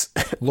shots.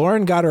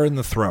 Lauren got her in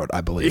the throat,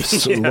 I believe.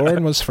 So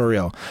Lauren was for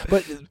real.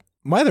 But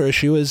my other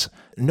issue is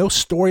no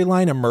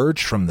storyline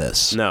emerged from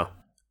this. No.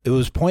 It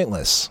was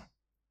pointless.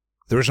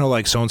 There was no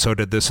like so-and-so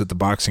did this at the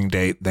boxing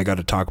date. They got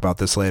to talk about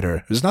this later.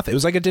 It was nothing. It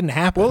was like it didn't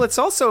happen. Well, it's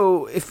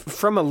also,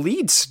 from a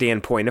lead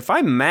standpoint, if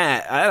I'm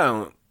Matt, I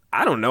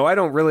don't know. I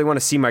don't really want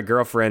to see my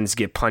girlfriends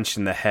get punched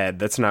in the head.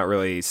 That's not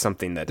really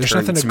something that There's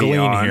nothing to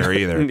glean here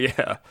either.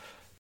 Yeah.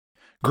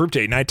 Group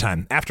date,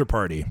 nighttime, after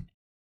party.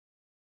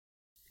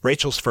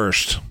 Rachel's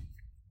first.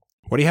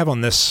 What do you have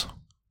on this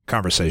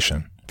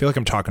conversation? I feel like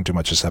I'm talking too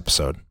much this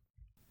episode.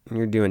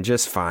 You're doing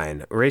just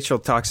fine. Rachel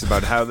talks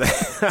about how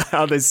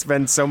they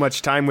spend so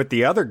much time with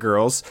the other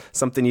girls,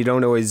 something you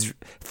don't always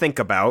think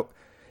about,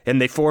 and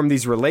they form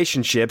these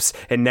relationships,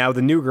 and now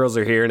the new girls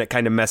are here, and it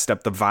kind of messed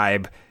up the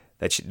vibe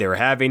that they were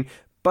having.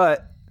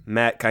 But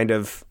Matt kind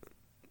of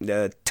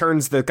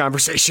turns the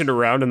conversation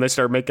around, and they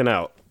start making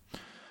out.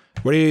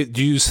 Do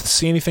you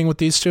see anything with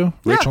these two,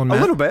 Rachel and Matt?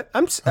 A little bit.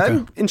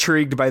 I'm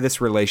intrigued by this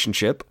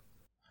relationship.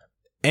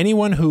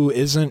 Anyone who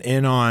isn't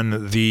in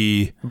on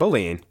the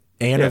bullying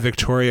Anna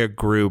Victoria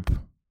group,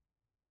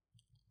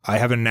 I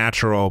have a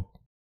natural.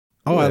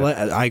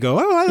 I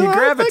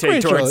gravitate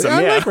like towards them.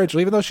 I like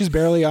Rachel, even though she's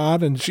barely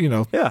on, and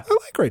I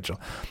like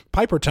Rachel.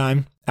 Piper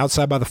time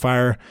outside by the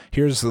fire.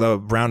 Here's the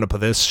roundup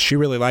of this. She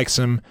really likes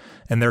him,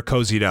 and they're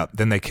cozied up.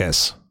 Then they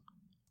kiss.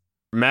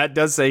 Matt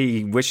does say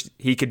he wished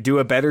he could do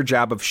a better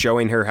job of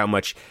showing her how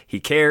much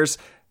he cares.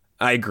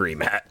 I agree,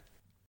 Matt.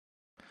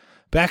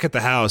 Back at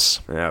the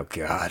house. Oh,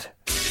 God.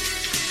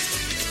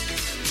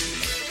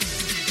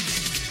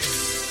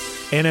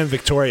 Anna and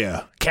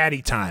Victoria,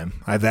 caddy time.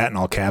 I have that in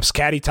all caps.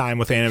 Caddy time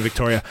with Anna and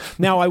Victoria.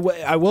 Now, I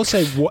will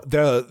say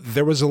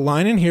there was a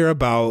line in here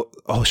about,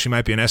 she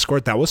might be an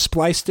escort. That was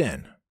spliced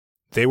in.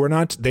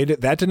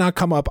 That did not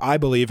come up, I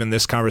believe, in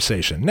this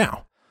conversation.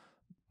 Now,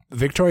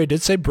 Victoria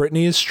did say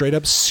Brittany is straight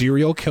up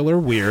serial killer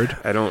weird.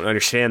 I don't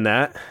understand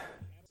that.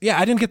 Yeah,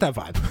 I didn't get that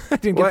vibe. I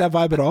didn't get that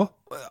vibe at all.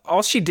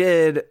 All she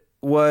did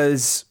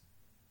was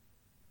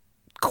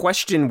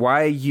question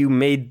why you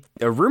made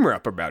a rumor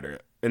up about her.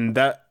 And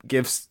that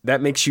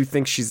makes you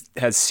think she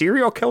has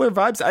serial killer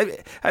vibes?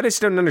 I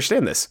just don't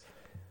understand this.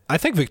 I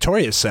think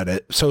Victoria said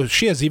it, so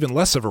she has even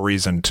less of a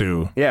reason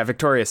to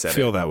Victoria said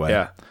feel that way.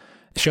 Yeah.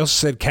 She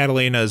also said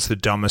Catalina is the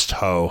dumbest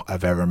hoe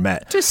I've ever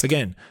met.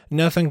 Again,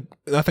 nothing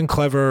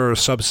clever or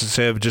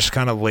substantive, just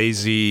kind of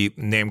lazy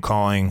name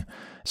calling.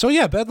 So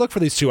yeah, bad luck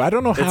for these two. I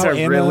don't know how it's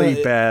a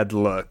really bad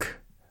look.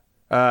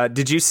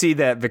 Did you see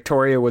that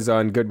Victoria was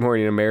on Good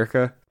Morning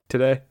America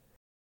today?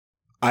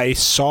 I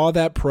saw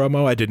that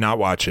promo. I did not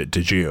watch it.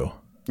 Did you?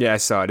 Yeah, I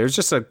saw it. It was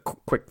just a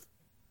quick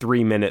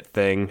 3-minute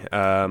thing.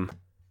 I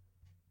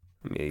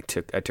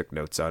took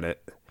notes on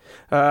it.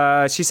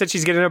 She said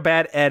she's getting a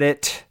bad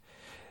edit,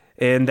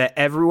 and that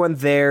everyone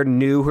there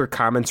knew her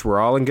comments were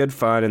all in good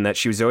fun, and that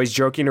she was always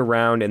joking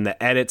around, and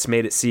the edits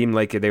made it seem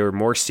like they were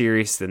more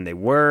serious than they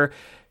were.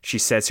 She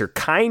says her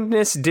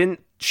kindness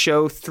didn't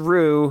show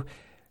through,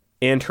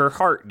 and her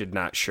heart did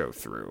not show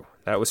through.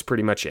 That was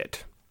pretty much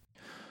it.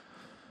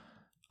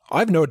 I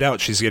have no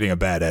doubt she's getting a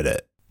bad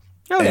edit.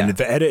 And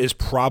the edit is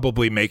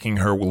probably making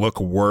her look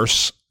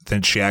worse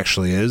than she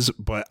actually is,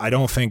 but I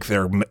don't think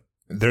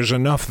there's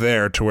enough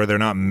there to where they're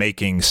not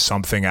making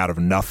something out of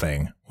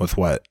nothing with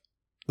what.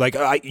 Like,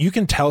 you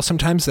can tell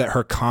sometimes that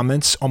her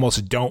comments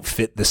almost don't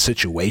fit the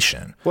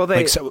situation. Well,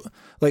 it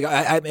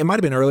might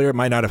have been earlier, it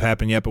might not have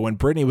happened yet, but when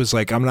Brittany was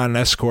like, I'm not an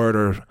escort,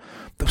 or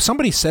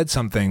somebody said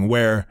something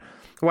where...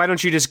 Why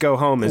don't you just go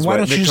home? Why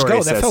don't you just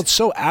go? That felt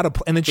so out of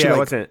place. And then she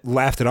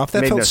laughed it off.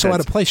 That felt so out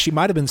of place. She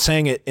might have been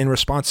saying it in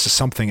response to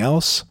something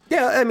else.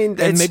 Yeah, I mean,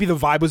 and maybe the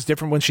vibe was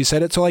different when she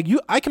said it. So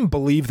I can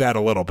believe that a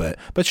little bit.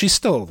 But she's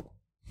still,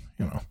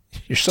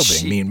 you're still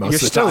being mean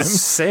most of the time. You're still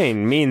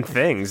saying mean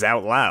things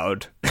out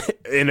loud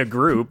in a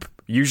group,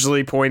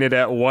 usually pointed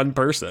at one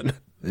person.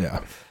 Yeah.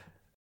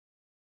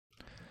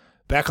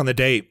 Back on the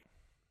date.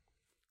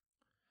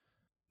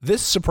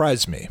 This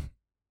surprised me.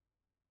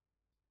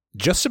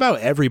 Just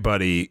about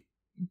everybody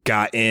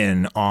got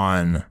in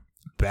on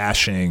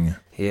bashing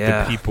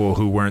the people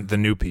who weren't the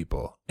new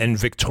people. And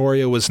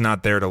Victoria was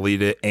not there to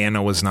lead it.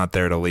 Anna was not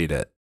there to lead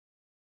it.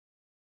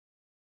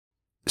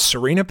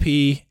 Serena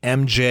P,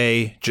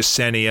 MJ,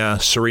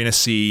 Jasenia, Serena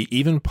C,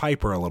 even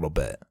Piper a little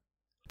bit.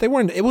 It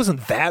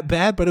wasn't that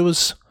bad, but it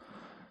was,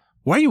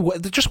 why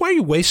are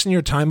you wasting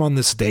your time on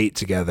this date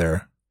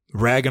together,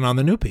 ragging on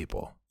the new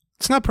people?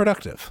 It's not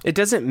productive. It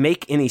doesn't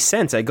make any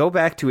sense. I go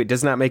back to it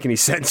does not make any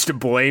sense to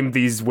blame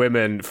these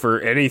women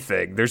for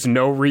anything. There's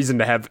no reason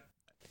to have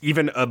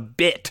even a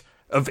bit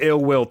of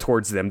ill will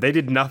towards them. They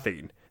did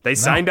nothing. They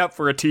signed up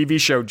for a TV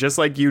show just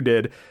like you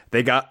did.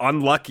 They got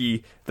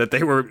unlucky that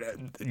they were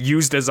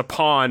used as a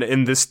pawn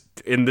in this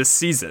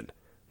season.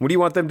 What do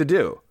you want them to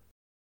do?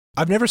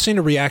 I've never seen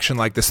a reaction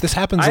like this. This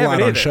happens a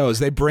lot on shows.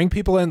 They bring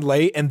people in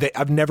late, and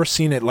I've never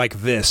seen it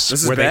like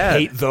this where bad. They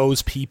hate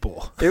those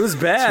people. It was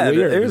bad.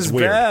 It was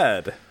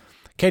bad.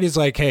 Katie's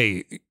like,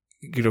 hey,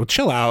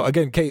 chill out.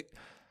 Again, Kate,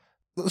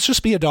 let's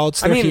just be adults.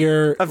 They're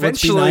here.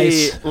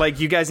 Eventually, like,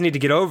 you guys need to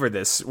get over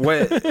this.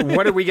 What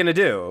are we gonna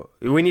do?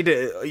 We need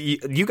to.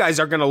 You guys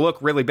are gonna look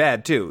really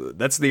bad too.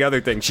 That's the other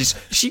thing.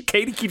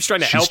 Katie keeps trying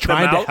to help them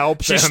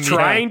out. She's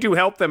trying to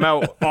help them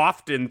out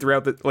often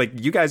throughout the. Like,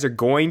 you guys are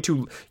going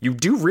to. You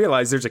do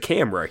realize there's a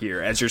camera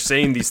here as you're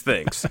saying these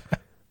things.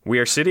 We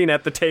are sitting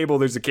at the table.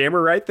 There's a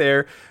camera right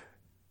there,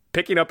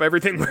 picking up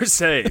everything we're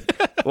saying.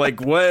 Like,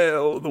 why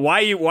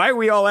are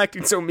we all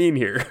acting so mean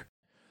here?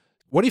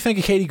 What do you think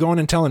of Katie going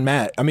and telling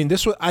Matt? I mean,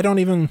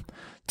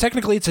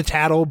 technically it's a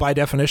tattle by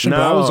definition, but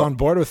I was on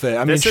board with it.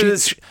 I mean, she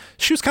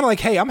was kind of like,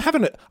 hey,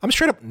 I'm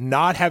straight up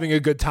not having a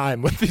good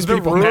time with these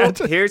people.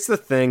 Here's the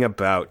thing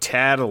about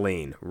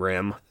tattling,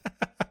 Rim.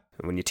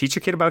 When you teach a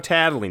kid about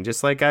tattling,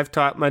 just like I've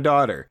taught my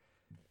daughter,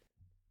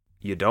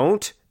 you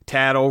don't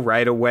tattle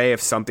right away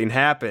if something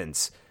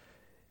happens.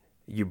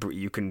 You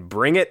can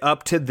bring it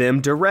up to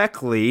them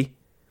directly,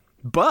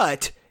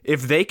 but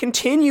if they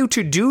continue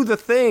to do the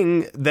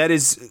thing that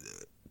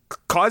is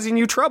causing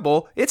you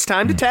trouble, it's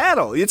time to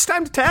tattle. It's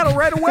time to tattle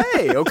right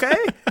away,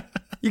 okay?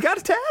 You got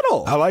to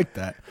tattle. I like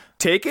that.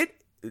 Take it,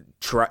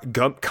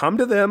 come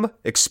to them,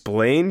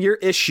 explain your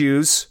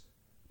issues.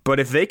 But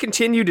if they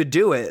continue to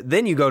do it,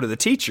 then you go to the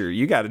teacher.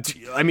 You got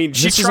to. I mean,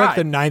 this is like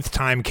the 9th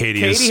time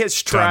Katie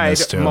has tried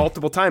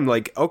multiple times.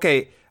 Like,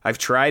 okay, I've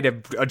tried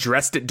to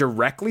addressed it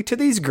directly to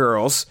these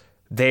girls.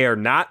 They are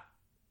not.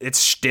 It's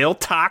still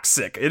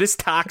toxic. It is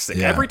toxic.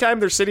 Yeah. Every time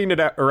they're sitting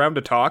around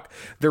to talk,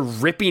 they're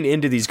ripping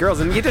into these girls,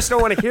 and you just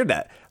don't want to hear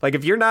that. Like,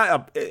 if you're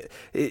not,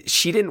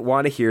 she didn't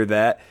want to hear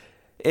that,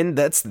 and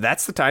that's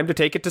the time to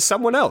take it to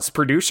someone else,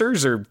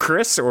 producers or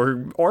Chris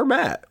or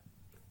Matt.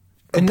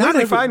 And not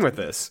fine with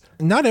this.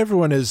 Not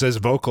everyone is as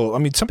vocal. I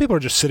mean, some people are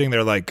just sitting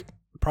there like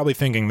probably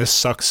thinking this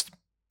sucks.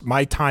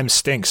 My time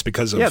stinks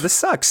because of this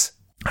sucks.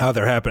 How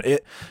they're happening.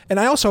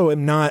 And I also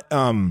am not.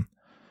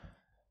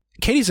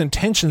 Katie's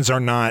intentions are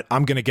not.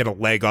 I'm going to get a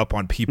leg up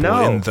on people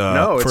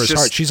for his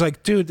heart. She's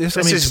like, dude, this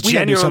is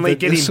genuinely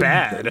getting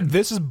bad.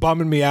 This is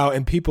bumming me out,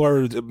 and people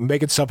are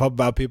making stuff up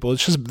about people.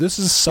 It's just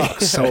this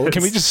sucks. So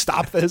can we just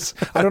stop this?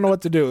 I don't know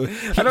what to do.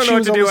 I don't know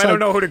what to do. I don't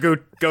know who to go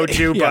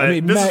to.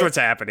 But this is what's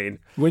happening.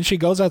 When she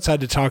goes outside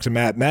to talk to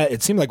Matt,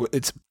 it seemed like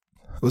it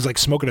was like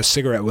smoking a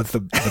cigarette with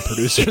the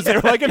producers. They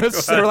were like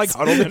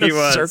huddled in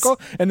a circle,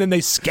 and then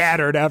they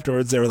scattered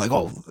afterwards. They were like,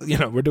 oh,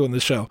 we're doing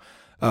this show.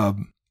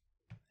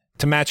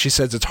 To Matt, she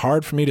says, it's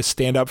hard for me to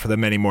stand up for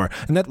them anymore.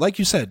 And that, like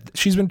you said,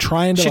 she's been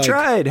trying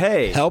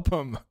to help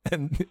them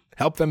and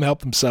help them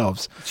help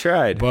themselves.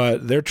 Tried.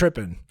 But they're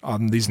tripping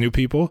on these new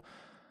people.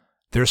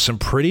 There's some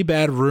pretty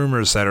bad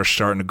rumors that are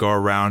starting to go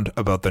around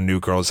about the new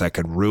girls that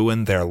could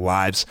ruin their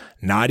lives,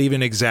 not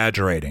even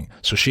exaggerating.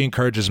 So she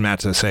encourages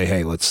Matt to say,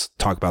 hey, let's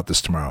talk about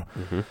this tomorrow.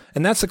 Mm-hmm.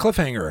 And that's the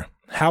cliffhanger.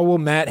 How will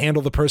Matt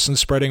handle the person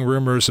spreading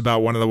rumors about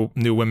one of the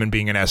new women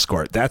being an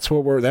escort? That's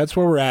where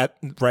we're at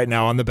right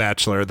now on The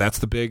Bachelor. That's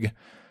the big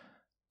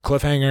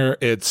cliffhanger.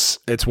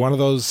 It's one of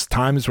those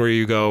times where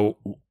you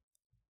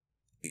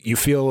you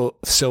feel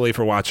silly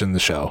for watching the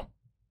show,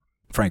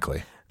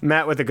 frankly.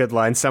 Matt with a good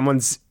line. Someone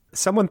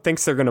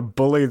thinks they're going to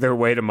bully their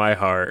way to my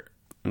heart.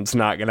 It's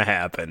not going to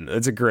happen.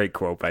 It's a great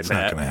quote by Matt. It's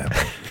not going to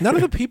happen. None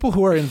of the people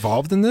who are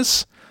involved in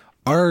this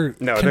are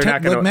they're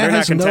not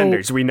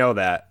contenders. We know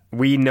that.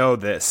 We know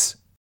this.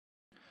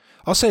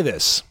 I'll say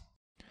this.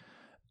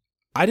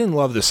 I didn't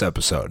love this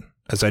episode,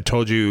 as I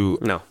told you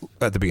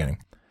at the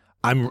beginning.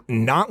 I'm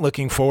not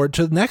looking forward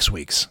to next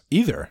week's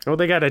either. Well,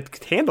 they got to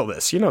handle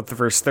this. The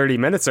first 30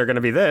 minutes are going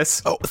to be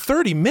this. Oh,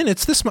 30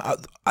 minutes? This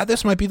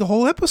might be the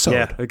whole episode.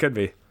 Yeah, it could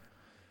be.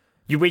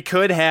 We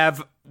could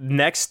have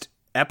next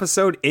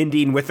episode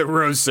ending with a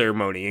rose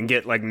ceremony and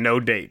get no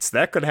dates.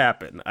 That could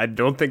happen. I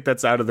don't think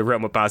that's out of the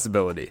realm of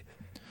possibility.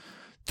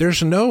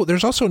 There's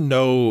also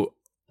no.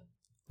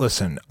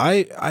 Listen,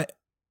 I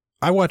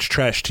watch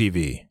trash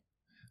TV.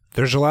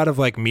 There's a lot of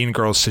Mean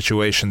Girls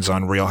situations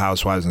on Real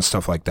Housewives and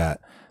stuff like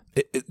that.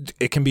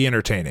 It can be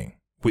entertaining.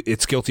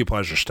 It's guilty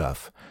pleasure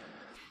stuff.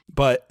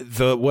 But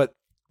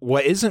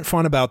what isn't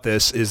fun about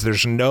this is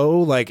there's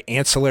no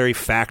ancillary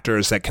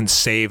factors that can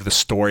save the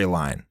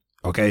storyline.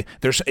 Okay,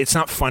 it's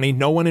not funny.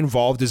 No one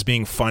involved is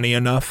being funny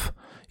enough.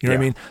 You know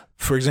what I mean?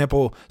 For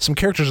example, some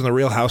characters in the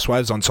Real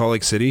Housewives on Salt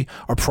Lake City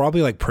are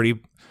probably pretty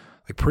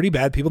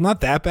bad people.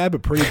 Not that bad,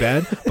 but pretty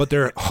bad. But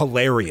they're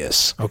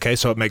hilarious. Okay,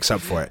 so it makes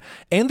up for it.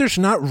 And there's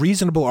not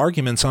reasonable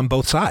arguments on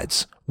both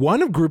sides.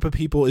 One group of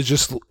people is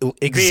just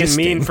existing.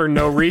 Being mean for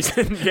no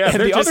reason. Yeah,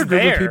 and the other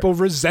group of people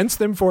resents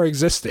them for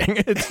existing.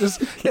 It's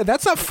just,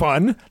 that's not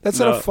fun. That's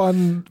not a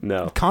fun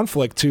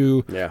conflict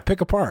to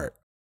pick apart.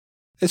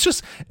 It's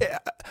just,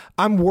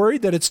 I'm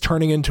worried that it's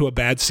turning into a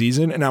bad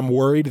season, and I'm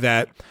worried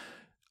that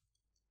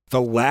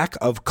the lack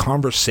of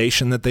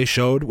conversation that they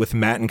showed with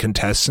Matt and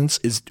contestants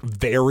is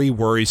very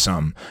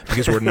worrisome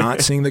because we're not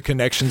seeing the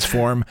connections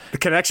form. The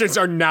connections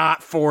are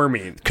not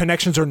forming.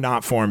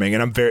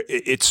 And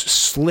it's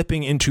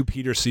slipping into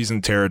Peter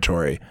season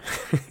territory.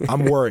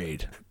 I'm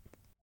worried.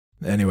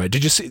 Anyway,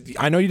 did you see?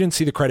 I know you didn't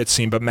see the credits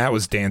scene, but Matt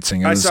was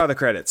dancing. I saw the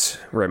credits,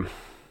 Rim.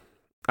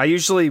 I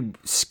usually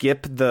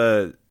skip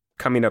the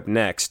coming up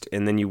next,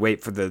 and then you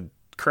wait for the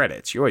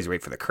credits. You always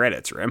wait for the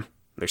credits, Rim.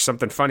 There's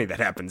something funny that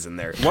happens in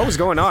there. What was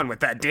going on with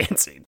that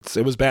dancing?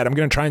 It was bad. I'm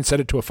going to try and set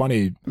it to a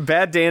funny...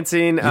 Bad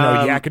dancing.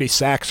 Yakety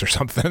sax or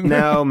something.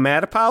 No,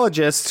 mad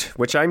apologist,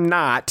 which I'm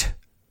not,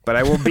 but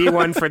I will be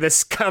one for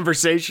this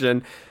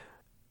conversation.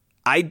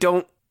 I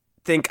don't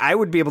think I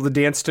would be able to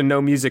dance to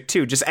no music,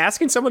 too. Just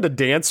asking someone to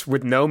dance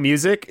with no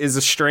music is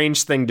a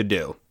strange thing to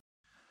do.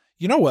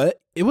 You know what?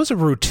 It was a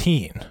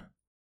routine.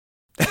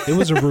 It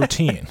was a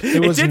routine.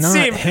 It was not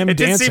him dancing. It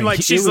did seem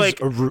like she's like,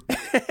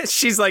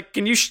 she's like,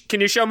 can you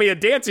show me a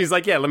dance? He's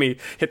like, yeah, let me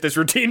hit this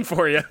routine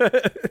for you.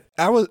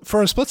 I was,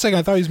 for a split second,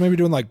 I thought he was maybe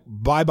doing like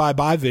bye bye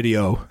bye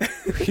video.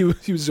 he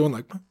was doing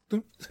like,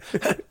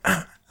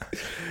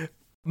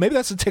 maybe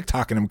that's a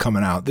TikTok in him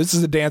coming out. This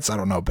is a dance, I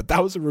don't know, but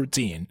that was a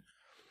routine.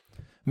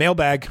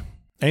 Mailbag.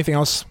 Anything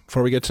else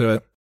before we get to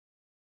it?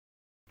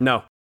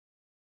 No.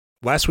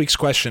 Last week's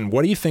question,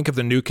 what do you think of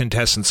the new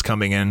contestants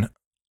coming in,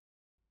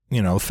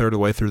 third of the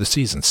way through the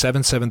season?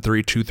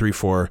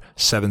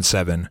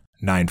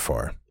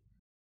 773-234-7794.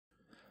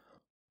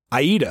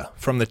 Aida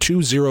from the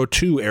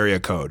 202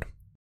 area code.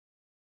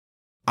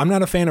 I'm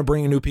not a fan of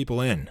bringing new people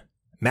in.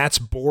 Matt's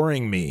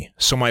boring me,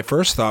 so my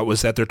first thought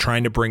was that they're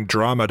trying to bring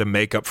drama to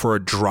make up for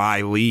a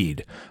dry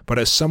lead. But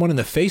as someone in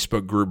the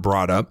Facebook group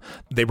brought up,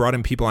 they brought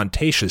in people on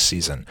Tayshia's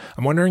season.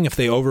 I'm wondering if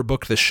they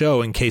overbooked the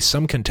show in case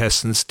some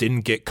contestants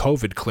didn't get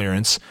COVID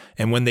clearance,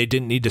 and when they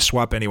didn't need to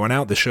swap anyone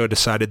out, the show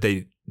decided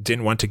they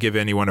didn't want to give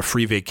anyone a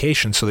free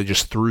vacation, so they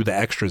just threw the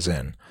extras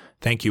in.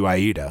 Thank you,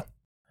 Aida.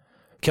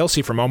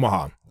 Kelsey from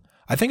Omaha.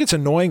 I think it's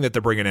annoying that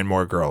they're bringing in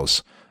more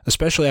girls,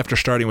 especially after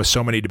starting with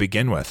so many to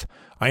begin with.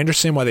 I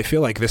understand why they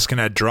feel like this can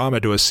add drama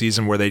to a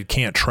season where they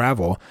can't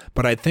travel,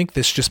 but I think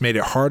this just made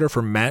it harder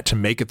for Matt to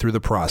make it through the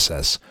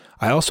process.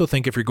 I also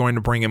think if you're going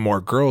to bring in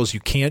more girls,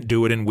 you can't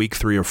do it in week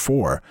 3 or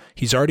 4.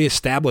 He's already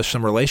established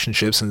some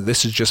relationships, and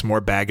this is just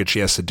more baggage he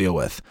has to deal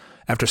with.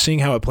 After seeing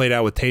how it played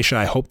out with Tayshia,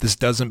 I hope this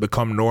doesn't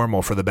become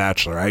normal for The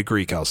Bachelor. I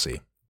agree,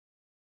 Kelsey.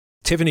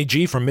 Tiffany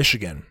G. from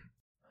Michigan.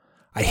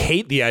 I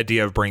hate the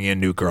idea of bringing in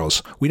new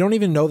girls. We don't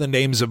even know the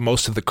names of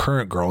most of the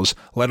current girls,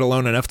 let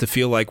alone enough to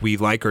feel like we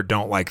like or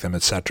don't like them,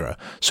 etc.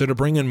 So to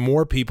bring in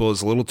more people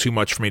is a little too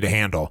much for me to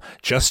handle.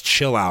 Just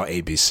chill out,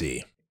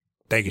 ABC.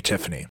 Thank you,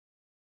 Tiffany.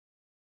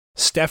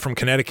 Steph from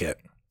Connecticut.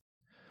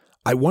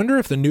 I wonder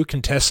if the new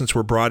contestants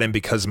were brought in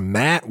because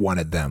Matt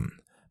wanted them.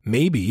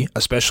 Maybe,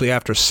 especially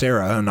after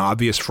Sarah, an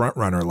obvious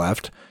frontrunner,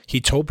 left, he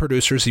told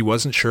producers he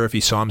wasn't sure if he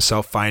saw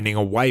himself finding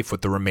a wife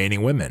with the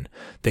remaining women.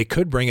 They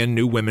could bring in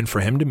new women for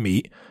him to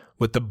meet,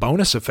 with the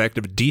bonus effect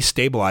of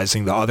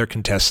destabilizing the other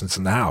contestants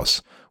in the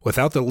house.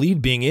 Without the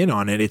lead being in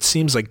on it, it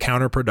seems like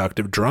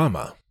counterproductive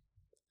drama.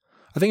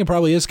 I think it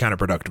probably is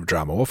counterproductive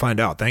drama. We'll find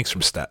out. Thanks,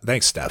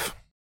 Steph.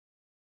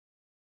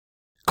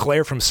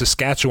 Claire from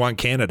Saskatchewan,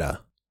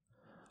 Canada.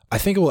 I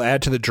think it will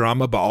add to the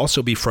drama, but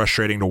also be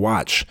frustrating to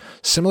watch.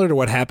 Similar to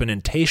what happened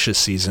in Tayshia's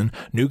season,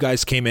 new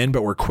guys came in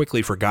but were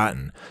quickly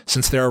forgotten.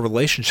 Since there are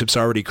relationships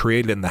already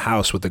created in the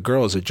house with the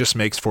girls, it just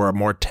makes for a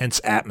more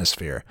tense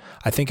atmosphere.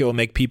 I think it will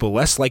make people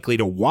less likely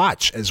to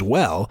watch as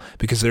well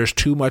because there's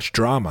too much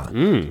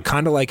drama.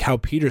 Kind of like how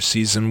Peter's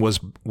season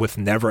was with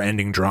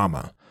never-ending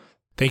drama.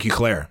 Thank you,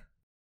 Claire.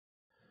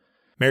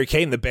 Mary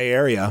Kate in the Bay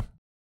Area.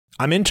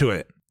 I'm into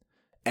it.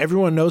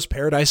 Everyone knows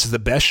Paradise is the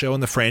best show in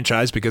the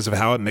franchise because of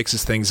how it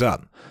mixes things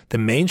up. The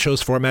main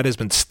show's format has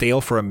been stale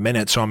for a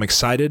minute, so I'm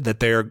excited that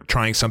they are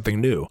trying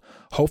something new.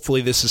 Hopefully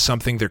this is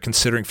something they're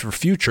considering for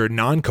future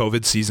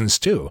non-COVID seasons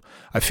too.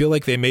 I feel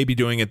like they may be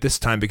doing it this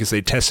time because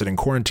they tested and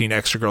quarantined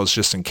extra girls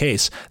just in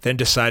case, then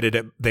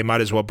decided they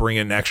might as well bring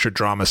in extra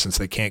drama since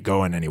they can't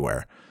go in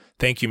anywhere.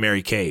 Thank you,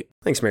 Mary Kate.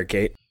 Thanks, Mary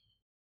Kate.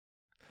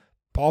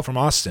 Paul from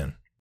Austin.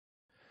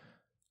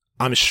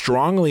 I'm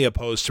strongly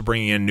opposed to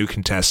bringing in new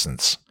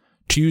contestants.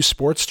 To use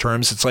sports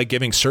terms, it's like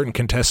giving certain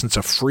contestants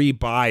a free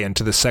bye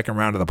into the second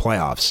round of the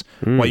playoffs.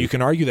 While you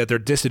can argue that they're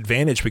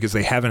disadvantaged because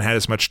they haven't had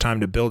as much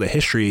time to build a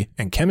history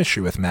and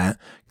chemistry with Matt,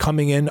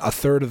 coming in a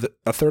third of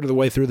the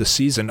way through the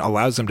season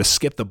allows them to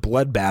skip the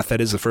bloodbath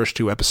that is the first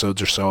 2 episodes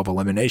or so of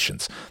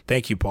eliminations.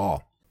 Thank you,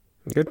 Paul.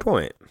 Good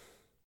point.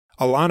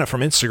 Alana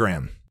from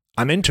Instagram.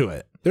 I'm into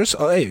it.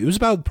 It was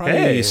about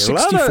probably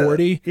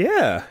 60-40.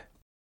 Yeah.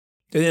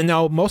 And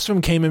now most of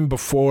them came in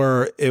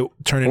before it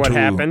turned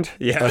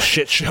into a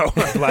shit show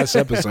last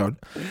episode.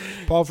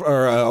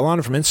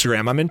 Alana from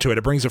Instagram, I'm into it.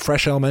 It brings a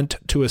fresh element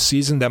to a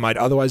season that might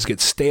otherwise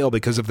get stale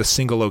because of the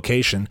single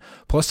location.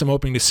 Plus, I'm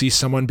hoping to see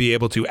someone be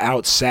able to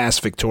out-sass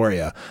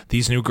Victoria.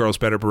 These new girls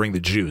better bring the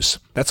juice.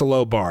 That's a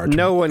low bar.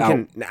 No one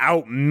can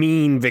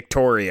out-mean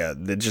Victoria.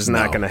 That's just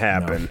not going to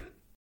happen. No.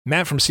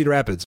 Matt from Cedar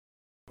Rapids.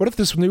 What if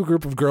this new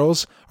group of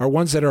girls are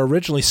ones that are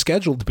originally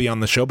scheduled to be on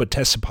the show but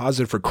tested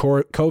positive for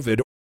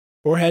COVID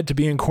or had to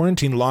be in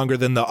quarantine longer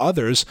than the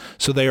others,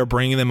 so they are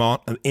bringing them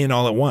in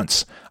all at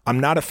once? I'm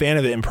not a fan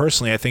of it, and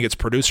personally, I think it's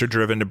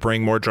producer-driven to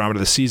bring more drama to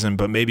the season,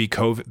 but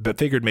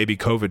figured maybe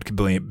COVID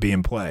could be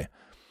in play.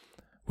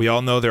 We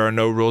all know there are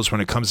no rules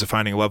when it comes to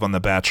finding love on The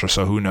Bachelor,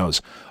 so who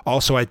knows?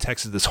 Also, I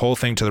texted this whole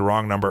thing to the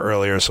wrong number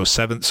earlier, so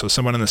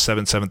someone in the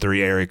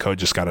 773 area code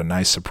just got a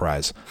nice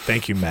surprise.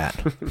 Thank you,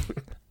 Matt.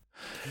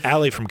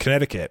 Allie from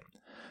Connecticut.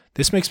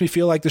 This makes me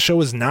feel like the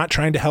show is not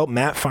trying to help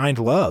Matt find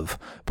love,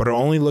 but are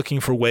only looking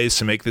for ways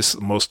to make this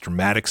the most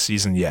dramatic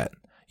season yet.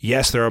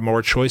 Yes, there are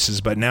more choices,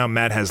 but now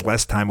Matt has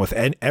less time with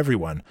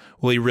everyone.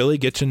 Will he really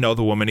get to know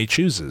the woman he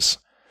chooses?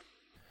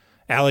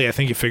 Allie, I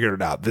think you figured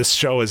it out. This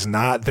show is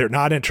they're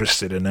not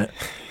interested in it.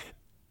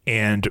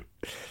 And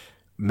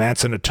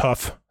Matt's in a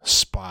tough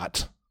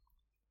spot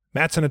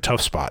Matt's in a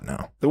tough spot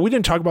now. We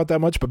didn't talk about that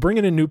much, but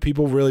bringing in new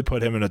people really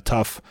put him in a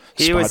tough spot.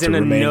 He was in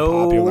a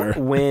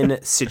no-win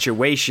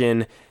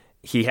situation.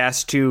 He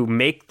has to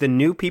make the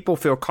new people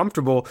feel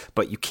comfortable,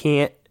 but you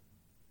can't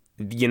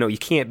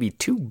be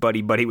too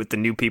buddy-buddy with the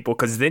new people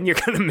because then you're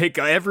going to make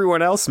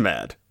everyone else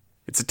mad.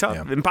 It's a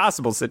tough,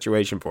 impossible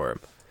situation for him.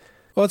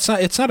 Well,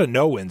 it's not a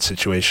no-win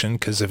situation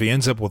because if he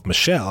ends up with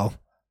Michelle,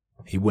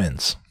 he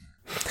wins.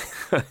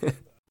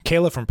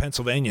 Kayla from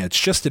Pennsylvania, it's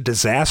just a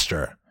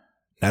disaster.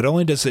 Not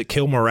only does it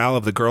kill morale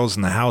of the girls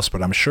in the house,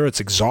 but I'm sure it's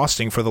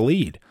exhausting for the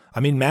lead.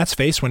 I mean, Matt's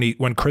face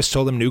when Chris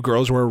told him new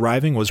girls were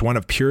arriving was one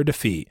of pure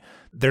defeat.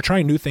 They're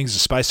trying new things to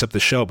spice up the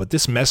show, but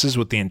this messes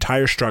with the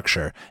entire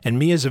structure. And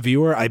me as a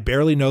viewer, I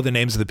barely know the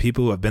names of the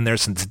people who have been there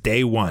since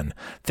day one.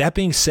 That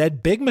being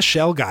said, big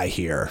Michelle guy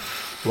here.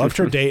 Loved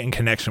her date and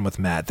connection with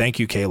Matt. Thank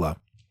you, Kayla.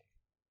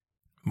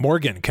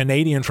 Morgan,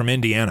 Canadian from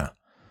Indiana.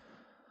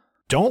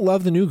 Don't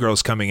love the new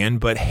girls coming in,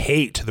 but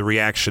hate the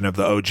reaction of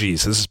the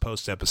OGs. This is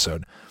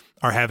post-episode.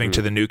 Are having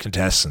to the new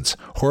contestants.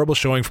 Horrible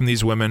showing from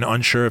these women,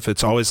 unsure if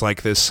it's always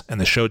like this, and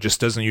the show just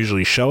doesn't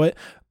usually show it,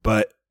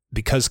 but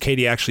because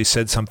Katie actually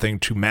said something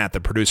to Matt, the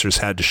producers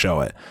had to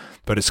show it,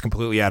 but it's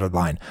completely out of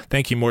line.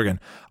 Thank you, Morgan.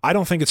 I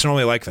don't think it's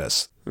normally like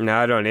this. No,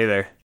 I don't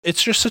either.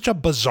 It's just such a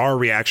bizarre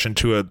reaction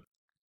to a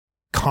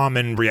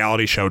common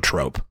reality show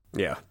trope.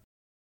 Yeah.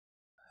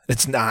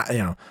 It's not,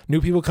 new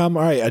people come,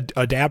 all right,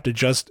 adapt,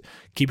 adjust,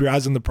 keep your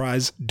eyes on the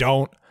prize,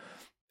 don't,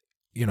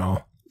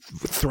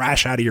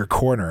 thrash out of your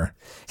corner.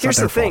 Here's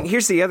the thing.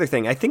 Here's the other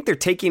thing. I think they're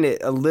taking it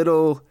a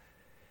little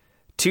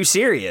too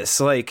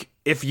serious. Like,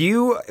 if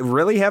you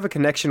really have a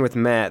connection with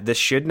Matt, this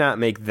should not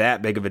make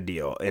that big of a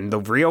deal. And the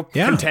real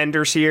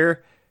contenders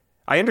here,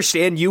 I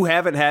understand you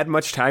haven't had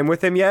much time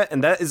with him yet,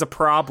 and that is a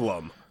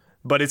problem.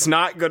 But it's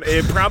not good.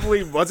 It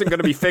probably wasn't going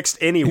to be fixed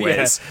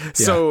anyways.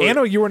 So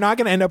Anna, you were not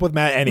going to end up with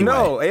Matt anyway.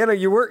 No, Anna,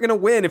 you weren't going to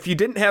win if he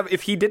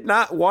did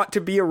not want to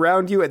be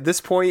around you at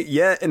this point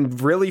yet and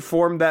really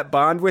form that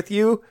bond with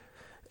you.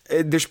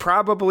 There's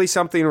probably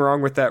something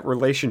wrong with that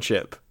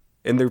relationship,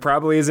 and there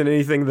probably isn't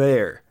anything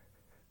there.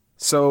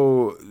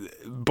 So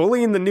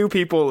bullying the new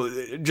people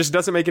just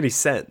doesn't make any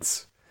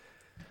sense.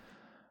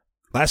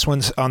 Last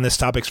one's on this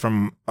topic's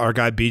from our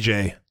guy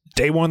BJ.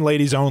 Day one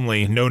ladies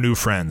only, no new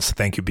friends.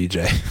 Thank you,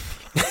 BJ.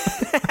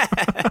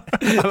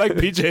 I like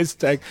BJ's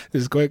tag.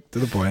 It's quick, to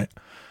the point.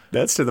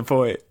 That's to the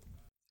point.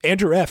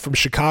 Andrew F. from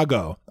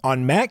Chicago.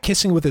 On Matt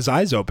kissing with his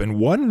eyes open,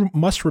 one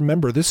must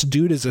remember this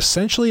dude is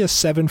essentially a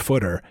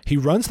 7-footer. He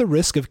runs the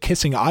risk of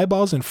kissing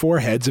eyeballs and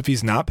foreheads if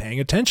he's not paying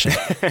attention.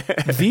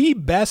 That's the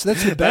best,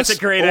 That's a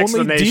great only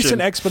explanation.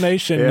 Decent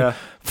explanation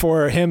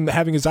for him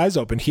having his eyes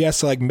open. He has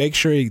to make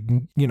sure he,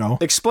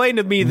 Explain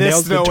to me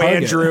this though,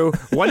 Andrew.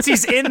 Once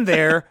he's in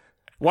there,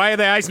 why are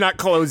the eyes not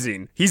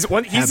closing? He's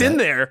in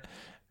there.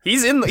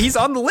 He's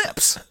on the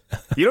lips.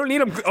 You don't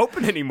need him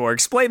open anymore.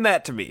 Explain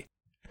that to me.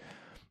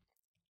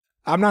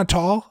 I'm not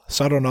tall,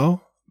 so I don't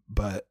know,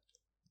 but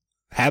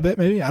habit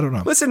maybe? I don't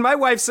know. Listen, my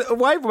wife's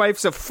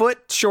a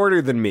foot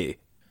shorter than me.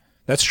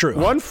 That's true.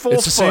 One full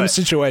It's the same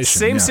situation.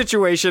 Same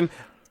situation.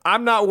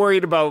 I'm not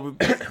worried about...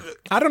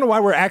 I don't know why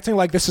we're acting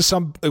like this is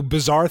some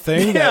bizarre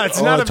thing. Yeah,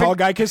 it's not a tall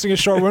guy kissing a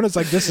short woman. It's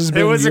like this has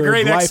been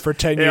your life for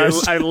 10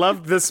 years. I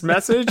love this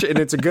message, and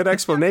it's a good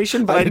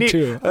explanation, but I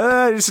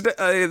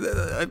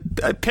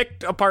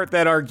picked apart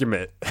that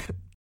argument.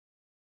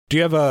 Do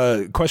you have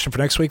a question for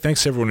next week?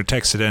 Thanks to everyone who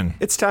texted in.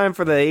 It's time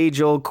for the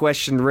age-old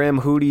question,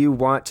 Rim. Who do you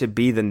want to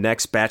be the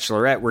next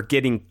Bachelorette?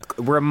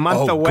 We're a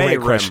month away,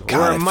 Rim. God,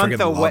 we're a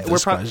month away.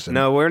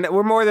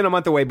 We're more than a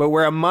month away, but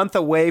we're a month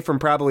away from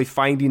probably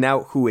finding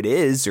out who it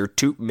is, or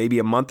maybe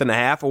a month and a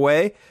half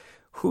away.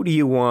 Who do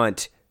you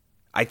want?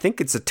 I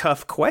think it's a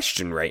tough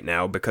question right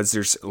now because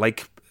there's,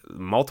 like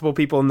multiple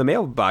people in the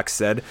mailbox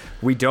said,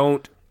 we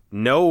don't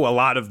know a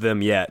lot of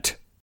them yet.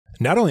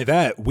 Not only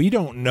that, we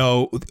don't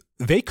know.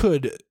 They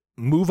could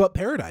move up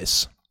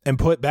Paradise and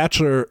put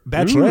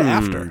Bachelorette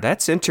after.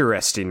 That's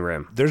interesting,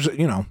 Rim. There's,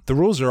 the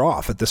rules are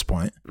off at this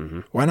point.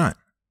 Mm-hmm. Why not?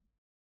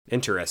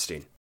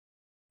 Interesting.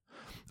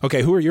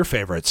 Okay, who are your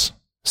favorites?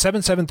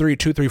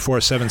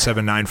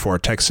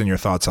 773-234-7794. Text in your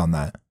thoughts on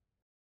that.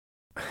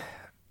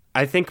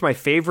 I think my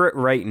favorite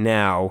right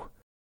now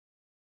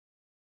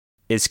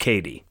is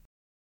Katie.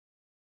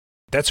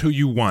 That's who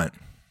you want.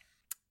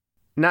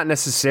 Not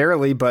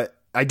necessarily, but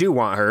I do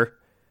want her.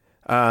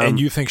 And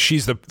you think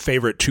she's the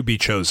favorite to be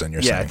chosen,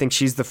 you're saying? Yeah, I think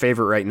she's the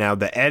favorite right now.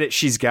 The edit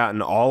she's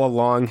gotten all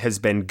along has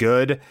been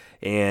good,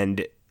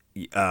 and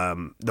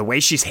the way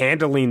she's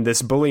handling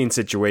this bullying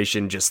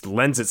situation just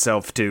lends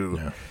itself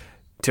to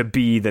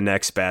be the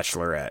next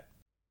Bachelorette.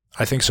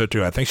 I think so,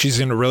 too. I think she's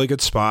in a really good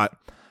spot.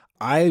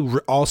 I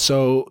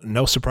also,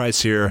 no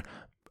surprise here,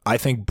 I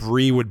think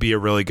Bree would be a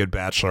really good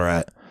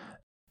Bachelorette.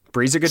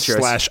 Bree's a good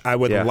choice. / I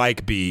would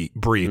like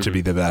Bree to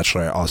be the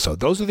Bachelorette also.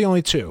 Those are the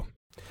only two.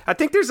 I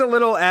think there's a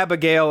little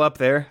Abigail up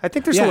there. I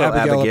think there's a little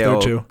Abigail up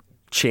there too.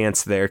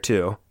 Chance there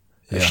too.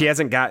 Yeah. She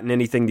hasn't gotten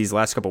anything these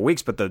last couple of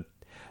weeks, but the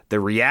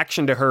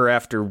reaction to her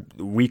after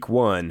week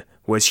 1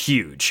 was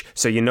huge.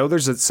 So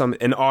there's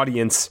an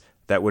audience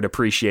that would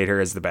appreciate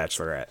her as the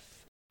Bachelorette.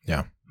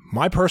 Yeah.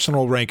 My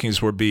personal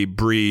rankings would be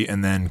Bree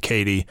and then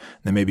Katie,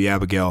 then maybe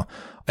Abigail.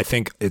 I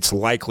think it's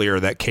likelier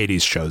that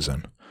Katie's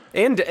chosen.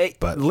 And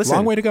but listen,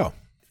 long way to go.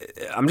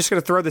 I'm just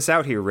going to throw this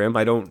out here, Rim.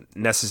 I don't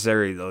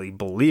necessarily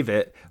believe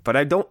it, but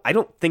I don't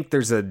think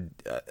there's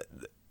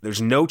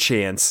no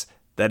chance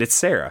that it's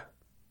Sarah.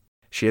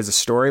 She has a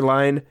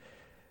storyline.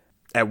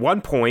 At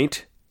one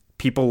point,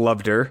 people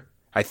loved her.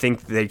 I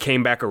think they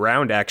came back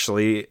around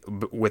actually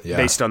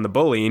based on the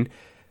bullying.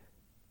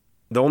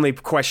 The only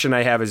question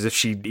I have is if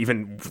she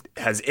even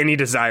has any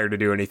desire to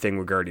do anything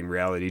regarding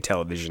reality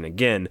television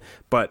again.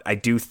 But I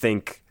do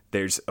think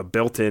there's a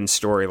built-in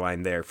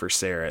storyline there for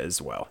Sarah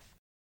as well.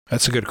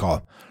 That's a good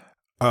call.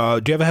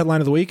 Do you have a headline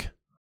of the week?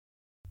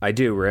 I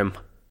do, Rim.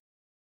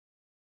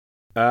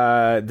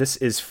 This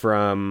is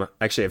from...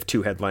 Actually, I have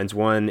two headlines.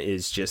 One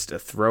is just a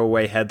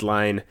throwaway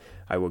headline.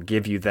 I will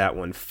give you that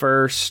one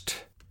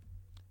first.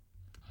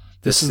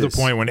 This is the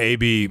point when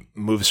AB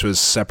moves to his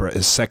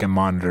second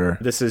monitor.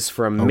 This is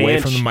from away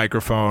from the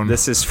microphone.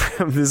 This is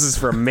from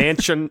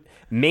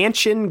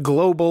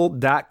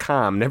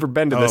mansionglobal.com. Never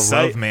been to this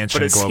site,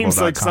 but it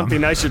seems like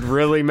something I should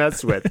really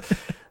mess with.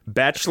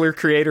 Bachelor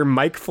creator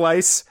Mike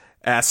Fleiss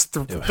asked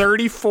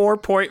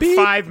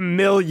 $34.5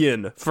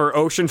 million for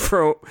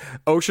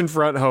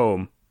oceanfront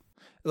home.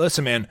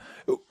 Listen, man,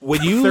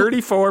 when you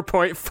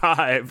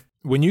 34.5.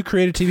 When you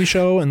create a TV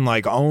show and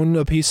like own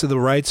a piece of the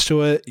rights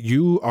to it,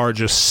 you are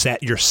just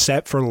set. You're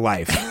set for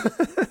life.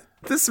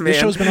 This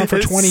show's been on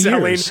for 20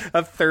 years. Selling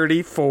a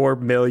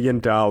 $34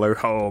 million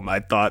home.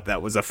 I thought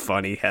that was a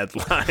funny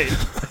headline.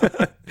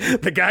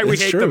 The guy we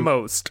hate the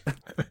most.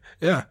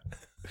 Yeah.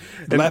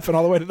 Laughing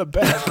all the way to the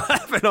bank.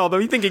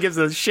 You think he gives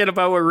a shit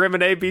about what Rim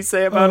and AB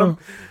say about him?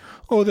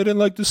 Oh, they didn't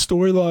like the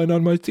storyline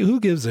on my team. Who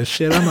gives a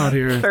shit? I'm out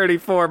here.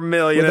 $34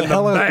 million in the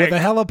bank.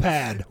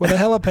 With a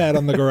helipad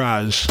on the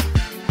garage.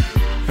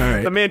 All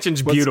right. The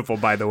mansion's beautiful,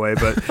 by the way,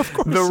 but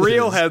the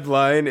real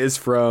headline is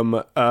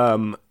from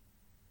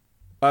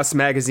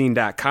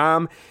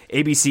usmagazine.com.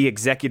 ABC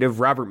executive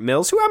Robert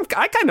Mills, who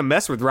I kind of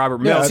mess with Robert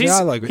Mills.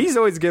 He's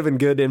always given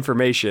good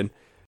information.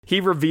 He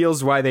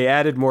reveals why they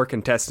added more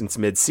contestants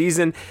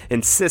mid-season,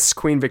 insists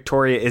Queen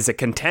Victoria is a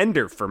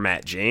contender for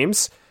Matt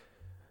James.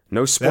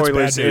 No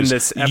spoilers in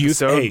this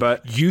episode,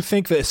 but... You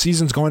think the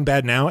season's going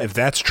bad now? If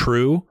that's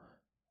true...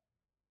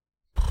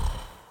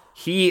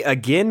 He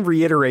again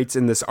reiterates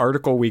in this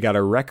article, we got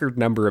a record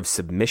number of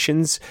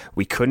submissions.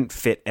 We couldn't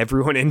fit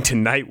everyone into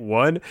night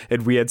one,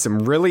 and we had some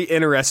really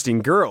interesting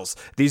girls.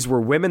 These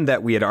were women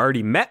that we had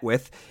already met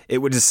with. It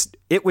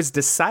was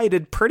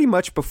decided pretty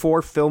much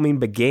before filming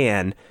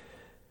began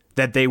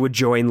that they would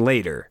join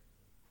later.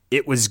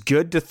 It was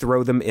good to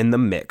throw them in the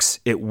mix.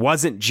 It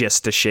wasn't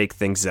just to shake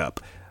things up.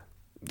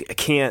 I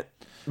can't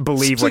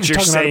believe what you're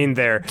saying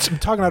there. I'm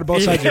talking out of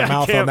both sides of your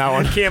mouth on that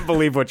one. I can't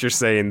believe what you're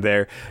saying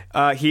there.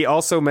 He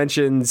also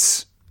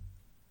mentions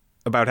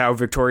about how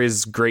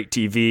Victoria's great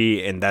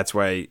TV, and that's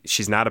why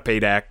she's not a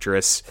paid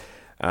actress.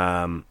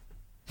 I'll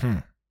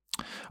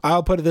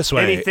put it this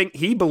way.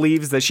 He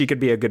believes that she could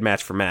be a good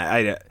match for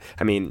Matt.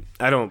 I mean,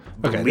 I don't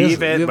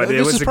believe it, but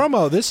this is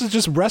promo. This is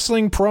just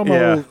wrestling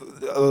promo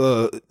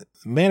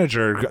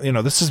manager.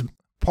 This is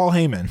Paul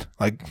Heyman.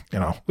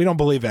 We don't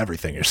believe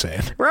everything you're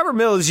saying. Robert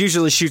Mills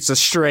usually shoots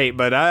us straight,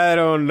 but I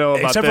don't know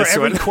about Except this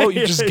for every one. quote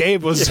you just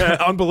gave was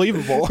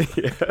unbelievable.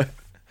 Yeah.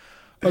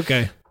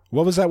 Okay.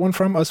 What was that one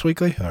from? Us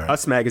Weekly? All right.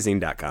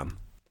 Usmagazine.com.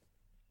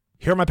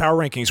 Here are my power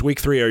rankings. Week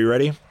 3. Are you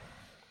ready?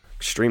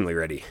 Extremely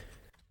ready.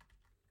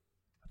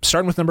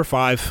 Starting with number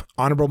 5,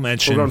 honorable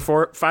mention. We're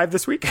going 5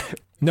 this week?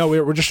 No,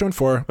 we're just doing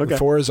 4. Okay.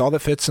 4 is all that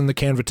fits in the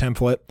Canva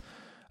template.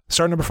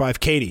 Starting number 5,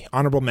 Katie,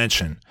 honorable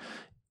mention.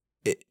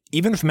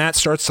 Even if Matt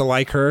starts to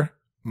like her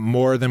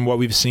more than what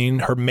we've seen,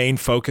 her main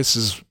focus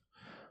is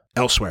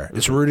elsewhere.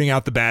 It's rooting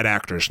out the bad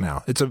actors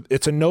now.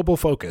 It's a noble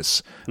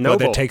focus. Noble.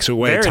 That takes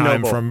away Very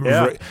time noble. from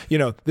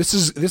this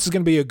is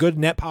going to be a good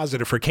net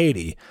positive for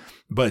Katie,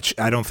 but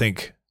I don't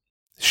think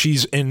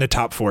she's in the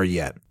top 4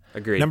 yet.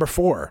 Agreed. Number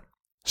 4,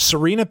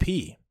 Serena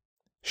P.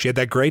 She had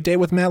that great day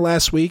with Matt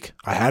last week.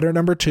 I had her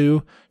number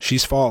 2.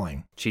 She's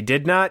falling. She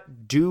did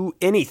not do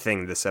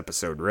anything this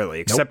episode, really,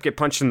 except get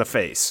punched in the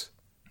face.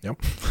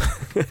 Yep.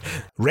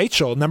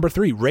 Rachel, number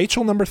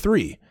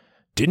 3.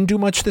 Didn't do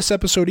much this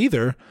episode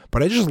either,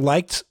 but I just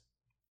liked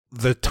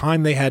the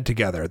time they had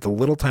together. The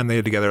little time they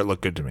had together, it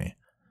looked good to me.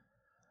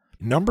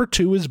 Number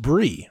 2 is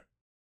Bree.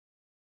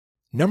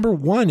 Number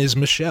 1 is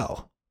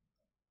Michelle.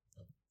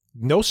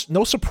 No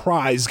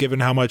surprise given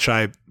how much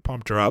I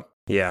pumped her up.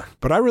 Yeah.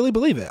 But I really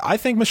believe it. I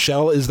think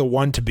Michelle is the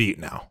one to beat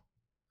now.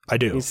 I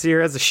do. You see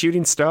her as a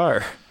shooting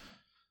star.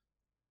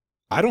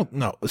 I don't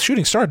know. The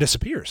shooting star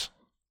disappears.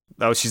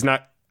 Oh, she's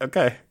not.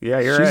 Okay. Yeah,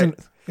 you're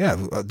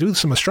right. Do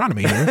some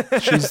astronomy here.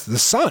 She's the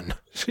sun.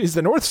 She's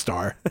the North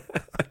Star.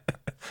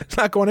 It's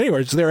not going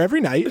anywhere. It's there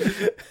every night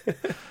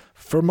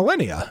for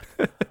millennia.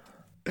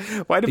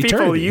 Why do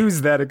people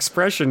use that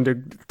expression to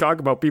talk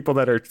about people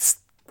that are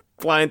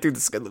flying through the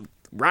sky?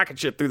 rocket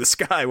ship through the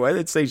sky. Why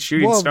did it say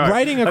shooting star?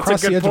 Riding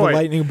across the edge of a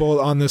lightning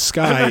bolt on the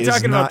sky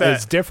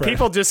is different.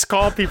 People just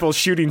call people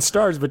shooting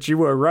stars, but you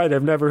were right.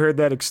 I've never heard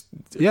that.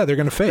 Yeah, they're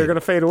going to fade. They're going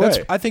to fade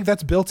away. I think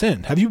that's built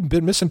in. Have you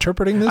been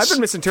misinterpreting this? I've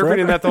been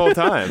misinterpreting that the whole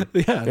time.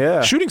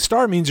 Yeah. Shooting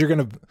star means you're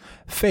going to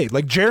fade.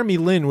 Like Jeremy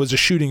Lin was a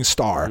shooting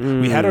star.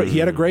 He had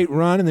a great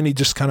run, and then he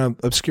just kind of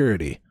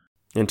obscurity.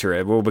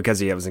 Well, because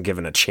he wasn't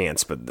given a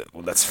chance, but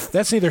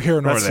that's neither here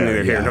nor there. That's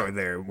neither here nor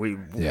there. We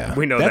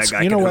know that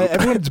guy. You know what?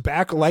 Everyone's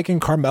back liking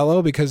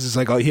Carmelo because it's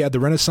like he had the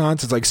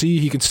renaissance. It's like, see,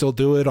 he can still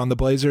do it on the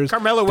Blazers.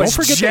 Carmelo was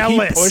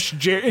jealous.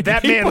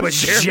 That man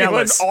was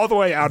jealous all the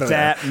way out of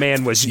that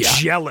man was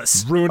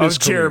jealous of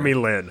Jeremy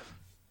Lin.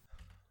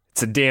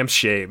 It's a damn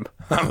shame.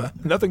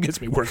 Nothing gets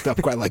me worked up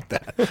quite like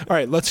that. All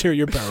right, let's hear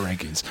your power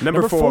rankings.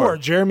 Number 4,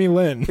 Jeremy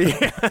Lin.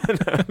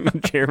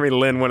 Jeremy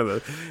Lin, one of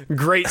the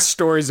great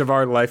stories of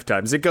our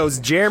lifetimes. It goes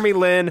Jeremy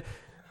Lin.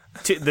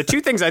 The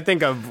two things I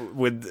think of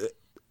with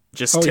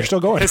just you're still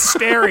going.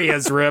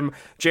 Hysteria's Rim.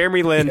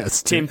 Jeremy Lin,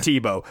 Tim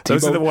Tebow.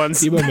 Those are the ones.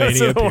 Tebow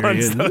Mania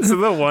period. Those are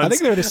the ones. I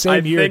think they're the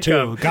same year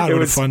too. God,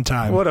 what a fun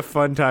time. What a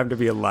fun time to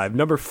be alive.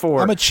 Number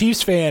 4. I'm a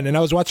Chiefs fan, and I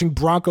was watching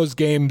Broncos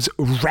games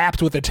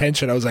wrapped with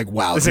attention. I was like,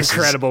 wow. It's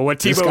incredible. What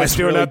Tebow was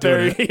doing out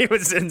there,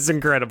 it's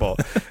incredible.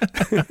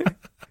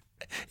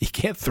 He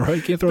can't throw.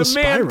 He can't throw the a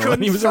spiral. Man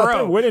couldn't he was throw. Out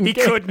there winning he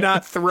games. could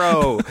not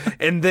throw.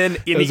 And then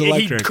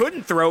he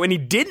couldn't throw, and he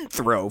didn't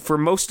throw for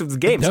most of the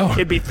games. No.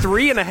 It'd be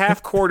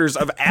 3.5 quarters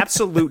of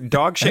absolute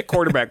dog shit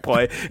quarterback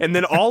play, and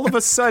then all of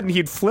a sudden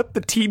he'd flip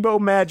the Tebow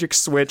magic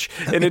switch,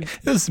 and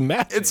it's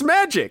magic. It's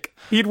magic.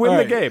 He'd win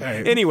the game.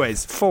 Right.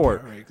 Anyways,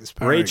 4,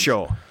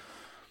 Rachel.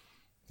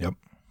 Yep.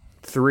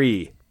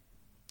 3,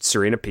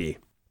 Serena P.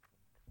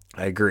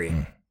 I agree.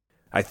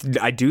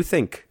 I do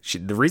think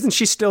the reason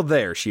she's still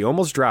there, she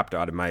almost dropped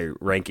out of my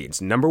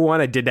rankings. Number 1,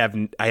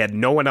 I had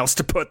no one else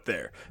to put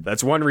there.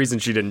 That's one reason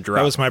she didn't drop.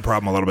 That was my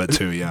problem a little bit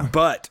too, yeah.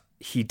 But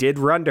he did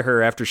run to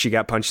her after she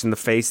got punched in the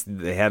face.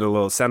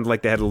 Sounded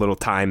like they had a little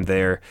time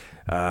there.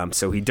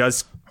 So he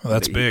does. Well,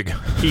 that's big.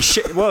 Here's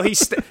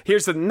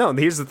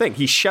the thing.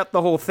 He shut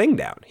the whole thing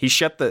down.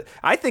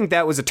 I think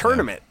that was a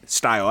tournament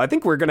style. I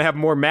think we're going to have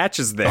more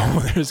matches there.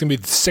 Oh, there's going to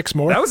be 6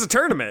 more? That was a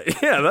tournament.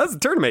 Yeah, that was a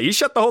tournament. He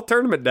shut the whole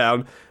tournament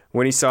down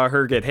when he saw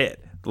her get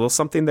hit. A little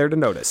something there to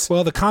notice.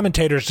 Well, the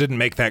commentators didn't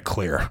make that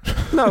clear.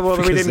 No, well,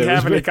 we didn't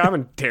have any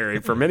commentary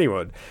from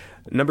anyone.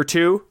 Number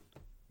 2,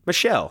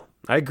 Michelle.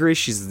 I agree.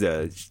 She's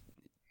the...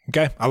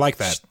 Okay, I like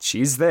that.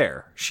 She's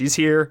there. She's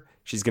here.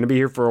 She's going to be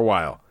here for a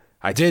while.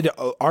 Did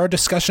our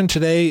discussion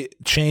today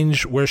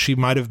change where she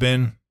might have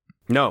been?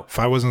 No. If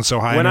I wasn't so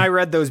high. When I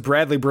read those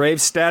Bradley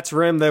Braves stats,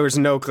 Rim, there was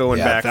no going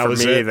back for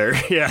me either.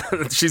 Yeah,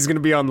 she's going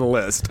to be on the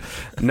list.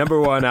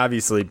 Number 1,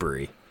 obviously,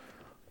 Brie.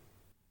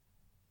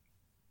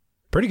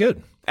 Pretty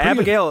good.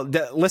 Abigail,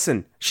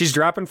 listen, she's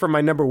dropping from my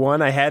number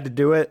 1. I had to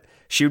do it.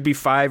 She would be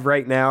 5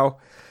 right now.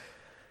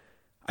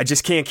 I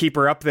just can't keep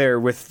her up there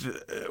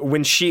with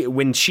when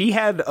she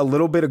had a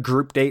little bit of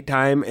group date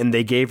time and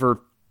they gave her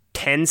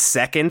 10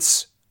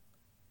 seconds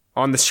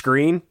on the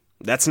screen.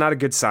 That's not a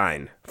good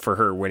sign for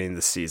her winning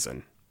the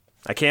season.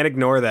 I can't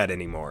ignore that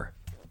anymore.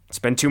 It's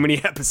been too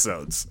many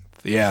episodes.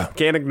 Yeah.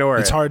 Can't ignore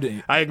it. It's hard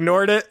to... I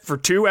ignored it for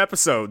 2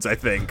 episodes, I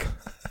think.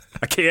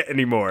 I can't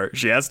anymore.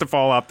 She has to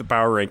fall off the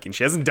power ranking.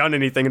 She hasn't done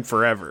anything in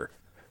forever.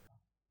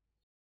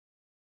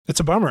 It's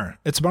a bummer.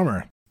 I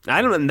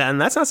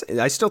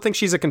still think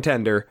she's a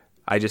contender.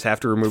 I just have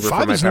to remove her from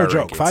my power rankings. 5 is no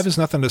joke. 5 is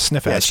nothing to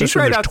sniff at.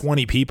 Especially when there's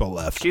 20 people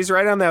left. She's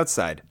right on the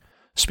outside.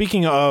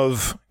 Speaking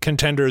of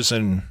contenders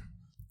and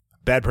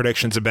bad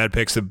predictions and bad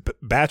picks, the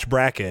batch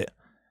bracket,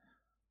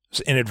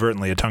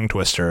 inadvertently a tongue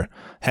twister,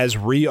 has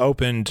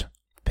reopened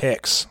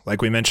picks,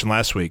 like we mentioned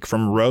last week,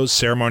 from Rose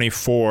Ceremony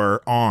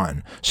 4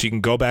 on. So you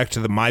can go back to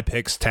the My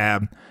Picks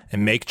tab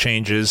and make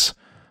changes.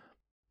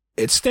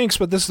 It stinks,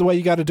 but this is the way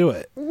you got to do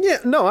it. Yeah,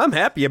 no, I'm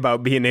happy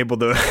about being able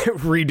to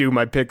redo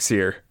my picks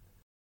here.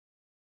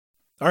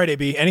 All right,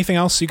 AB, anything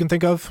else you can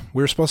think of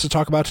we were supposed to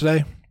talk about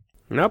today?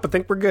 Nope, I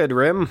think we're good,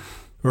 Rim.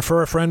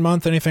 Refer a Friend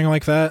month, anything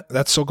like that?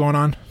 That's still going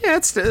on? Yeah,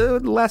 it's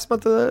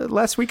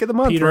last week of the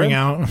month. Petering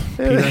out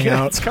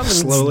it's coming,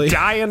 slowly. It's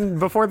dying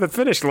before the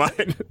finish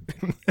line.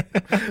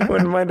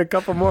 Wouldn't mind a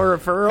couple more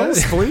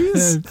referrals,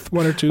 please?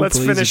 1 or 2, Let's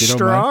please. Let's finish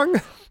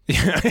strong.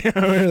 Yeah,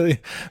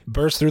 really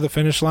burst through the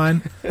finish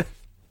line.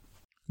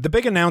 The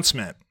big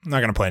announcement. I'm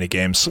not going to play any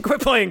games.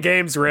 Quit playing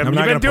games, Rim.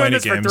 You've been doing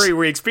this for 3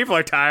 weeks. People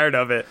are tired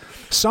of it.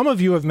 Some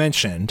of you have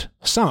mentioned,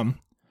 that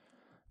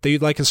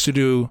you'd like us to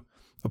do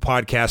a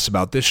podcast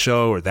about this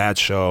show or that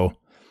show,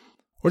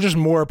 or just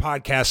more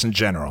podcasts in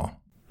general.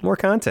 More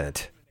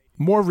content.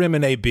 More Rim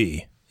and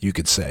AB, you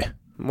could say.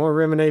 More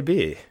Rim and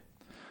AB.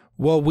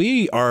 Well,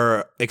 we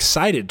are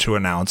excited to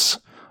announce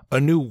a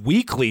new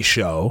weekly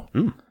show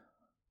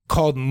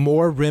called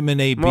More Rim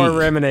and AB. More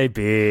Rim and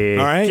AB.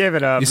 All right. Give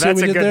it up.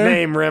 That's a good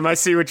name, Rim. I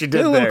see what you did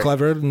there. A little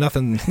clever.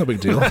 Nothing. No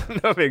big deal.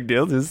 No big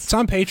deal. It's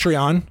on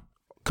Patreon.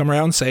 Come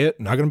around and say it.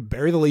 I'm not going to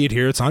bury the lead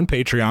here. It's on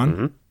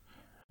Patreon.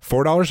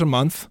 $4 a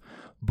month.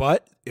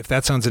 But if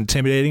that sounds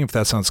intimidating, if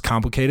that sounds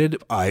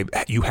complicated,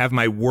 you have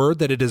my word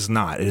that it is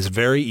not. It is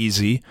very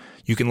easy.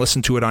 You can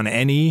listen to it on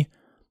any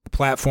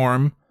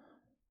platform,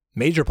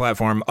 major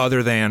platform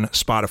other than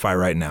Spotify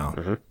right now.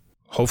 Mm-hmm.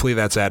 Hopefully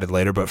that's added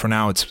later, but for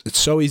now it's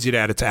so easy to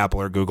add it to Apple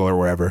or Google or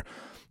wherever.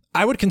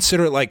 I would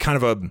consider it like kind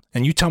of a,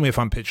 and you tell me if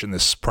I'm pitching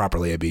this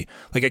properly, AB,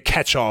 like a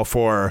catch-all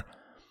for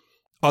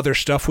other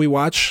stuff we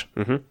watch.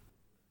 Mm-hmm.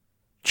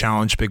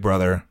 Challenge, Big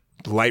Brother,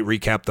 light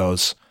recap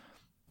those.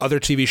 Other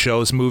TV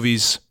shows,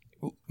 movies.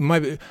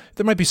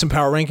 There might be some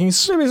power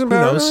rankings. Maybe some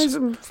power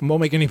rankings.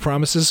 Won't make any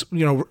promises.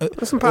 You know,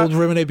 old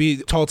Rim and AB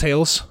tall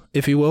tales,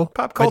 if you will.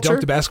 Pop culture. I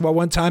dunked a basketball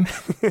one time.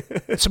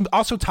 Some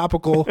also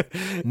topical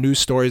news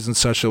stories and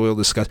such that we'll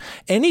discuss.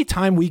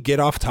 Anytime we get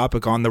off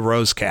topic on the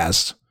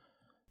Rosecast,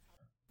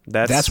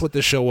 that's what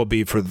this show will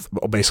be for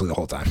basically the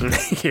whole time.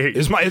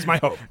 is my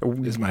hope.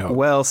 Is my hope.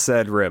 Well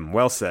said, Rim.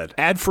 Well said.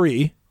 Ad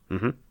free.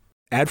 Mm-hmm.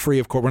 Ad free.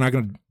 Of course, we're not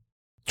going to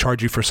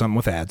charge you for something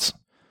with ads.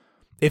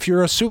 If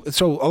you're a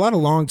lot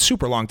of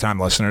super long time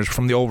listeners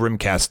from the old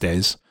Rimcast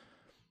days,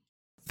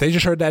 they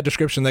just heard that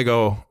description. They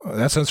go, oh,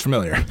 "That sounds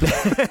familiar."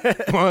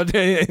 Well,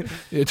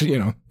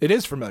 it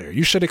is familiar.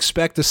 You should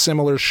expect a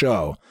similar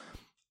show,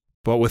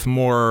 but with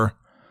more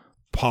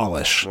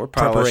polish,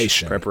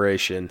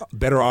 preparation,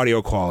 better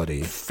audio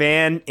quality,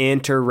 fan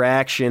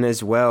interaction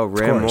as well.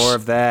 Rim, more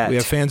of that. We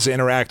have fans to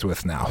interact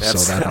with now, so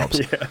that helps.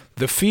 Yeah.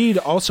 The feed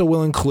also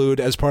will include,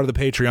 as part of the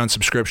Patreon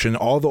subscription,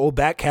 all the old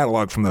back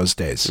catalog from those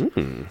days.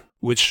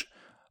 Which,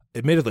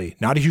 admittedly,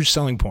 not a huge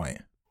selling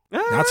point.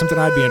 Not something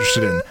I'd be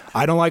interested in.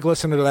 I don't like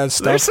listening to that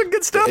stuff. There's some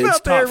good stuff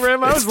out there,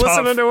 Rim. I was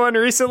listening to one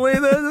recently.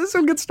 There's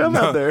some good stuff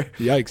out there.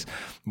 Yikes.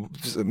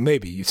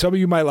 Maybe. Some of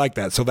you might like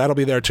that, so that'll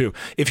be there too.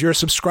 If you're a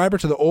subscriber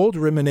to the old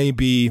Rim and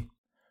AB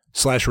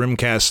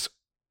 /Rimcast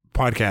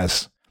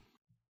podcast,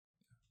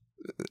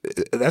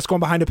 that's going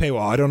behind a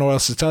paywall. I don't know what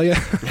else to tell you.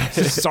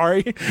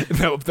 Sorry.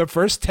 The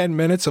first 10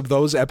 minutes of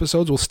those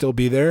episodes will still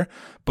be there.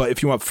 But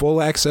if you want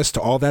full access to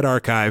all that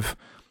archive,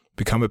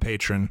 become a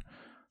patron,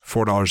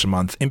 $4 a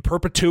month in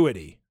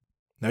perpetuity.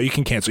 Now you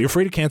can cancel. You're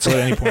free to cancel at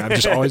any point. I've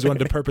just always wanted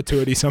to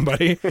perpetuity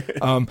somebody.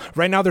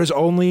 Right now there's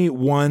only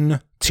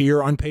one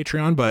tier on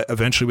Patreon, but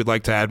eventually we'd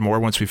like to add more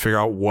once we figure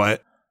out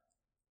what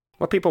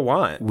people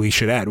want. We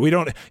should add. You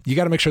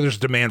got to make sure there's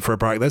demand for a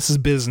product. This is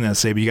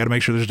business, Abe. You got to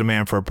make sure there's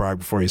demand for a product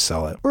before you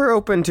sell it. We're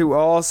open to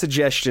all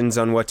suggestions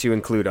on what to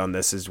include on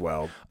this as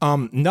well.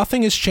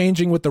 Nothing is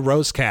changing with the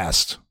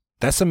Rosecast.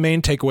 That's the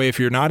main takeaway. If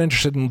you're not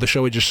interested in the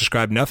show we just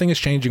described, nothing is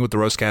changing with the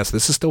Rosecast.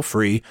 This is still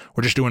free.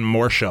 We're just doing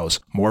more shows,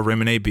 more Rim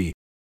and AB.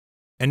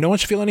 And no one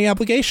should feel any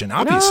obligation,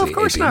 obviously. No, of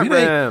course not,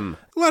 Rim.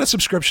 A lot of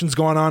subscriptions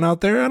going on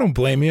out there. I don't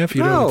blame you if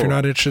you're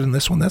not interested in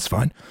this one. That's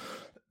fine.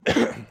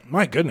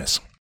 My goodness.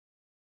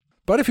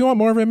 But if you want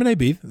more Rim and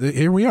AB,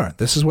 here we are.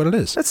 This is what it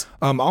is.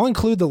 I'll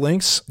include the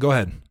links. Go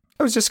ahead.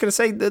 I was just going to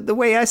say, the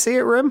way I see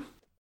it, Rim.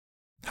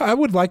 I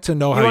would like to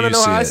know how you see it. You want to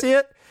know how I see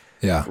it?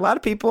 Yeah. A lot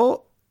of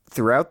people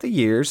throughout the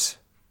years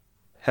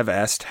have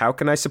asked, how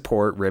can I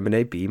support Rim and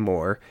AB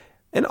more?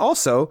 And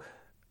also,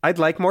 I'd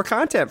like more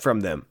content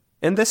from them.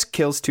 And this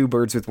kills two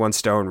birds with one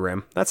stone,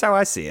 Rim. That's how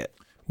I see it.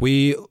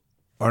 We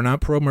are not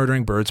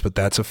pro-murdering birds, but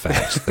that's a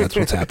fact. That's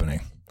what's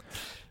happening.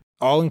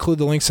 I'll include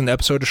the links in the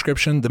episode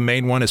description. The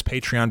main one is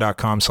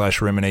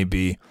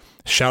patreon.com/RimandAB.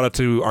 Shout out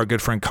to our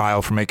good friend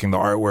Kyle for making the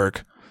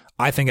artwork.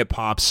 I think it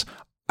pops.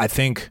 I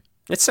think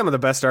it's some of the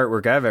best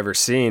artwork I've ever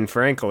seen,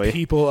 frankly.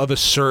 People of a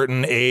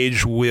certain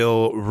age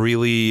will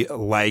really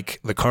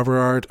like the cover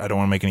art. I don't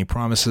want to make any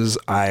promises.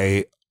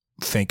 I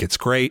think it's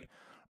great.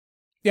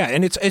 Yeah,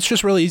 and it's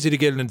just really easy to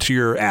get into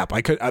your app.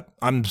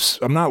 I'm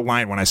not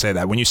lying when I say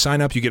that. When you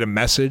sign up, you get a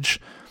message,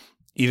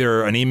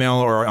 either an email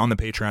or on the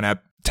Patreon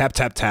app. Tap,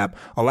 tap, tap,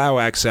 allow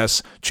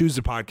access, choose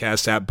the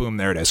podcast app, boom,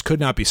 there it is. Could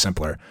not be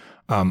simpler.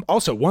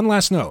 Also, one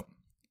last note.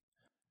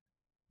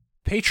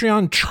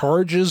 Patreon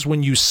charges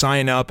when you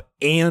sign up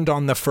and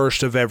on the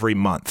first of every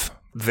month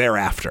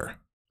thereafter.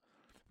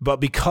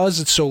 But because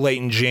it's so late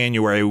in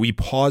January, we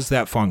paused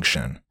that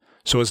function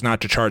so as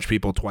not to charge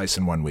people twice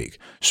in 1 week.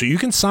 So you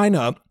can sign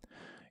up,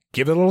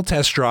 give it a little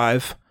test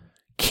drive,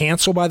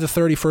 cancel by the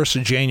 31st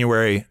of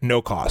January,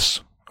 no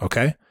costs,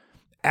 okay?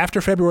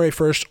 After February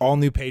 1st, all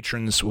new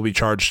patrons will be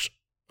charged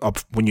up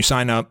when you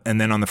sign up,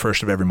 and then on the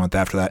 1st of every month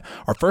after that.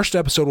 Our first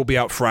episode will be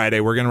out Friday.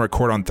 We're going to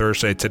record on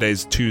Thursday.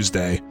 Today's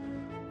Tuesday.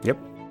 Yep.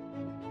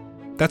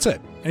 That's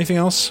it. Anything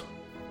else?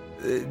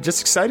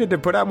 Just excited to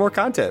put out more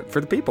content for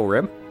the people,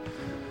 Rim.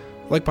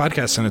 I like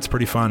podcasting. It's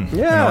pretty fun.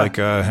 Yeah. I like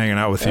hanging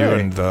out with you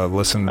and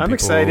listening to people. I'm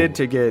excited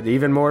to get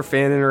even more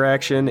fan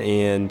interaction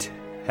and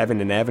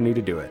having an avenue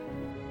to do it.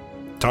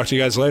 Talk to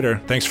you guys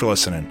later. Thanks for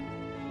listening.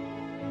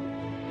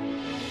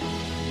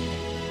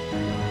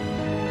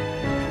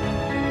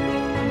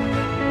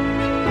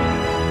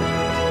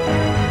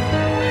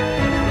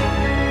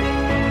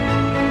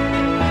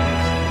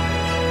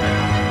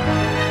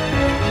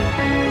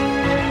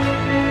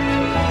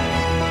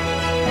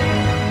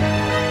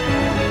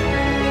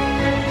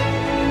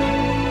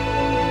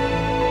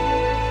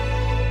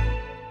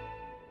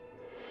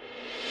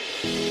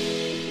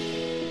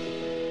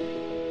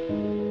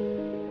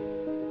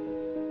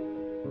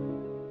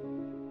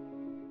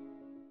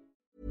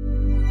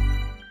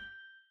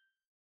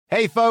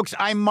 Hey, folks,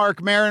 I'm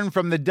Mark Maron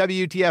from the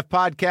WTF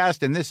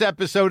Podcast, and this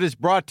episode is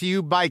brought to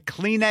you by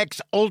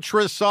Kleenex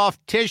Ultra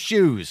Soft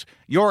Tissues,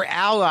 your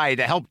ally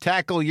to help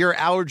tackle your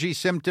allergy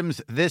symptoms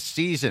this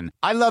season.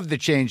 I love the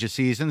change of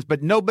seasons,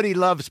 but nobody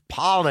loves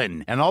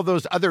pollen and all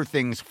those other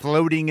things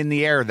floating in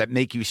the air that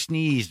make you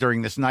sneeze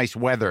during this nice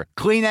weather.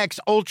 Kleenex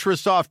Ultra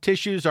Soft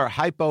Tissues are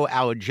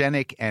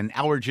hypoallergenic and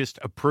allergist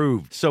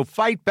approved, so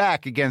fight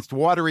back against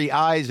watery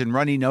eyes and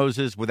runny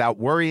noses without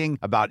worrying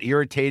about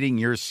irritating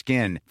your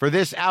skin. For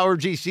this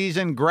allergy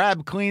season,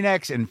 grab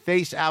Kleenex and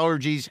face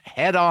allergies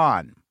head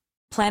on.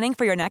 Planning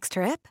for your next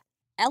trip?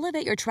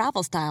 Elevate your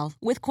travel style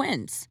with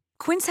Quince.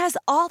 Quince has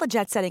all the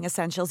jet-setting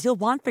essentials you'll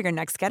want for your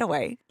next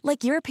getaway,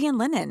 like European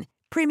linen,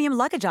 premium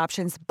luggage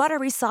options,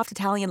 buttery soft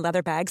Italian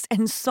leather bags,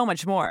 and so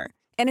much more.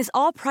 And is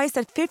all priced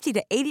at 50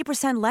 to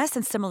 80% less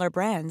than similar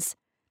brands.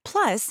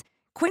 Plus,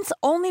 Quince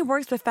only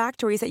works with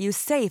factories that use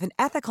safe and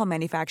ethical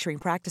manufacturing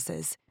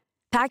practices.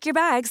 Pack your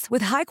bags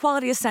with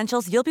high-quality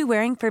essentials you'll be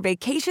wearing for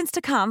vacations to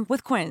come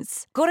with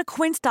Quince. Go to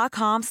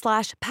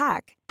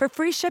quince.com/pack for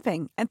free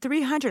shipping and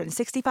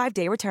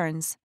 365-day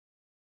returns.